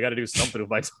away. I got to do something with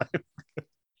my time.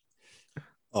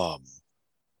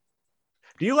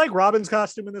 Do you like Robin's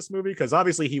costume in this movie? Because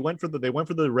obviously they went for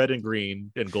the red and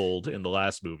green and gold in the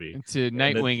last movie. To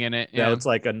Nightwing in it. Yeah, it's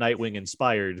like a Nightwing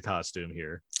inspired costume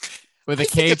here. With a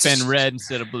cape and red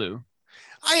instead of blue.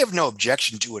 I have no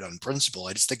objection to it on principle.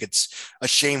 I just think it's a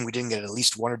shame we didn't get at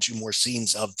least 1 or 2 more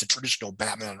scenes of the traditional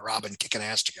Batman and Robin kicking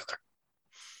ass together.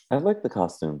 I like the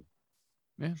costume.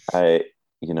 Yeah.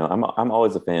 I'm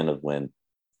always a fan of when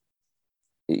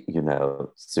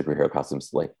superhero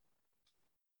costumes like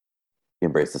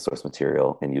embrace the source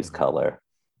material and use color.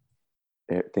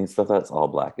 Stuff that's all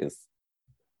black is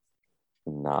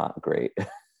not great.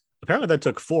 Apparently that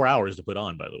took 4 hours to put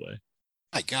on, by the way.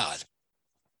 My God.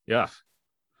 Yeah.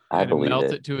 I believe melt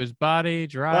it. it to his body,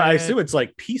 dry. Well, I assume it's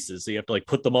like pieces, so you have to like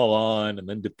put them all on and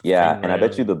then I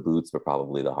bet you the boots were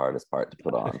probably the hardest part to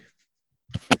put on.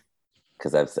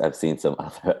 Because I've seen some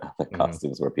other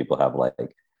costumes where people have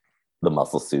like the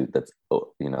muscle suit that's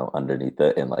underneath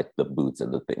it, and like the boots are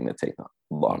the thing that take the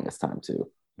longest time to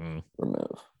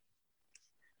remove.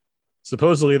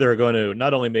 Supposedly they're going to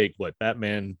not only make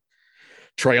Batman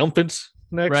triumphant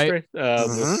next, right?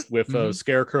 With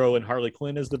Scarecrow and Harley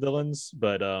Quinn as the villains,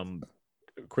 but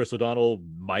Chris O'Donnell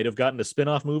might have gotten a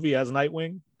spin-off movie as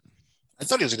Nightwing. I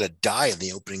thought he was going to die in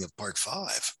the opening of part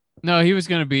 5. No, he was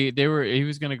going to be. He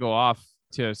was going to go off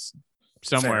to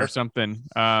somewhere or something.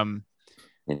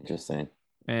 Interesting.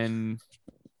 And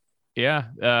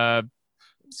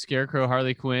Scarecrow,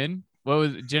 Harley Quinn. What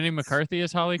was Jenny McCarthy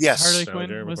as Harley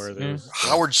Quinn?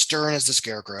 Howard Stern as the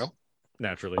Scarecrow.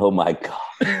 Naturally. Oh my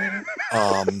God.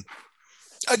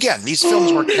 Again, these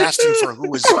films were casting for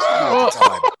who was at the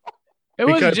time. It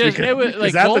wasn't just. It was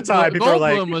like at the time, people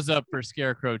Goldblum was up for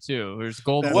Scarecrow too. There's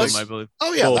Goldblum, I believe.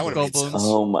 Oh yeah, that would have made sense.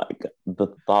 Oh my God, the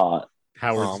thought.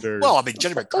 Howard Stern. Well, I mean,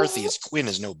 Jenny McCarthy as Quinn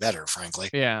is no better, frankly.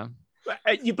 Yeah.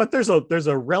 But there's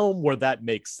a realm where that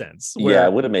makes sense. Yeah,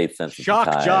 it would have made sense.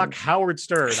 Shock jock Howard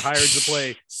Stern hired to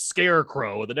play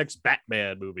Scarecrow in the next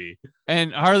Batman movie.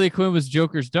 And Harley Quinn was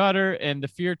Joker's daughter, and the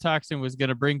fear toxin was going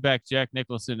to bring back Jack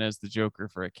Nicholson as the Joker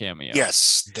for a cameo.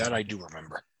 Yes, that I do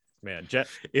remember. Man,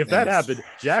 if that happened,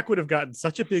 Jack would have gotten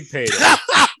such a big payday.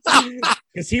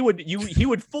 Because he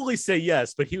would fully say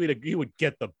yes, but he would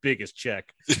get the biggest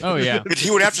check. Oh yeah. And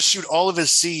he would have to shoot all of his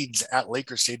scenes at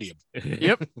Laker Stadium.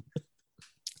 Yep.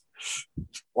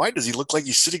 Why does he look like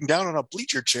he's sitting down on a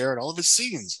bleacher chair in all of his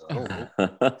scenes?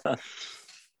 I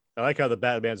like how the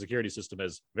Batman security system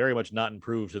has very much not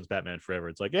improved since Batman Forever.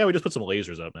 It's like, yeah, we just put some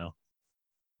lasers up now.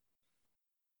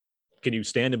 Can you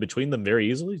stand in between them very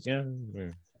easily? Yeah.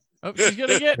 Oh, she's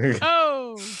gonna get.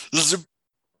 Oh. Zip.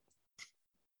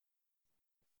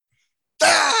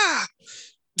 Ah!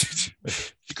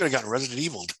 You could have gotten Resident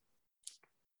Evil.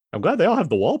 I'm glad they all have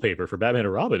the wallpaper for Batman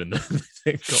and Robin and the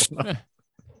thing going on.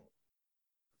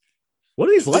 What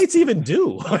do these lights even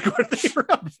do? Like, what are they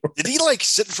around for? Did he like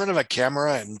sit in front of a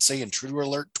camera and say intruder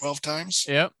alert 12 times?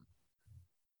 Yep.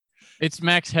 It's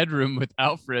Max Headroom with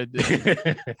Alfred.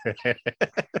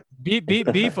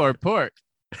 Beef or pork.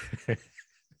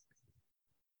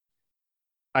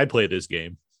 I'd play this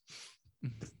game.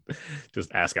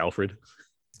 Just ask Alfred.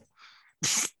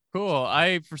 Cool.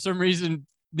 I, for some reason,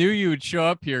 knew you would show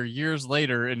up here years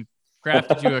later and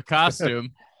crafted you a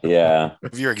costume. Yeah.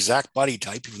 Of your exact body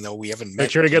type, even though we haven't met.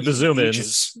 Make sure to get the zoom in.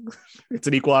 ages. It's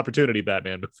an equal opportunity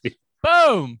Batman movie.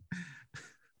 Boom.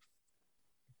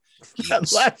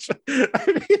 That laugh.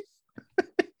 I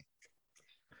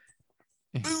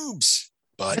mean, Boobs.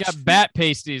 But Got bat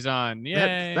pasties on.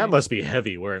 Yay. that must be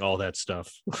heavy wearing all that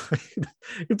stuff.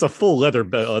 It's a full leather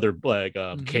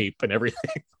cape and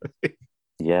everything.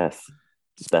 Yes.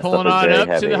 Just That pulling stuff is on very up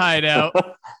to heavy. the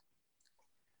hideout.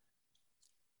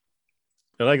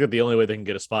 I like that the only way they can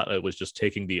get a spotlight was just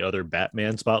taking the other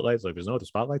Batman spotlights. Like, there's no other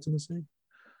spotlights in this thing.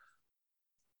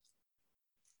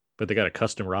 But they got a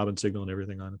custom Robin signal and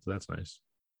everything on it, so that's nice.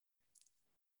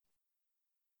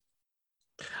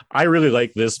 I really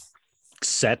like this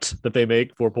set that they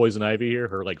make for Poison Ivy here,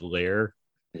 her like lair.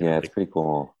 Yeah, it's pretty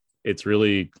cool. It's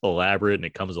really elaborate and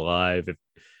it comes alive.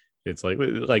 It's like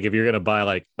if you're gonna buy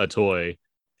like a toy,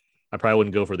 I probably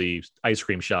wouldn't go for the ice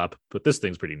cream shop, but this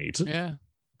thing's pretty neat. Yeah.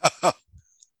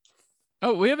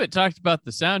 Oh, we haven't talked about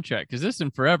the soundtrack because this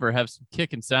and Forever have some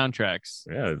kicking soundtracks.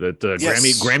 Yeah, that Yes.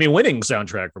 Grammy winning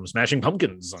soundtrack from Smashing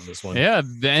Pumpkins on this one. Yeah,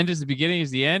 the end is the beginning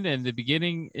is the end, and the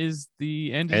beginning is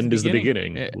the end. End is the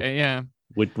beginning. Yeah,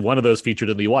 With one of those featured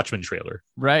in the Watchmen trailer.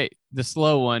 right. The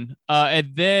slow one.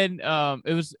 And then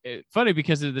it was funny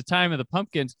because at the time of the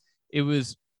Pumpkins, it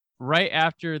was right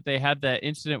after they had that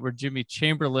incident where Jimmy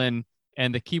Chamberlain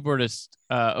and the keyboardist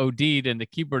OD'd and the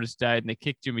keyboardist died and they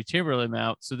kicked Jimmy Chamberlain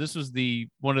out. So this was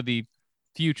one of the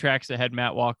few tracks that had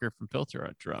Matt Walker from Filter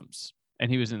on drums.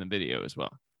 And he was in the video as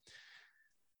well.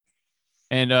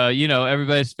 And,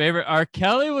 everybody's favorite R.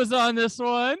 Kelly was on this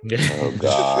one. Oh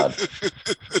God.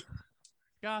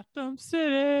 Gotham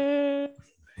City.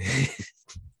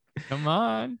 Come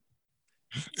on.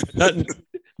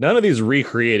 None of these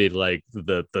recreated like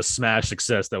the smash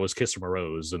success that was Kiss from a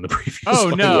Rose in the previous. Oh,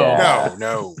 one. no. Yeah.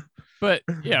 no. But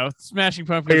Smashing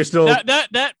But Pumpkins. you're still-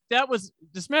 that was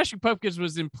the Smashing Pumpkins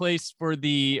was in place for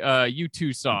the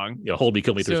U2 song. Yeah, Hold Me,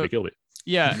 Kill Me, Thirst Me, Kill Me.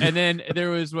 Yeah, and then there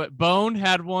was Bone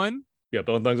had one, Yeah,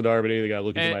 Bone Thugs and Harmony. They got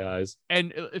Look Into My Eyes.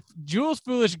 and Jules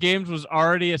Foolish Games was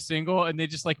already a single, and they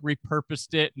just like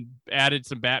repurposed it and added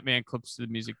some Batman clips to the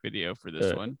music video for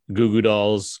this one. Goo Goo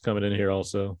Dolls coming in here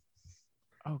also.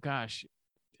 Oh gosh,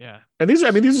 yeah. And these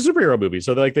are superhero movies,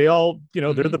 so they all, they're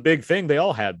Mhm. the big thing. They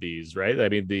all had these, right? I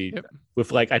mean, Yep.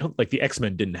 with like I don't like the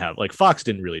X-Men didn't have, like Fox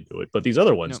didn't really do it, but these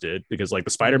other ones did, because like the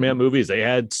Spider-Man movies, they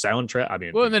had soundtrack. I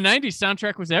mean, Well, in the '90s,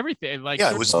 soundtrack was everything. Like,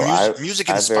 Yeah, it was Oh, music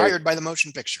I inspired by the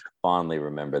motion picture. Fondly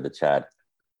remember the Chad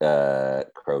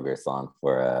Kroger song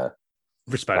for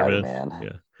Spider-Man. Spider-Man.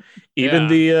 Yeah. Even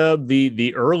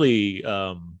the early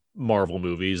Marvel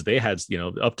movies, they had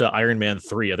up to Iron Man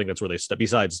 3. I think that's where they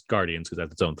besides Guardians, because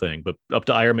that's its own thing, but up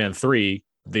to Iron Man 3,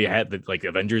 they had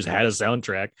Avengers had a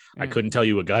soundtrack. I couldn't tell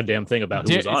you a goddamn thing about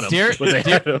who was on them, but they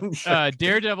had them.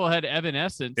 Daredevil had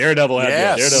Evanescence. Daredevil had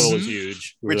Yes. Daredevil was Mhm.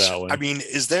 huge. for Which, that one. I mean,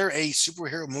 is there a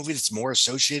superhero movie that's more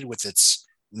associated with its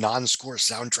non-score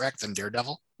soundtrack than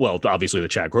Daredevil? Well, obviously the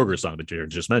Chad Kroger song that you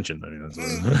just mentioned. I mean,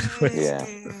 that's,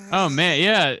 Yeah. Oh man,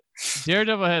 yeah.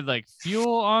 Daredevil had like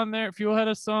Fuel on there. Fuel had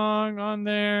a song on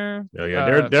there.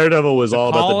 yeah, Daredevil was The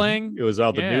all Calling. about it was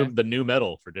all Yeah. the new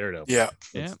metal for Daredevil. Yeah.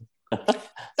 Yeah.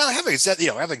 Now, having said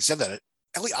that,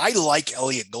 I like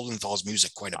Elliot Goldenthal's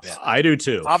music quite a bit. I do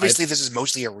too. Obviously, this is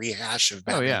mostly a rehash of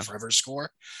Batman yeah. Forever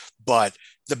score, but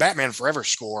the Batman Forever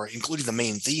score, including the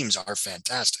main themes, are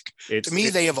fantastic. To me,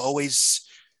 they have always,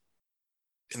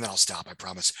 and then I'll stop, I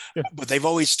promise. Yeah. But they've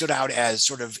always stood out as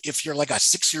sort of, if you're like a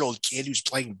 6-year-old kid who's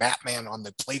playing Batman on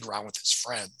the playground with his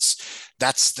friends,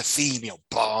 that's the theme,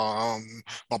 bum,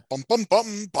 bum, bum, bum,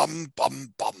 bum, bum,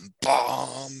 bum, bum,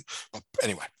 bum.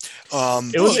 Anyway,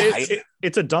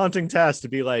 it's a daunting task to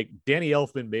be like, Danny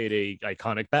Elfman made a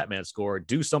iconic Batman score,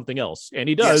 do something else, and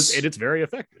he does, Yes. and it's very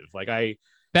effective.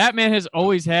 Batman has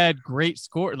always had great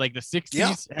score. Like the 60s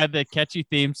Yeah. had the catchy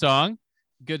theme song.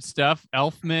 Good stuff.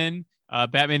 Elfman,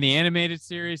 Batman the Animated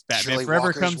Series, Batman Shirley Forever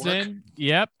Walker's comes work. in.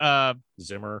 Yep.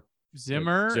 Zimmer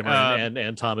Zimmer.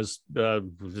 and Thomas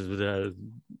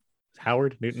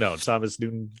Howard Newton, no, Thomas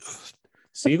Newton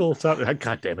Siegel.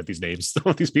 God damn it, these names, some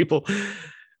of these people.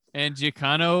 and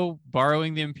Giancano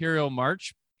borrowing the Imperial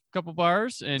March couple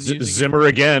bars and using Zimmer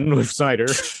again with Snyder.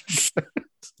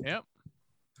 Yep.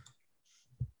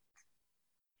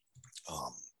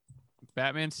 Um,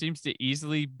 Batman seems to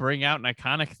easily bring out an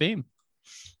iconic theme.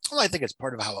 well, I think it's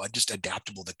part of how just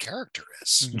adaptable the character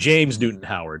is. James Newton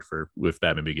Howard with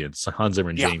Batman Begins. Hans Zimmer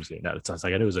and Yeah. James Newton. It sounds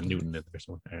like I knew it was a Newton in there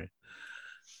somewhere. All right.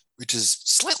 Which is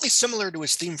slightly similar to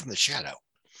his theme from The Shadow,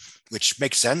 which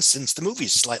makes sense since the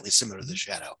movie's slightly similar to The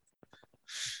Shadow.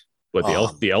 What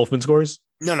the Elfman scores?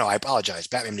 No, I apologize.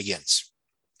 Batman Begins.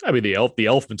 I mean, the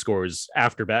Elfman scores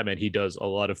after Batman. He does a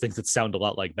lot of things that sound a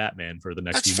lot like Batman for the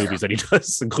next That's few fair. movies that he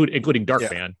does, including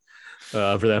Darkman.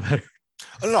 For that matter.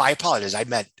 Oh, no, I apologize. I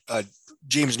meant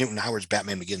James Newton Howard's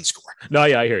Batman Begins score. No,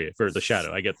 yeah, I hear you. For The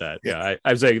Shadow, I get that. Yeah,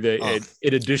 I'm saying that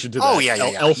in addition to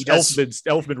that,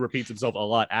 Elfman repeats himself a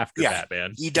lot after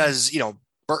Batman. He does,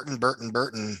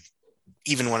 Burton,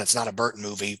 even when it's not a Burton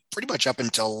movie, pretty much up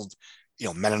until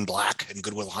Men in Black and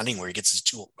Good Will Hunting, where he gets his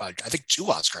two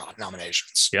Oscar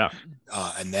nominations. Yeah,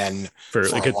 and then for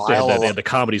a while, they had the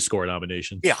comedy score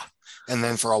nomination. Yeah, and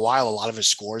then for a while, a lot of his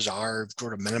scores are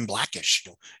sort of Men in Blackish.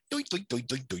 And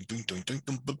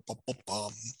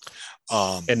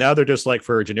now they're just like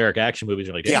for generic action movies.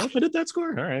 You're like, yeah, I did that score.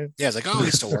 All right. Yeah, it's like, oh,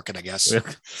 he's still working, I guess.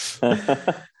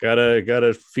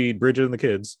 gotta feed Bridget and the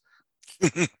kids.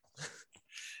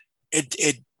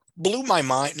 It blew my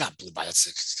mind. Not blew my, that's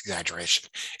exaggeration.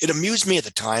 It amused me at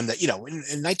the time that, in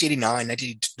 1989,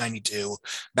 1992,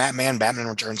 Batman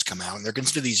Returns come out, and they're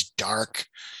considered these dark,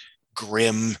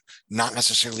 grim, not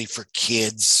necessarily for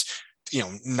kids,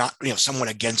 not, somewhat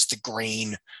against the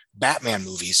grain Batman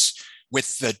movies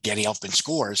with the Danny Elfman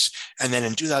scores. And then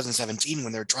in 2017,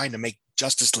 when they're trying to make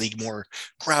Justice League more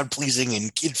crowd pleasing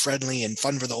and kid friendly and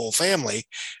fun for the whole family,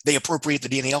 they appropriate the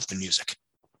Danny Elfman music.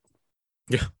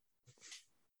 Yeah.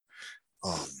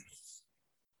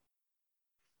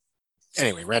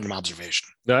 Anyway, random observation.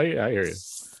 No, I hear you.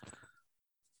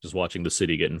 Just watching the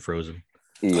city getting frozen.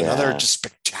 Yeah. Another just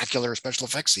spectacular special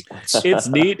effects sequence. It's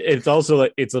neat. It's also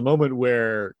like it's a moment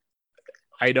where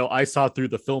I know I saw through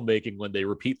the filmmaking when they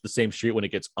repeat the same street when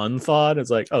it gets unthawed. It's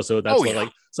like, oh, so that's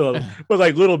but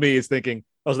like little me is thinking,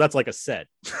 oh, so that's like a set.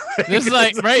 This is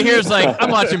like right here is like I'm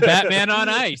watching Batman on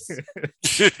ice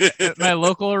at my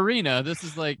local arena. This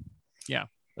is like, yeah.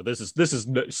 This is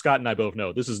Scott and I both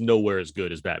know this is nowhere as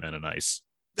good as Batman on Ice.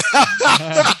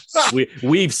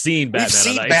 We've seen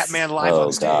Batman on Ice. Batman live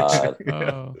on stage.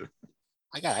 Oh.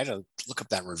 I had to look up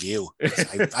that review.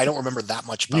 I don't remember that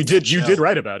much about you did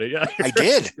write about it, yeah. I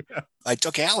did. I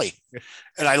took Allie.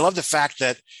 And I love the fact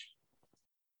that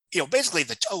basically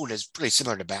the tone is pretty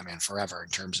similar to Batman Forever in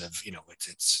terms of,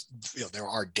 it's there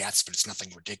are deaths, but it's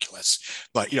nothing ridiculous.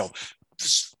 But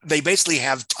they basically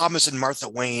have Thomas and Martha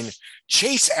Wayne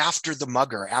chase after the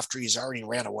mugger after he's already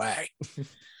ran away.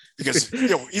 Because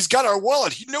he's got our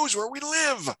wallet, he knows where we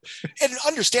live, and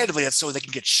understandably that's so they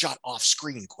can get shot off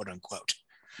screen, quote unquote.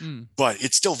 But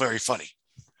it's still very funny.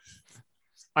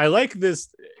 I like this.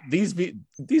 These we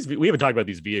haven't talked about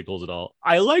these vehicles at all.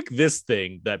 I like this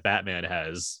thing that Batman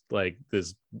has, like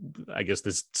this. I guess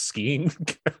this skiing,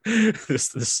 this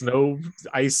snow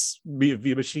ice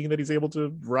machine that he's able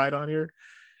to ride on here.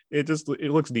 It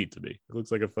looks neat to me. It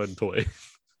looks like a fun toy.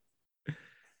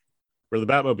 Where the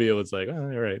Batmobile, it's like, oh,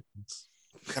 all right.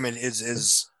 I mean,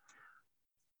 is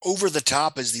over the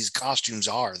top as these costumes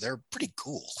are, they're pretty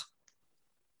cool.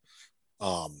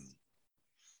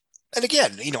 And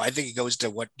again, I think it goes to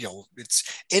what, it's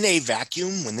in a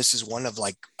vacuum when this is one of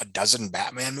like a dozen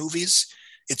Batman movies.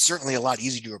 It's certainly a lot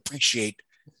easier to appreciate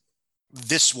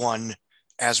this one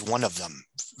as one of them,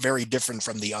 very different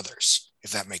from the others,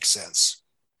 if that makes sense.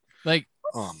 Like,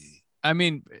 I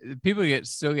mean, people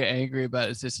still get angry about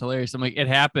it. It's just hilarious. I'm like, it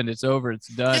happened. It's over. It's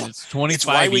done. Yeah. It's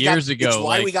 25 years ago. It's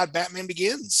why we got Batman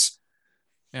Begins.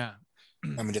 Yeah.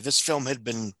 I mean, if this film had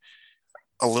been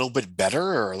a little bit better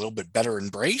or a little bit better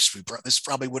embraced, this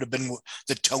probably would have been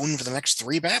the tone for the next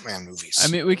 3 Batman movies. I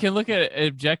mean, we can look at it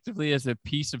objectively as a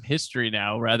piece of history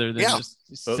now, rather than just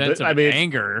a sense of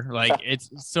anger. Like it's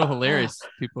so hilarious.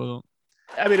 People.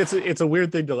 I mean, it's a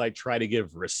weird thing to like try to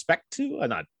give respect to,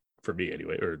 not for me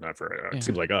anyway, or not for it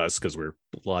seems like us because we're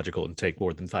logical and take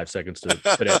more than 5 seconds to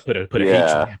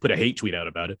put a hate tweet out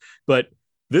about it. But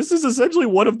this is essentially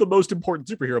one of the most important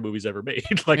superhero movies ever made.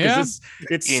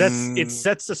 It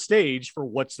sets the stage for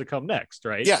what's to come next,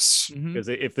 right? Yes. Because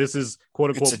if this is quote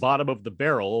unquote bottom of the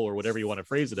barrel or whatever you want to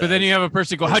phrase it but as, then you have a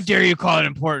person go, how dare you call it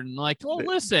important? Like, well,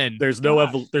 listen, there's no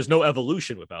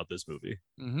evolution without this movie.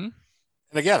 Mm-hmm. And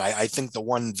again, I think the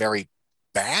one very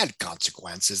bad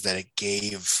consequence is that it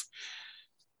gave,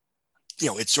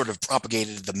 it sort of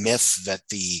propagated the myth that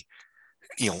the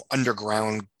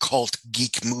underground cult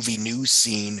geek movie news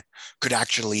scene could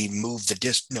actually move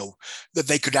that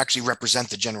they could actually represent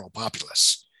the general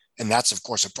populace. And that's, of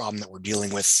course, a problem that we're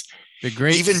dealing with. The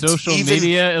great Even- social even-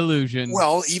 media illusion.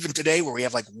 Well, even today, where we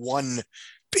have like one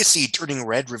pissy turning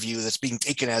red review that's being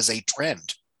taken as a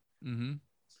trend, Mhm.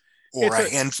 or It's a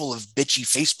handful of bitchy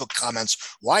Facebook comments.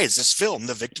 Why is this film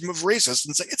the victim of racist?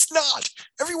 And say, it's not.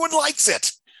 Everyone likes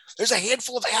it. There's a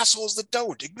handful of assholes that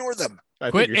don't. Ignore them. I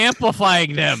think Quit you're-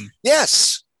 amplifying them.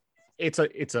 Yes.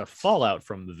 it's a fallout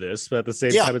from this, but at the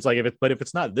same Yeah. time, it's like if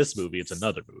it's not this movie, it's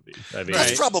another movie. I mean, Right.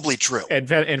 That's probably true. and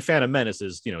Phantom Menace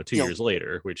is 2 You know, years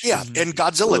later, which Yeah, Mhm. and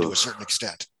Godzilla to a Oof. certain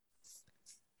extent.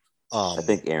 I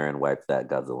think Aaron wiped that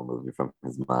Godzilla movie from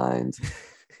his mind.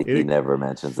 He It- never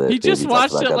mentions it. He just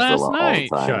talks watched about it last Godzilla all the night.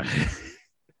 time.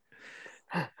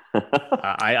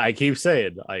 I keep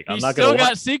saying I'm He's not still gonna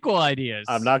got sequel ideas.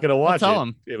 I'm not gonna watch tell it.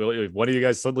 him. If one of you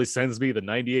guys suddenly sends me the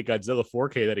 '98 Godzilla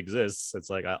 4K that exists, it's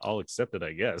like I'll accept it,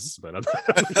 I guess. But I'm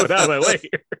not going out of my way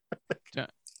here.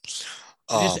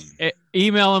 Just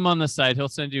email him on the site. He'll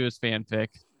send you his fanfic.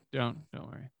 Don't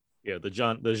worry. Yeah, the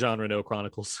Jean Reno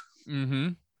Chronicles. Mm-hmm.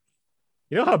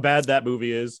 You know how bad that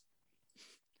movie is?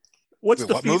 What's Wait,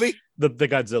 the what movie? The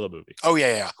Godzilla movie. Oh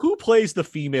yeah, Who plays the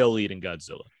female lead in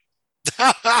Godzilla?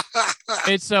 yeah.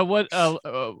 It's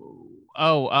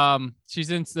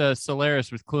she's in the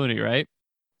Solaris with Clooney, right?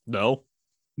 No,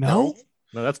 No.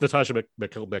 that's Natasha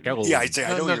McElhone. Yeah, I'd say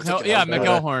I know you're thinking. Yeah, of that.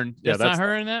 McElhorn. Yeah, That's not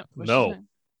her in that. What's no.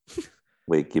 she in?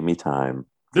 Wait, give me time.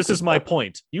 This is my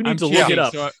point. You need I'm to look cheating, it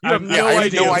up. so You have I'm- yeah, no I have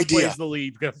idea no who idea. plays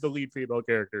the lead female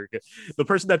character. The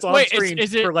person that's on Wait, screen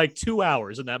is it- for like 2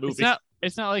 hours in that movie.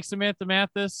 It's not like Samantha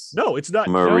Mathis. No, it's not.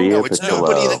 Maria No, it's Pitillo.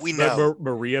 nobody that we Ma- know.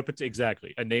 Maria,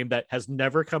 exactly. A name that has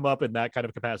never come up in that kind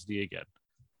of capacity again.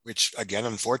 Which again,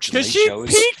 unfortunately, Because she shows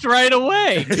peaked right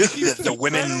away. that the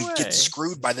women Right away. get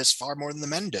screwed by this far more than the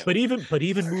men do. But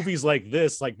even movies like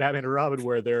this, like Batman and Robin,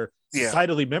 where they're Yeah.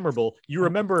 societally memorable, you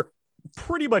remember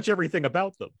pretty much everything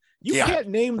about them. You Yeah. can't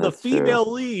name the That's true.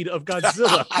 female lead of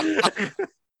Godzilla.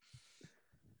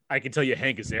 I can tell you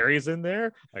Hank Azaria's in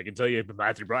there. I can tell you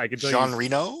Matthew Broderick. I can tell Jean you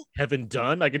Reno. Kevin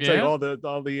Dunn. I can tell you Yeah. all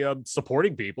the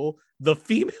supporting people. The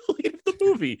female lead of the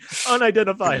movie,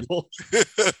 unidentifiable.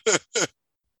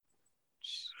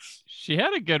 She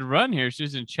had a good run here. She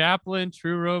was in Chaplin,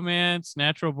 True Romance,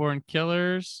 Natural Born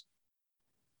Killers,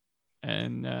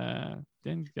 and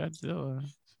then Godzilla.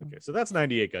 Okay, so that's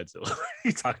 98 Godzilla. What are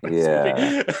you talking about?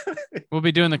 Yeah. We'll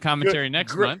be doing the commentary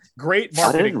next Gre- month. Great I didn't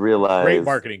marketing. realize. Great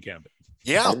marketing campaign. I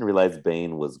Yeah. didn't realize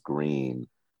Bane was green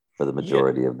for the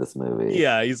majority of this movie.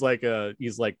 Yeah, he's like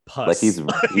pus. Like he's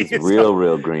It's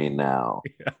real green now.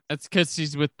 That's because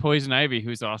she's with Poison Ivy,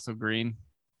 who's also green.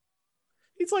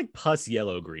 He's like pus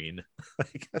yellow green.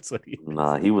 Like that's what he.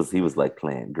 Nah, he was like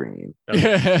plant green.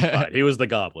 Fine, he was the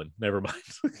goblin. Never mind.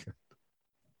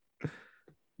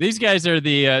 These guys are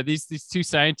the these two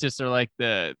scientists are like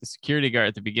the security guard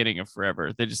at the beginning of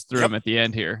Forever. They just threw Yep. him at the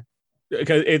end here.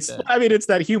 Because it's Yeah. it's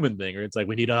that human thing, or it's like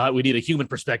we need a human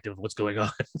perspective of what's going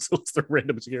on. So it's the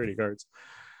random security guards.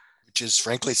 Which is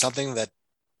frankly something that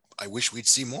I wish we'd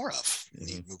see more of in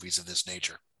the movies of this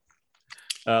nature.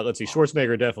 Let's see,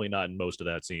 Schwarzenegger definitely not in most of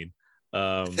that scene.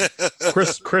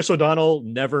 Chris O'Donnell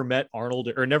never met Arnold,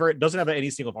 or never doesn't have any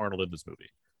scene of Arnold in this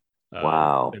movie.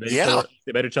 Wow. They met, Yeah.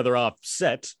 they met each other off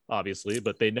set, obviously,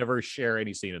 but they never share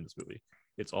any scene in this movie.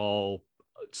 It's all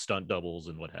stunt doubles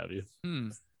and what have you.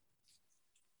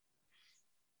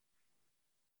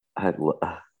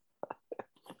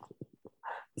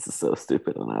 This is so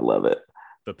stupid, and I love it.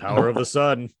 The power of the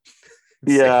sun.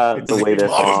 Yeah, It's the like way they're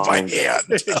Palm of my formed. hand.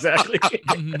 exactly.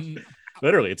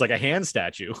 Literally, it's like a hand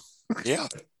statue. Yeah.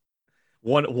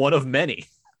 One of many.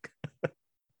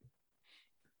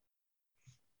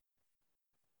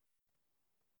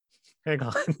 Hang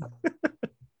on.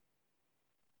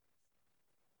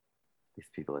 These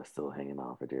people are still hanging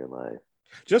on for dear life.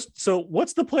 Just so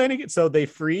what's the planning? So they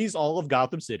freeze all of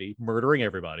Gotham City, murdering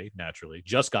everybody, naturally.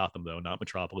 Just Gotham, though, not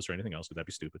Metropolis or anything else, because that'd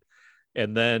be stupid.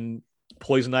 And then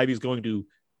Poison Ivy is going to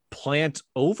plant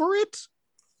over it.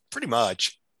 Pretty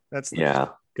much. That's Yeah.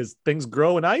 because things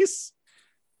grow in ice.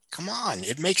 Come on.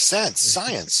 It makes sense.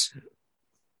 Science.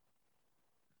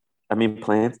 I mean,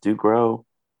 plants do grow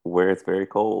where it's very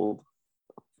cold.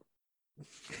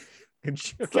 Okay,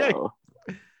 So,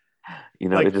 you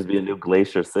know, Like- it'd just be a new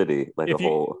glacier city, like a If you-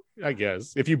 whole. I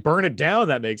guess if you burn it down,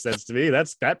 that makes sense to me.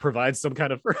 That provides some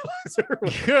kind of fertilizer.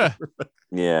 Yeah.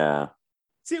 Yeah.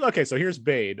 See, okay, so here's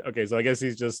Bane. Okay, so I guess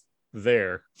he's just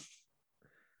there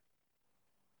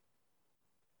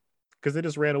because they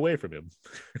just ran away from him.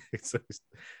 So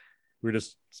we're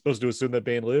just supposed to assume that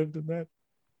Bane lived in that.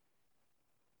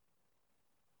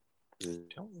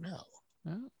 Don't know.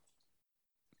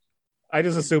 I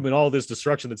just assume in all this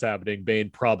destruction that's happening, Bane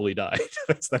probably died.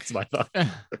 that's my thought. Yeah,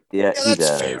 Yeah, he that's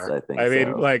does. fair. I think. I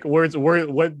mean, so. like,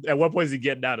 at what point is he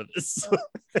getting out of this?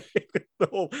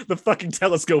 The fucking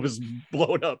telescope is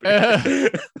blown up.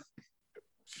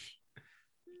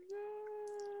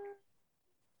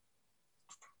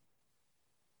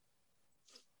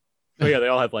 Oh yeah, they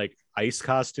all have like ice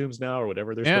costumes now or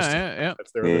whatever they're supposed to. Yeah.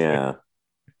 That's their other thing. Yeah.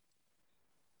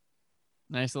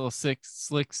 Nice little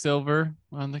slick silver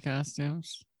on the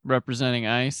costumes representing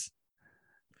ice.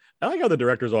 I like how the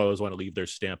directors always want to leave their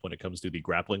stamp when it comes to the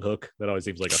grappling hook. That always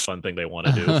seems like a fun thing they want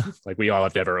to do. Like we all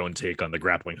have to have our own take on the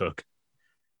grappling hook.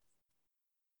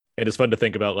 And it's fun to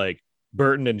think about like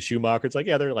Burton and Schumacher. It's like,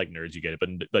 yeah, they're like nerds, you get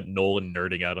it. But Nolan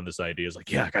nerding out on this idea is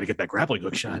like, yeah, I got to get that grappling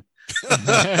hook shot.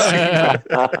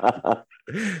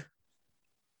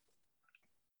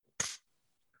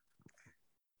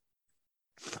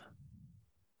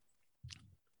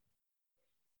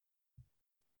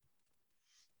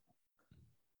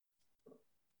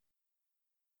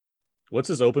 What's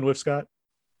this open with, Scott?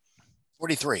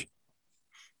 43.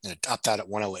 And it topped out at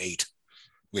 108,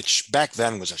 which back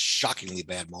then was a shockingly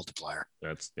bad multiplier.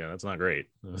 That's not great.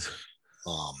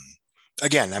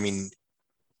 Again, I mean,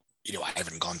 I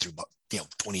haven't gone through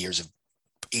 20 years of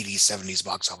 80s, 70s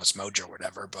box office mojo or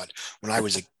whatever, but when I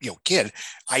was a kid,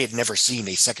 I had never seen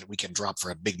a second weekend drop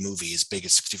for a big movie as big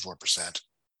as 64%.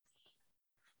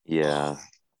 Yeah.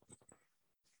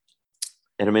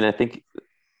 And I mean, I think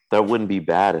that wouldn't be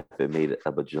bad if it made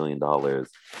a bajillion dollars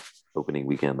opening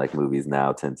weekend like movies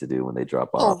now tend to do when they drop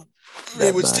off.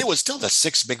 It was still the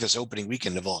sixth biggest opening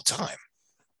weekend of all time.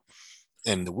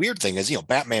 And the weird thing is,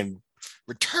 Batman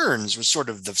Returns was sort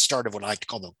of the start of what I like to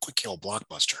call the quick hill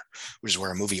blockbuster, which is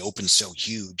where a movie opens so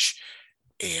huge.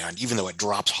 And even though it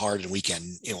drops hard in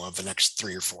weekend, of the next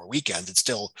 3 or 4 weekends, it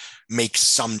still makes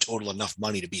some total enough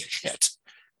money to be a hit.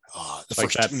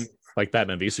 Like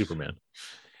Batman v Superman.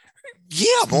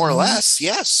 Yeah, more or less.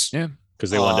 Yes. Yeah.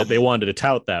 Because they wanted to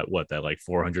tout that like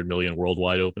 400 million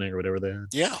worldwide opening or whatever they had.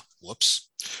 Yeah. Whoops.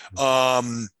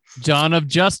 John of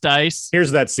Justice.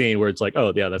 Here's that scene where it's like,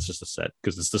 oh yeah, that's just a set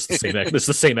because it's just the same. It's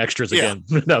the same extras again.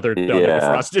 now they're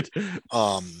frosted.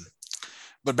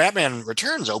 But Batman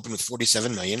Returns opened with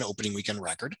 47 million opening weekend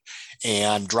record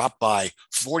and dropped by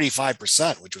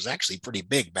 45%, which was actually pretty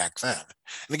big back then.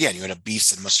 And again, you had a B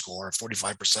cinema score, a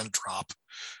 45% drop.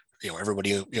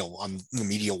 Everybody, on the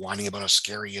media whining about how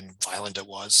scary and violent it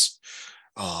was.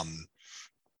 And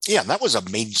that was a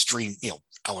mainstream,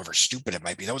 however stupid it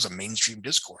might be, that was a mainstream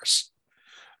discourse.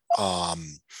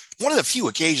 One of the few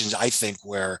occasions I think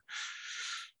where,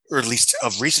 or at least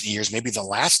of recent years, maybe the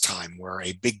last time where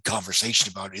a big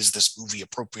conversation about is this movie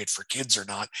appropriate for kids or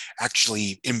not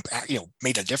actually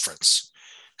made a difference.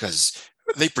 Because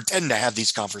they pretend to have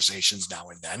these conversations now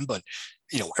and then, but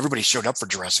everybody showed up for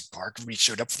Jurassic Park. Everybody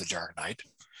showed up for The Dark Knight.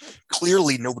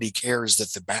 Clearly, nobody cares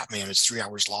that the Batman is 3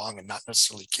 hours long and not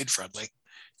necessarily kid friendly,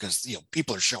 because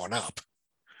people are showing up.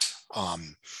 I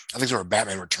think sort of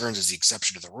Batman Returns is the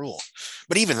exception to the rule,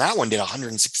 but even that one did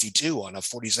 162 on a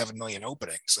 47 million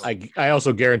opening. So I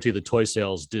also guarantee the toy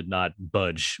sales did not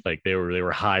budge. Like they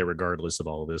were high regardless of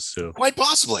all of this. So quite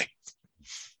possibly.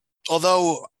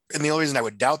 Although, and the only reason I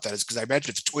would doubt that is because I imagine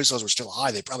if the toy sales were still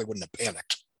high, they probably wouldn't have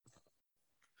panicked.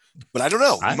 But I don't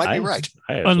know. You might be right.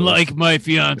 Unlike my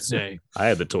fiance, I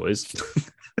had the toys.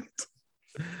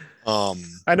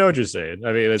 I know what you're saying.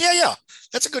 I mean, yeah.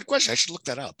 That's a good question. I should look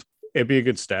that up. It'd be a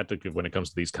good stat to give when it comes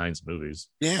to these kinds of movies.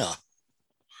 Yeah.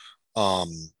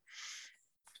 Because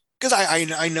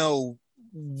I know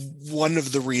one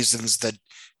of the reasons that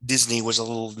Disney was a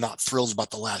little not thrilled about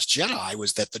The Last Jedi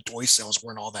was that the toy sales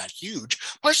weren't all that huge,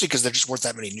 partially because there just weren't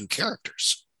that many new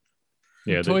characters.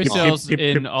 Yeah, toy sales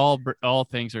in all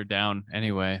things are down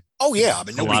anyway. Oh yeah, I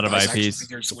mean a lot of IPs.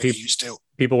 The way they used to.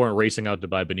 People weren't racing out to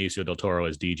buy Benicio del Toro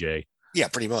as DJ. Yeah,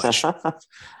 pretty much.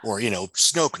 Or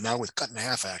Snoke now with cut in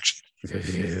half action.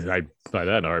 I buy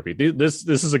that in a heartbeat. This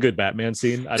is a good Batman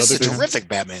scene. This is a terrific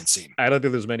Batman scene. I don't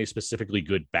think there's many specifically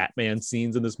good Batman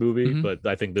scenes in this movie, but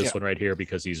I think this one right here,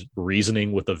 because he's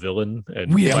reasoning with the villain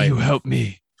and will you help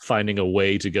me? Finding a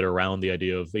way to get around the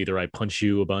idea of either I punch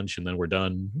you a bunch and then we're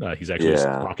done. He's actually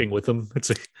talking with him.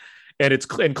 And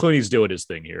Clooney's doing his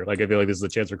thing here. Like I feel like this is a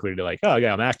chance for Clooney to like, oh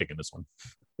yeah, I'm acting in this one.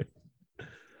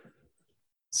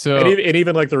 So and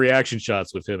even like the reaction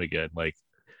shots with him again, like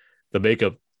the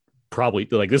makeup probably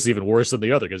like this is even worse than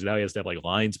the other because now he has to have like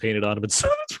lines painted on him and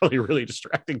stuff. It's probably really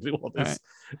distracting to do all this.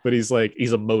 Right. But he's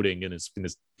emoting in his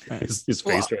Right. his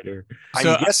face right here. I'm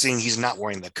So- guessing he's not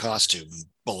wearing the costume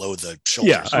below the shoulders.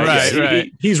 Yeah, Right,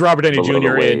 right. He's Robert Downey Below the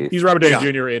Jr. in waist. he's Robert Downey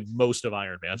Yeah. Jr. in most of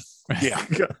Iron Man. Yeah.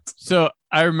 So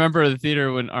I remember the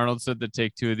theater when Arnold said to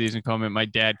take 2 of these and comment, my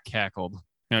dad cackled.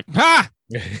 Like, ha!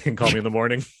 And call me in the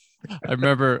morning. I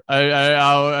remember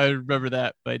I remember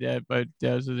that. My dad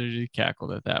was literally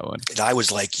cackled at that one. And I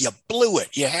was like, you blew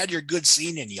it. You had your good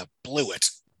scene and you blew it.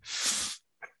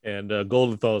 And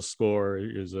Goldenthal's score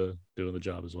is doing the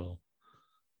job as well.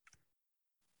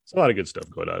 It's a lot of good stuff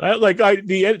going on. Like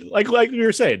you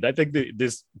were saying, I think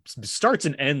this starts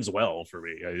and ends well for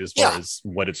me as far Yeah. as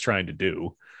what it's trying to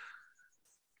do.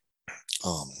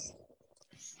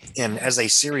 And as a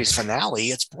series finale,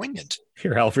 it's poignant.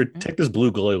 Here, Alfred, take this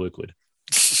blue glow liquid.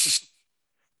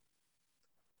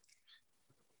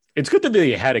 It's good that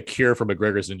they had a cure for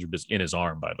McGregor's injury just in his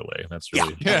arm, by the way. That's Yeah,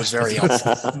 really that was very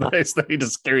helpful. nice that he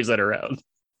just carries that around.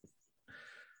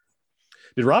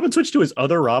 Did Robin switch to his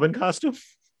other Robin costume?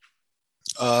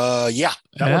 Yeah.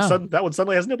 That one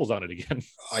suddenly has nipples on it again.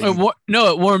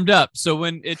 No, it warmed up. So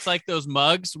when it's like those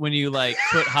mugs when you like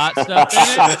put hot stuff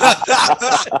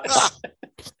in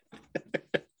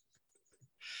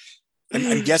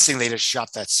it. I'm guessing they just shot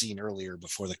that scene earlier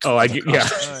before the Oh, I the get- yeah.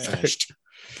 costumes Oh, yeah. finished.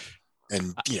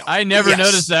 And I never yes.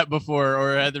 noticed that before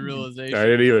or had the realization. I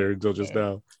didn't either until just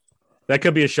now. That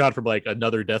could be a shot from like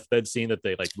another deathbed scene that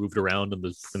they like moved around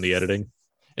in the editing.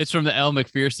 It's from the Elle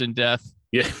McPherson death.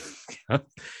 Yeah.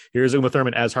 Here's Uma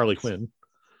Thurman as Harley Quinn.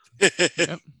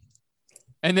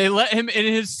 And they let him in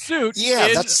his suit Yeah,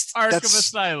 in that's- Arkham that's-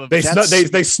 Asylum. They That's-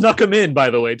 they snuck him in, by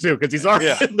the way, too, because he's already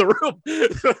Yeah. in the room.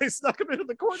 So they snuck him into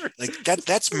the corner. Like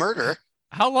that's murder.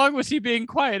 How long was he being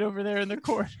quiet over there in the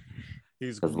corner?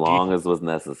 He's As long as was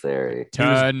necessary.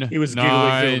 10, he was giggling to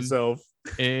 9, himself.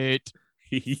 8.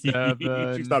 He's 7.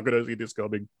 not gonna see this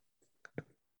coming.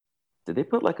 Did they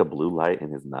put like a blue light in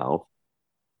his mouth?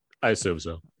 I assume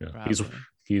so. Yeah. Probably.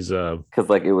 He's Because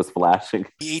like it was flashing.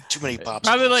 He ate too many popsicles.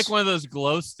 Probably like one of those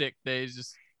glow stick days.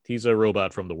 Just he's a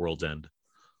robot from the world's end.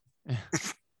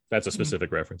 That's a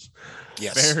specific reference.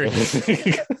 Yes.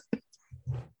 very.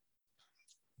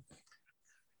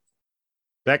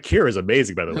 That cure is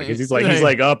amazing, by the way, because he's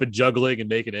like up and juggling and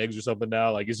making eggs or something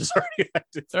now. Like he's just already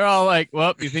active. They're all like,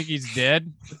 "Well, you think he's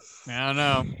dead?" I don't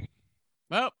know.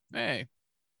 Well, hey,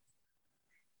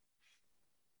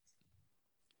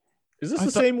 Is this I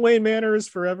the thought- same Wayne Manor as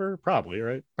forever? Probably,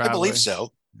 right? I believe probably.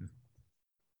 so.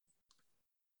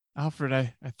 Alfred,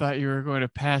 I thought you were going to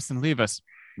pass and leave us.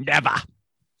 Never.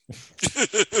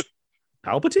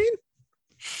 Palpatine?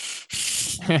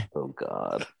 Oh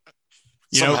God.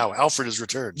 You know- Somehow Alfred has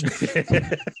returned.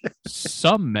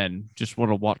 Some men just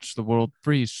want to watch the world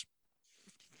freeze.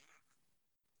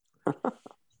 I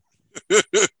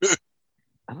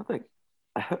don't think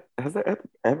has there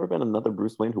ever been another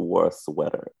Bruce Wayne who wore a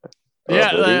sweater? Or a Yeah,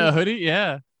 hoodie? a hoodie.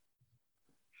 Yeah.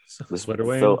 This Sweater is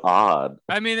Wayne. so odd.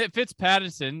 I mean, it fits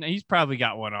Pattinson. He's probably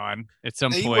got one on at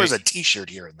some He point. wears a T-shirt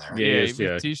here and there. Yeah, yeah, he he is, wears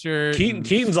yeah. a t-shirt.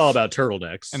 Keaton's all about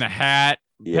turtlenecks. and a hat.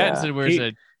 Yeah. Pattinson wears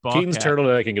a ball Keaton's cap.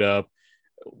 turtlenecking it up.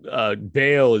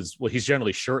 Bale he's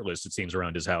generally shirtless, it seems,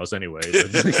 around his house anyway.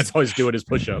 So he's always doing his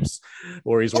push-ups.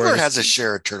 Or he's Kilmer wearing has a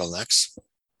share of turtlenecks.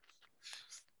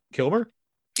 Kilmer?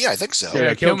 Yeah, I think so.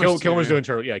 Yeah, Kilmer's Kilmer's doing doing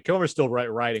turtle. Yeah, Kilmer's still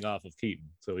riding off of Keaton,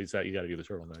 so you got to do the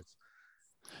turtlenecks.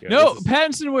 Yeah, No, this is-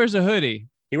 Pattinson wears a hoodie.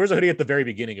 he wears a hoodie at the very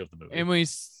beginning of the movie. And when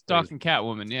he's stalking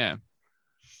Catwoman, yeah.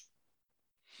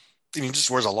 And he just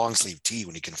wears a long sleeve tee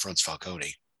when he confronts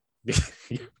Falcone.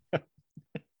 You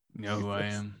know who I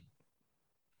am.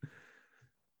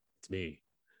 It's me,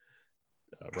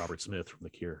 Robert Smith from The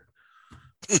Cure.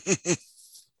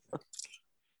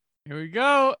 Here we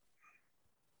go.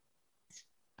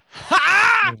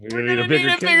 Ha! We're We're gonna gonna need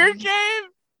a bigger cave.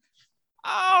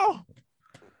 Oh,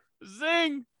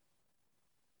 zing!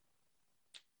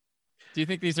 Do you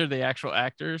think these are the actual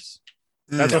actors?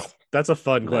 That's a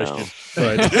fun No. question,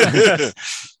 but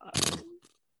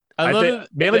I love think, it.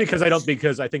 mainly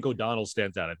because I think O'Donnell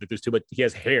stands out. I think there's too much. He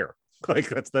has hair. Like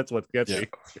that's what gets Yeah. me.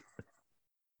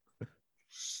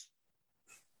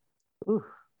 Ooh,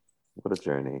 what a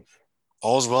journey.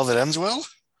 All's well that ends well.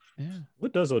 Yeah.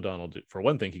 What does O'Donnell do? For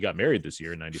one thing, he got married this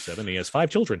year in '97. He has 5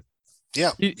 children.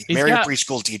 Yeah, He, he married a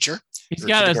preschool teacher. he's or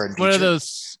got kindergarten one of teacher.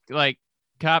 those like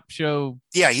cop show.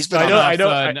 Yeah, he's been I on know- a- I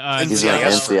know- on He's on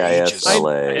NCIS for ages. NCIS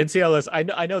LA. NCLS.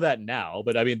 I know that now,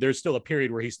 but I mean, there's still a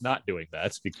period where he's not doing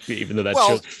that, even though that's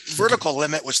Well, Vertical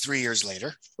Limit was 3 years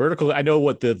later. vertical. I know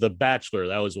what the Bachelor,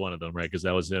 that was one of them, right? Because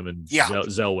that was him and Yeah.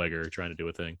 Zellweger trying to do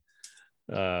a thing.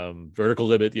 Vertical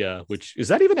Limit, yeah. Which is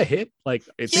that even a hit? Like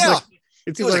it seems like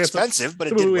it was expensive, but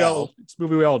it did well. It's a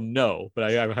movie we all know, but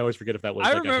I always forget if that was.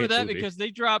 I like remember a hit that movie. because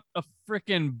they dropped a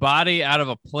freaking body out of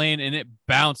a plane and it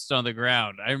bounced on the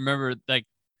ground. I remember like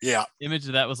image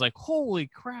of that was like, holy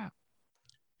crap.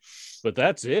 But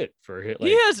that's it for hit. Like,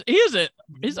 he has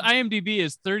his IMDb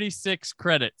is 36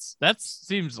 credits. That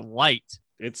seems light.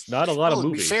 It's not a lot of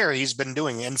movies. To be fair, he's been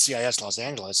doing NCIS Los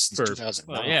Angeles since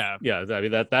 2009. Yeah. I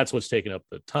mean that's what's taking up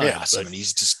the time. Yeah, so I mean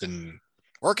he's just been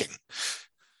working.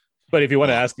 But if you want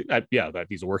to ask, that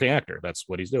he's a working actor. That's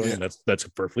what he's doing. Yeah. And that's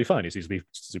perfectly fine. He seems to be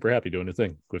super happy doing the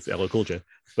thing with LL Cool J.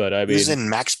 But I mean, he's in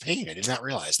Max Payne. I did not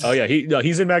realize that. Oh yeah,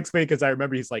 he's in Max Payne because I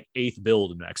remember he's like 8th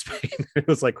build in Max Payne. It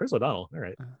was like Chris O'Donnell. All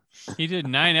right. He did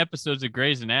 9 episodes of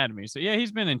Grey's Anatomy. So yeah,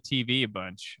 he's been in TV a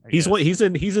bunch. He's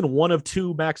in one of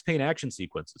 2 Max Payne action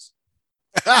sequences.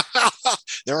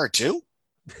 There are 2?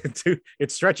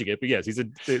 It's stretching it, but yes, he's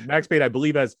in Max Payne. I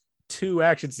believe has 2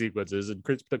 action sequences, and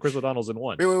Chris O'Donnell's in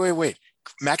 1. Wait.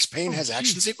 Max Payne has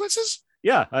action sequences?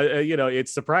 Yeah,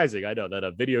 it's surprising. I know that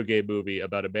a video game movie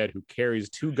about a man who carries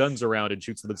 2 guns around and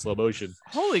shoots them in slow motion.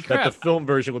 Holy crap! That the film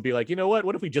version would be like, you know what?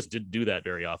 What if we just didn't do that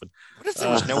very often? What if there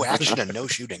was no action and no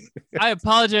shooting? I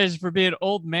apologize for being an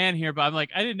old man here, but I'm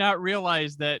like, I did not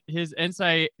realize that his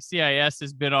NCIS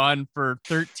has been on for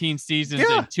 13 seasons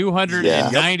and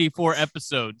 294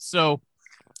 episodes. So.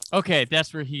 Okay,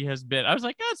 that's where he has been. I was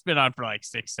like, it's been on for like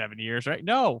 6-7 years, right?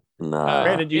 No.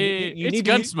 Brandon, it's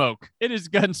Gunsmoke. It is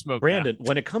Gunsmoke. Brandon,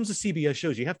 when it comes to CBS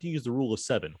shows, you have to use the rule of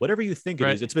 7. Whatever you think it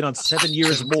is, it's been on 7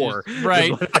 years more.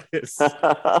 Right.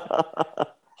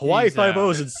 Hawaii Five-O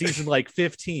is in season like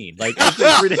 15. Like,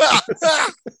 it's ridiculous.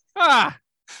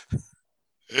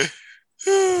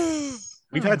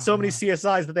 We've had so many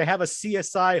CSIs that they have a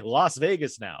CSI Las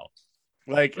Vegas now.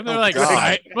 Like,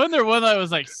 wasn't there one that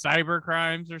was like cyber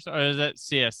crimes or something? Or is that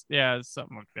CS? Yeah, it's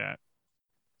something like that.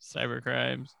 Cyber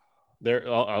crimes.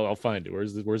 There, I'll find it.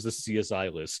 Where's the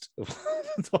CSI list?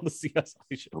 It's on the CSI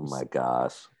shows. Oh my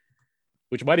gosh.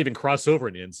 Which might even cross over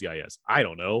into NCIS. I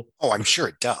don't know. Oh, I'm sure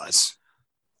it does.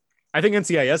 I think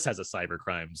NCIS has a cyber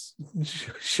crimes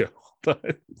show,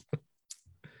 but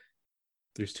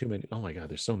there's too many. Oh my God,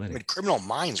 there's so many. I mean, Criminal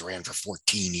Minds ran for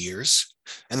 14 years,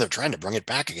 and they're trying to bring it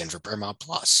back again for Paramount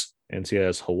Plus.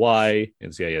 NCIS Hawaii,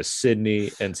 NCIS Sydney,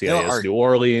 NCIS New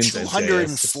Orleans.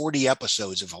 240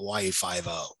 episodes of Hawaii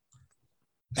Five-O.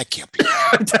 That can't be.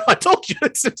 I told you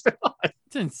it's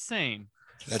insane.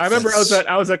 I remember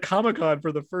I was at Comic-Con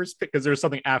for the first pick because there was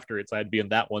something after it, so I had to be in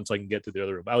that one so I can get to the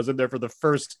other room. I was in there for the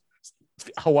first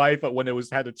Hawaii, but when it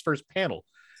had its first panel.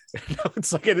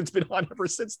 It's been on ever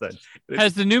since then.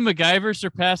 Has the new MacGyver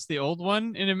surpassed the old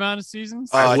one in amount of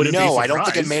seasons? No, I don't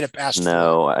think it made it past.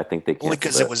 No, I think they only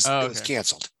because it was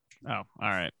canceled. Oh, all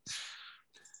right.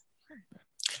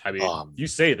 I mean, you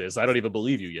say this, I don't even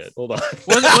believe you yet. Hold on.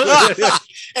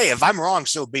 Hey, if I'm wrong,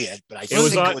 so be it. But I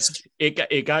think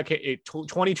it got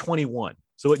 2021,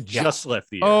 so it just left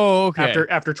the year. Oh, okay.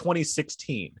 After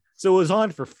 2016. So it was on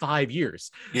for 5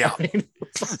 years. Yeah. They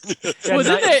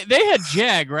had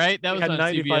Jag, right? That was on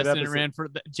CBS, and it ran for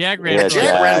Jag ran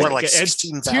for like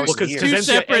 16,000 years. 2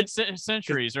 separate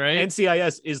centuries, right?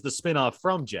 NCIS is the spinoff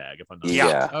from Jag, if I'm not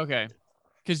mistaken. Okay.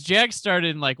 Because Jag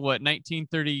started in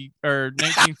 1930 or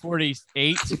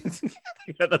 1948.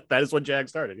 That is when Jag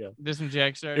started. Yeah. This when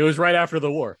Jag started. It was right after the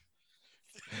war.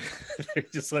 They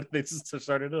just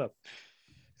started it up.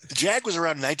 Jag was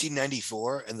around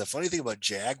 1994, and the funny thing about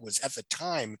Jag was at the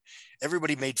time,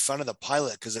 everybody made fun of the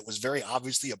pilot because it was very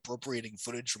obviously appropriating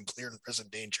footage from Clear and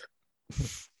Present Danger.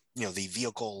 The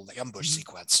vehicle ambush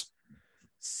sequence.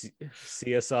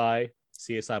 CSI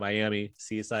Miami,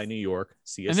 CSI New York,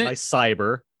 CSI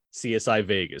Cyber, CSI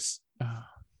Vegas.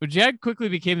 But Jag quickly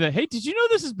became hey, did you know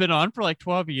this has been on for like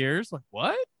 12 years? Like,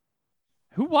 what?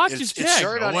 Who watches Jag? It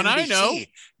started on NBC, I know.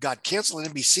 Got canceled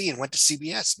on NBC and went to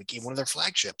CBS, became one of their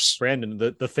flagships. Brandon,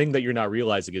 the thing that you're not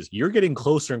realizing is you're getting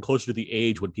closer and closer to the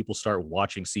age when people start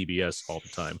watching CBS all the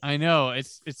time. I know.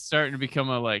 It's starting to become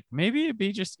maybe it'd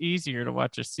be just easier to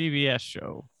watch a CBS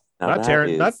show. Now not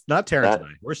Terrence and I.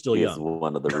 We're still young.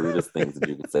 One of the rudest things that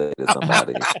you can say to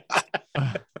somebody.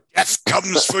 Death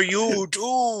comes for you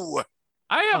too.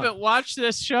 I haven't watched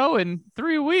this show in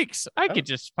 3 weeks. I could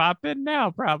just pop in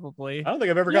now, probably. I don't think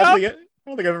I've ever got to the end. I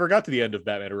don't think I've ever got to the end of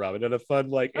Batman and Robin. And a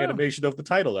fun animation of the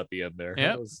title at the end there.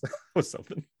 Yeah, that was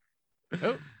something.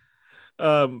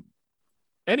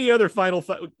 Any other final?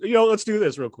 Let's do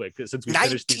this real quick since we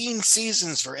 19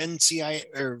 seasons for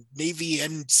NCI or Navy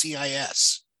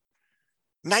NCIS.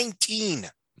 19.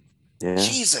 Yeah.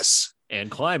 Jesus. And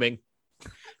climbing.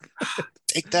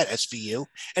 Take that, SVU.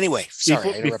 Anyway, sorry,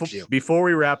 I interrupted you. Before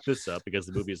we wrap this up, because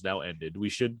the movie is now ended, we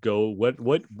should go.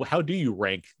 How do you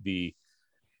rank this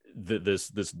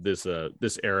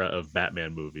era of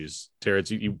Batman movies?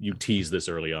 Terrence, you teased this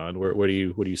early on. Where do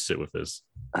you sit with this?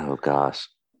 Oh gosh,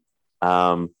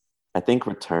 I think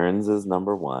Returns is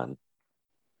number one.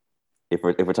 If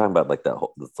we're talking about like the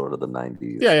sort of the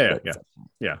 90s.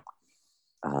 Yeah.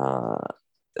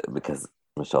 Because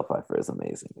Michelle Pfeiffer is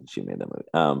amazing and she made that movie.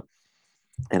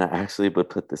 And I actually would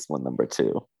put this one number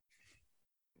two.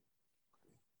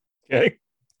 Okay.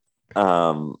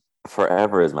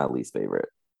 Forever is my least favorite.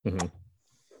 Mm-hmm.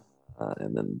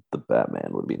 And then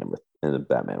Batman would be number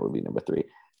three.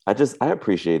 I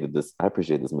appreciate this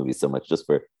movie so much just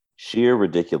for sheer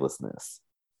ridiculousness.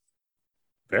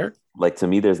 Fair. Like, to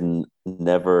me, there's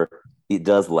never, it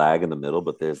does lag in the middle,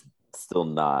 but there's still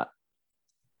not,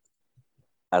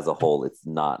 as a whole, it's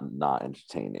not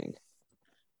entertaining.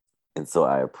 And so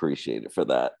I appreciate it for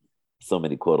that. So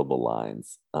many quotable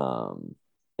lines. And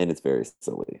it's very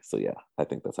silly. So yeah, I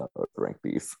think that's how I would rank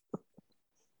these.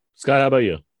 Scott, how about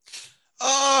you?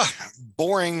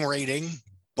 Boring rating,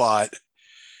 but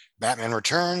Batman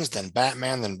Returns, then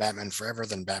Batman Forever,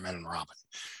 then Batman and Robin.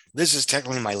 This is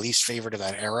technically my least favorite of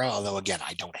that era, although again,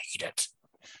 I don't hate it.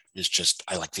 It's just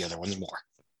I like the other ones more.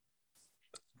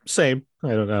 Same. I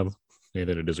don't have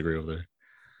anything to disagree with there.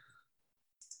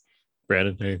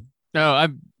 Brandon, hey. No,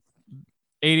 I'm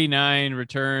 89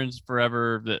 Returns,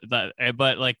 Forever, but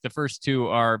like the first two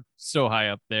are so high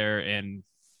up there, and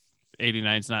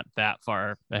 89 is not that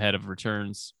far ahead of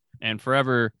Returns, and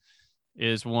Forever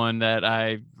is one that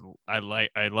I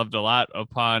loved a lot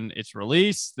upon its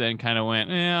release, then kind of went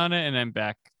on it, and then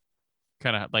back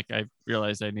kind of like I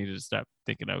realized I needed to stop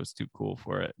thinking I was too cool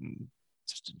for it and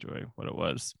just enjoy what it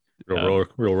was. Real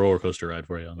roller coaster ride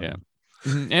for you on that. Yeah.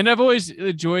 And I've always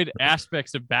enjoyed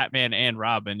aspects of Batman and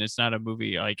Robin. It's not a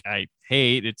movie like I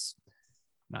hate. It's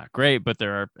not great, but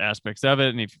there are aspects of it.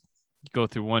 And if you go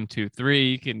through 1, 2, 3,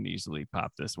 you can easily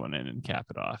pop this one in and cap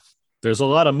it off. There's a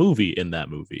lot of movie in that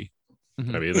movie.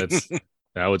 Mm-hmm. I mean, that's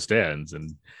how it stands.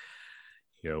 And,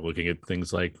 looking at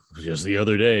things like just the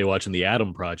other day watching the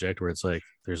Adam Project, where it's like,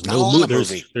 there's no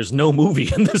movie. There's no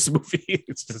movie in this movie.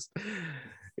 It's just...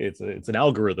 It's an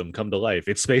algorithm come to life.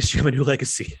 It's Space Jam: A New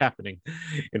Legacy happening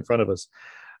in front of us.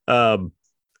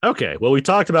 Okay, well, we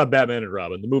talked about Batman and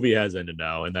Robin. The movie has ended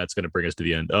now, and that's going to bring us to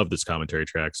the end of this commentary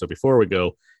track. So before we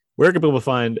go, where can people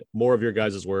find more of your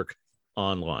guys' work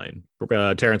online?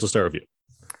 Terrence, we'll start with you.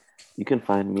 You can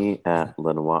find me at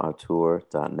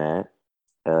lenoirauteur.net,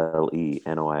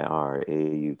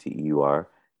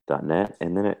 LENOIRAUTEUR.net,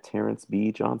 and then at Terrence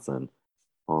B. Johnson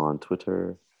on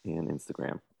Twitter and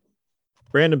Instagram.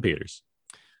 Brandon Peters.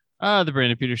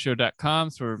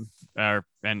 TheBrandonPetersShow.com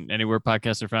and anywhere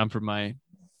podcasts are found for my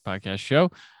podcast show,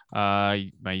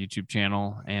 my YouTube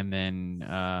channel, and then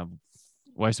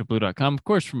WhySoBlue.com, of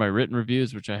course, for my written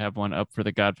reviews, which I have one up for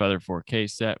the Godfather 4K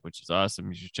set, which is awesome.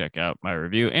 You should check out my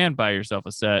review and buy yourself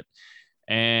a set.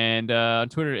 And on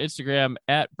Twitter and Instagram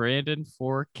at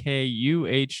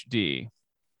Brandon4KUHD.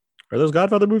 Are those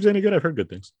Godfather movies any good? I've heard good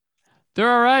things. They're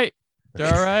all right.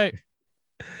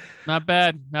 Not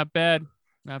bad.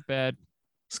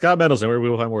 Scott Mendelson, where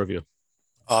we will find more of you?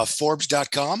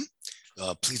 Forbes.com.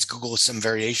 Please Google some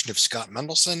variation of Scott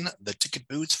Mendelson, the ticket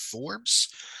booth, Forbes.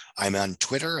 I'm on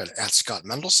Twitter at Scott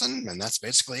Mendelson, and that's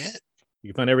basically it.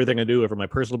 You can find everything I do over my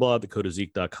personal blog,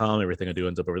 thecodeofzeke.com. Everything I do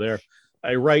ends up over there.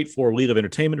 I write for League of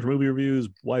Entertainment for movie reviews,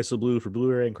 Why So Blue for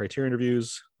Blu-ray and Criterion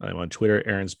reviews. I'm on Twitter,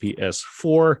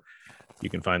 AaronsPS4. You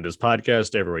can find this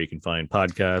podcast everywhere you can find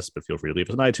podcasts, but feel free to leave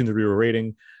us an iTunes review or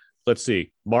rating. Let's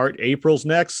see. April's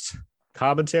next.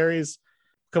 Commentaries.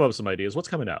 Come up with some ideas. What's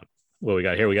coming out? Well, we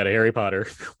got a Harry Potter.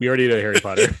 We already did a Harry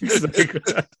Potter.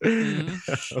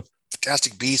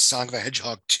 Fantastic Beasts, Song of a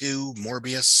Hedgehog 2,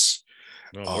 Morbius.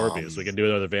 Morbius. We can do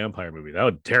another vampire movie.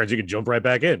 Terrence, you can jump right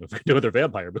back in. We can do another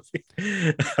vampire movie.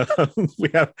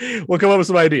 We'll come up with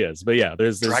some ideas. But yeah,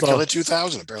 there's Dracula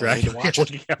 2000. Apparently, to watch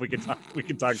it. Yeah, we can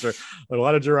talk to a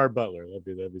lot of Gerard Butler.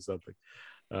 That'd be something.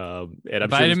 And I'm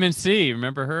Vitamin C.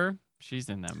 Remember her? She's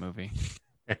in that movie.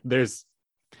 There's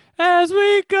as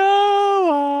we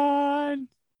go on,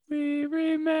 we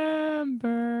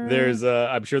remember. There's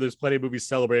I'm sure there's plenty of movies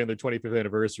celebrating their 25th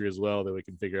anniversary as well that we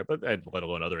can figure out, but let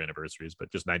alone other anniversaries.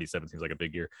 But just 97 seems like a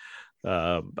big year.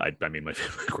 I mean, my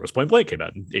Grosse Pointe Blank came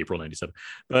out in April 97.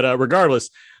 But regardless,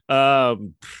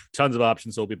 tons of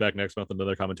options. So we'll be back next month on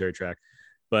another commentary track.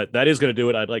 But that is going to do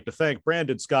it. I'd like to thank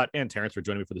Brandon, Scott, and Terrence for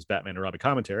joining me for this Batman and Robin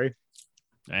commentary.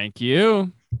 Thank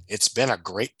you. It's been a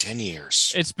great 10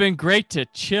 years. It's been great to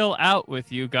chill out with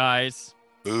you guys.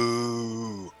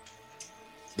 Boo.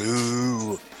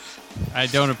 Boo. I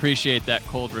don't appreciate that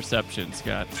cold reception,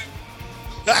 Scott.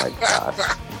 My God.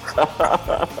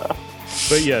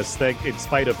 But yes, in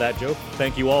spite of that joke,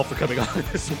 thank you all for coming on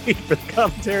this week for the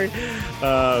commentary.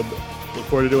 Look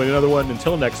forward to doing another one.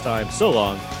 Until next time, so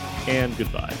long and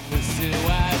goodbye.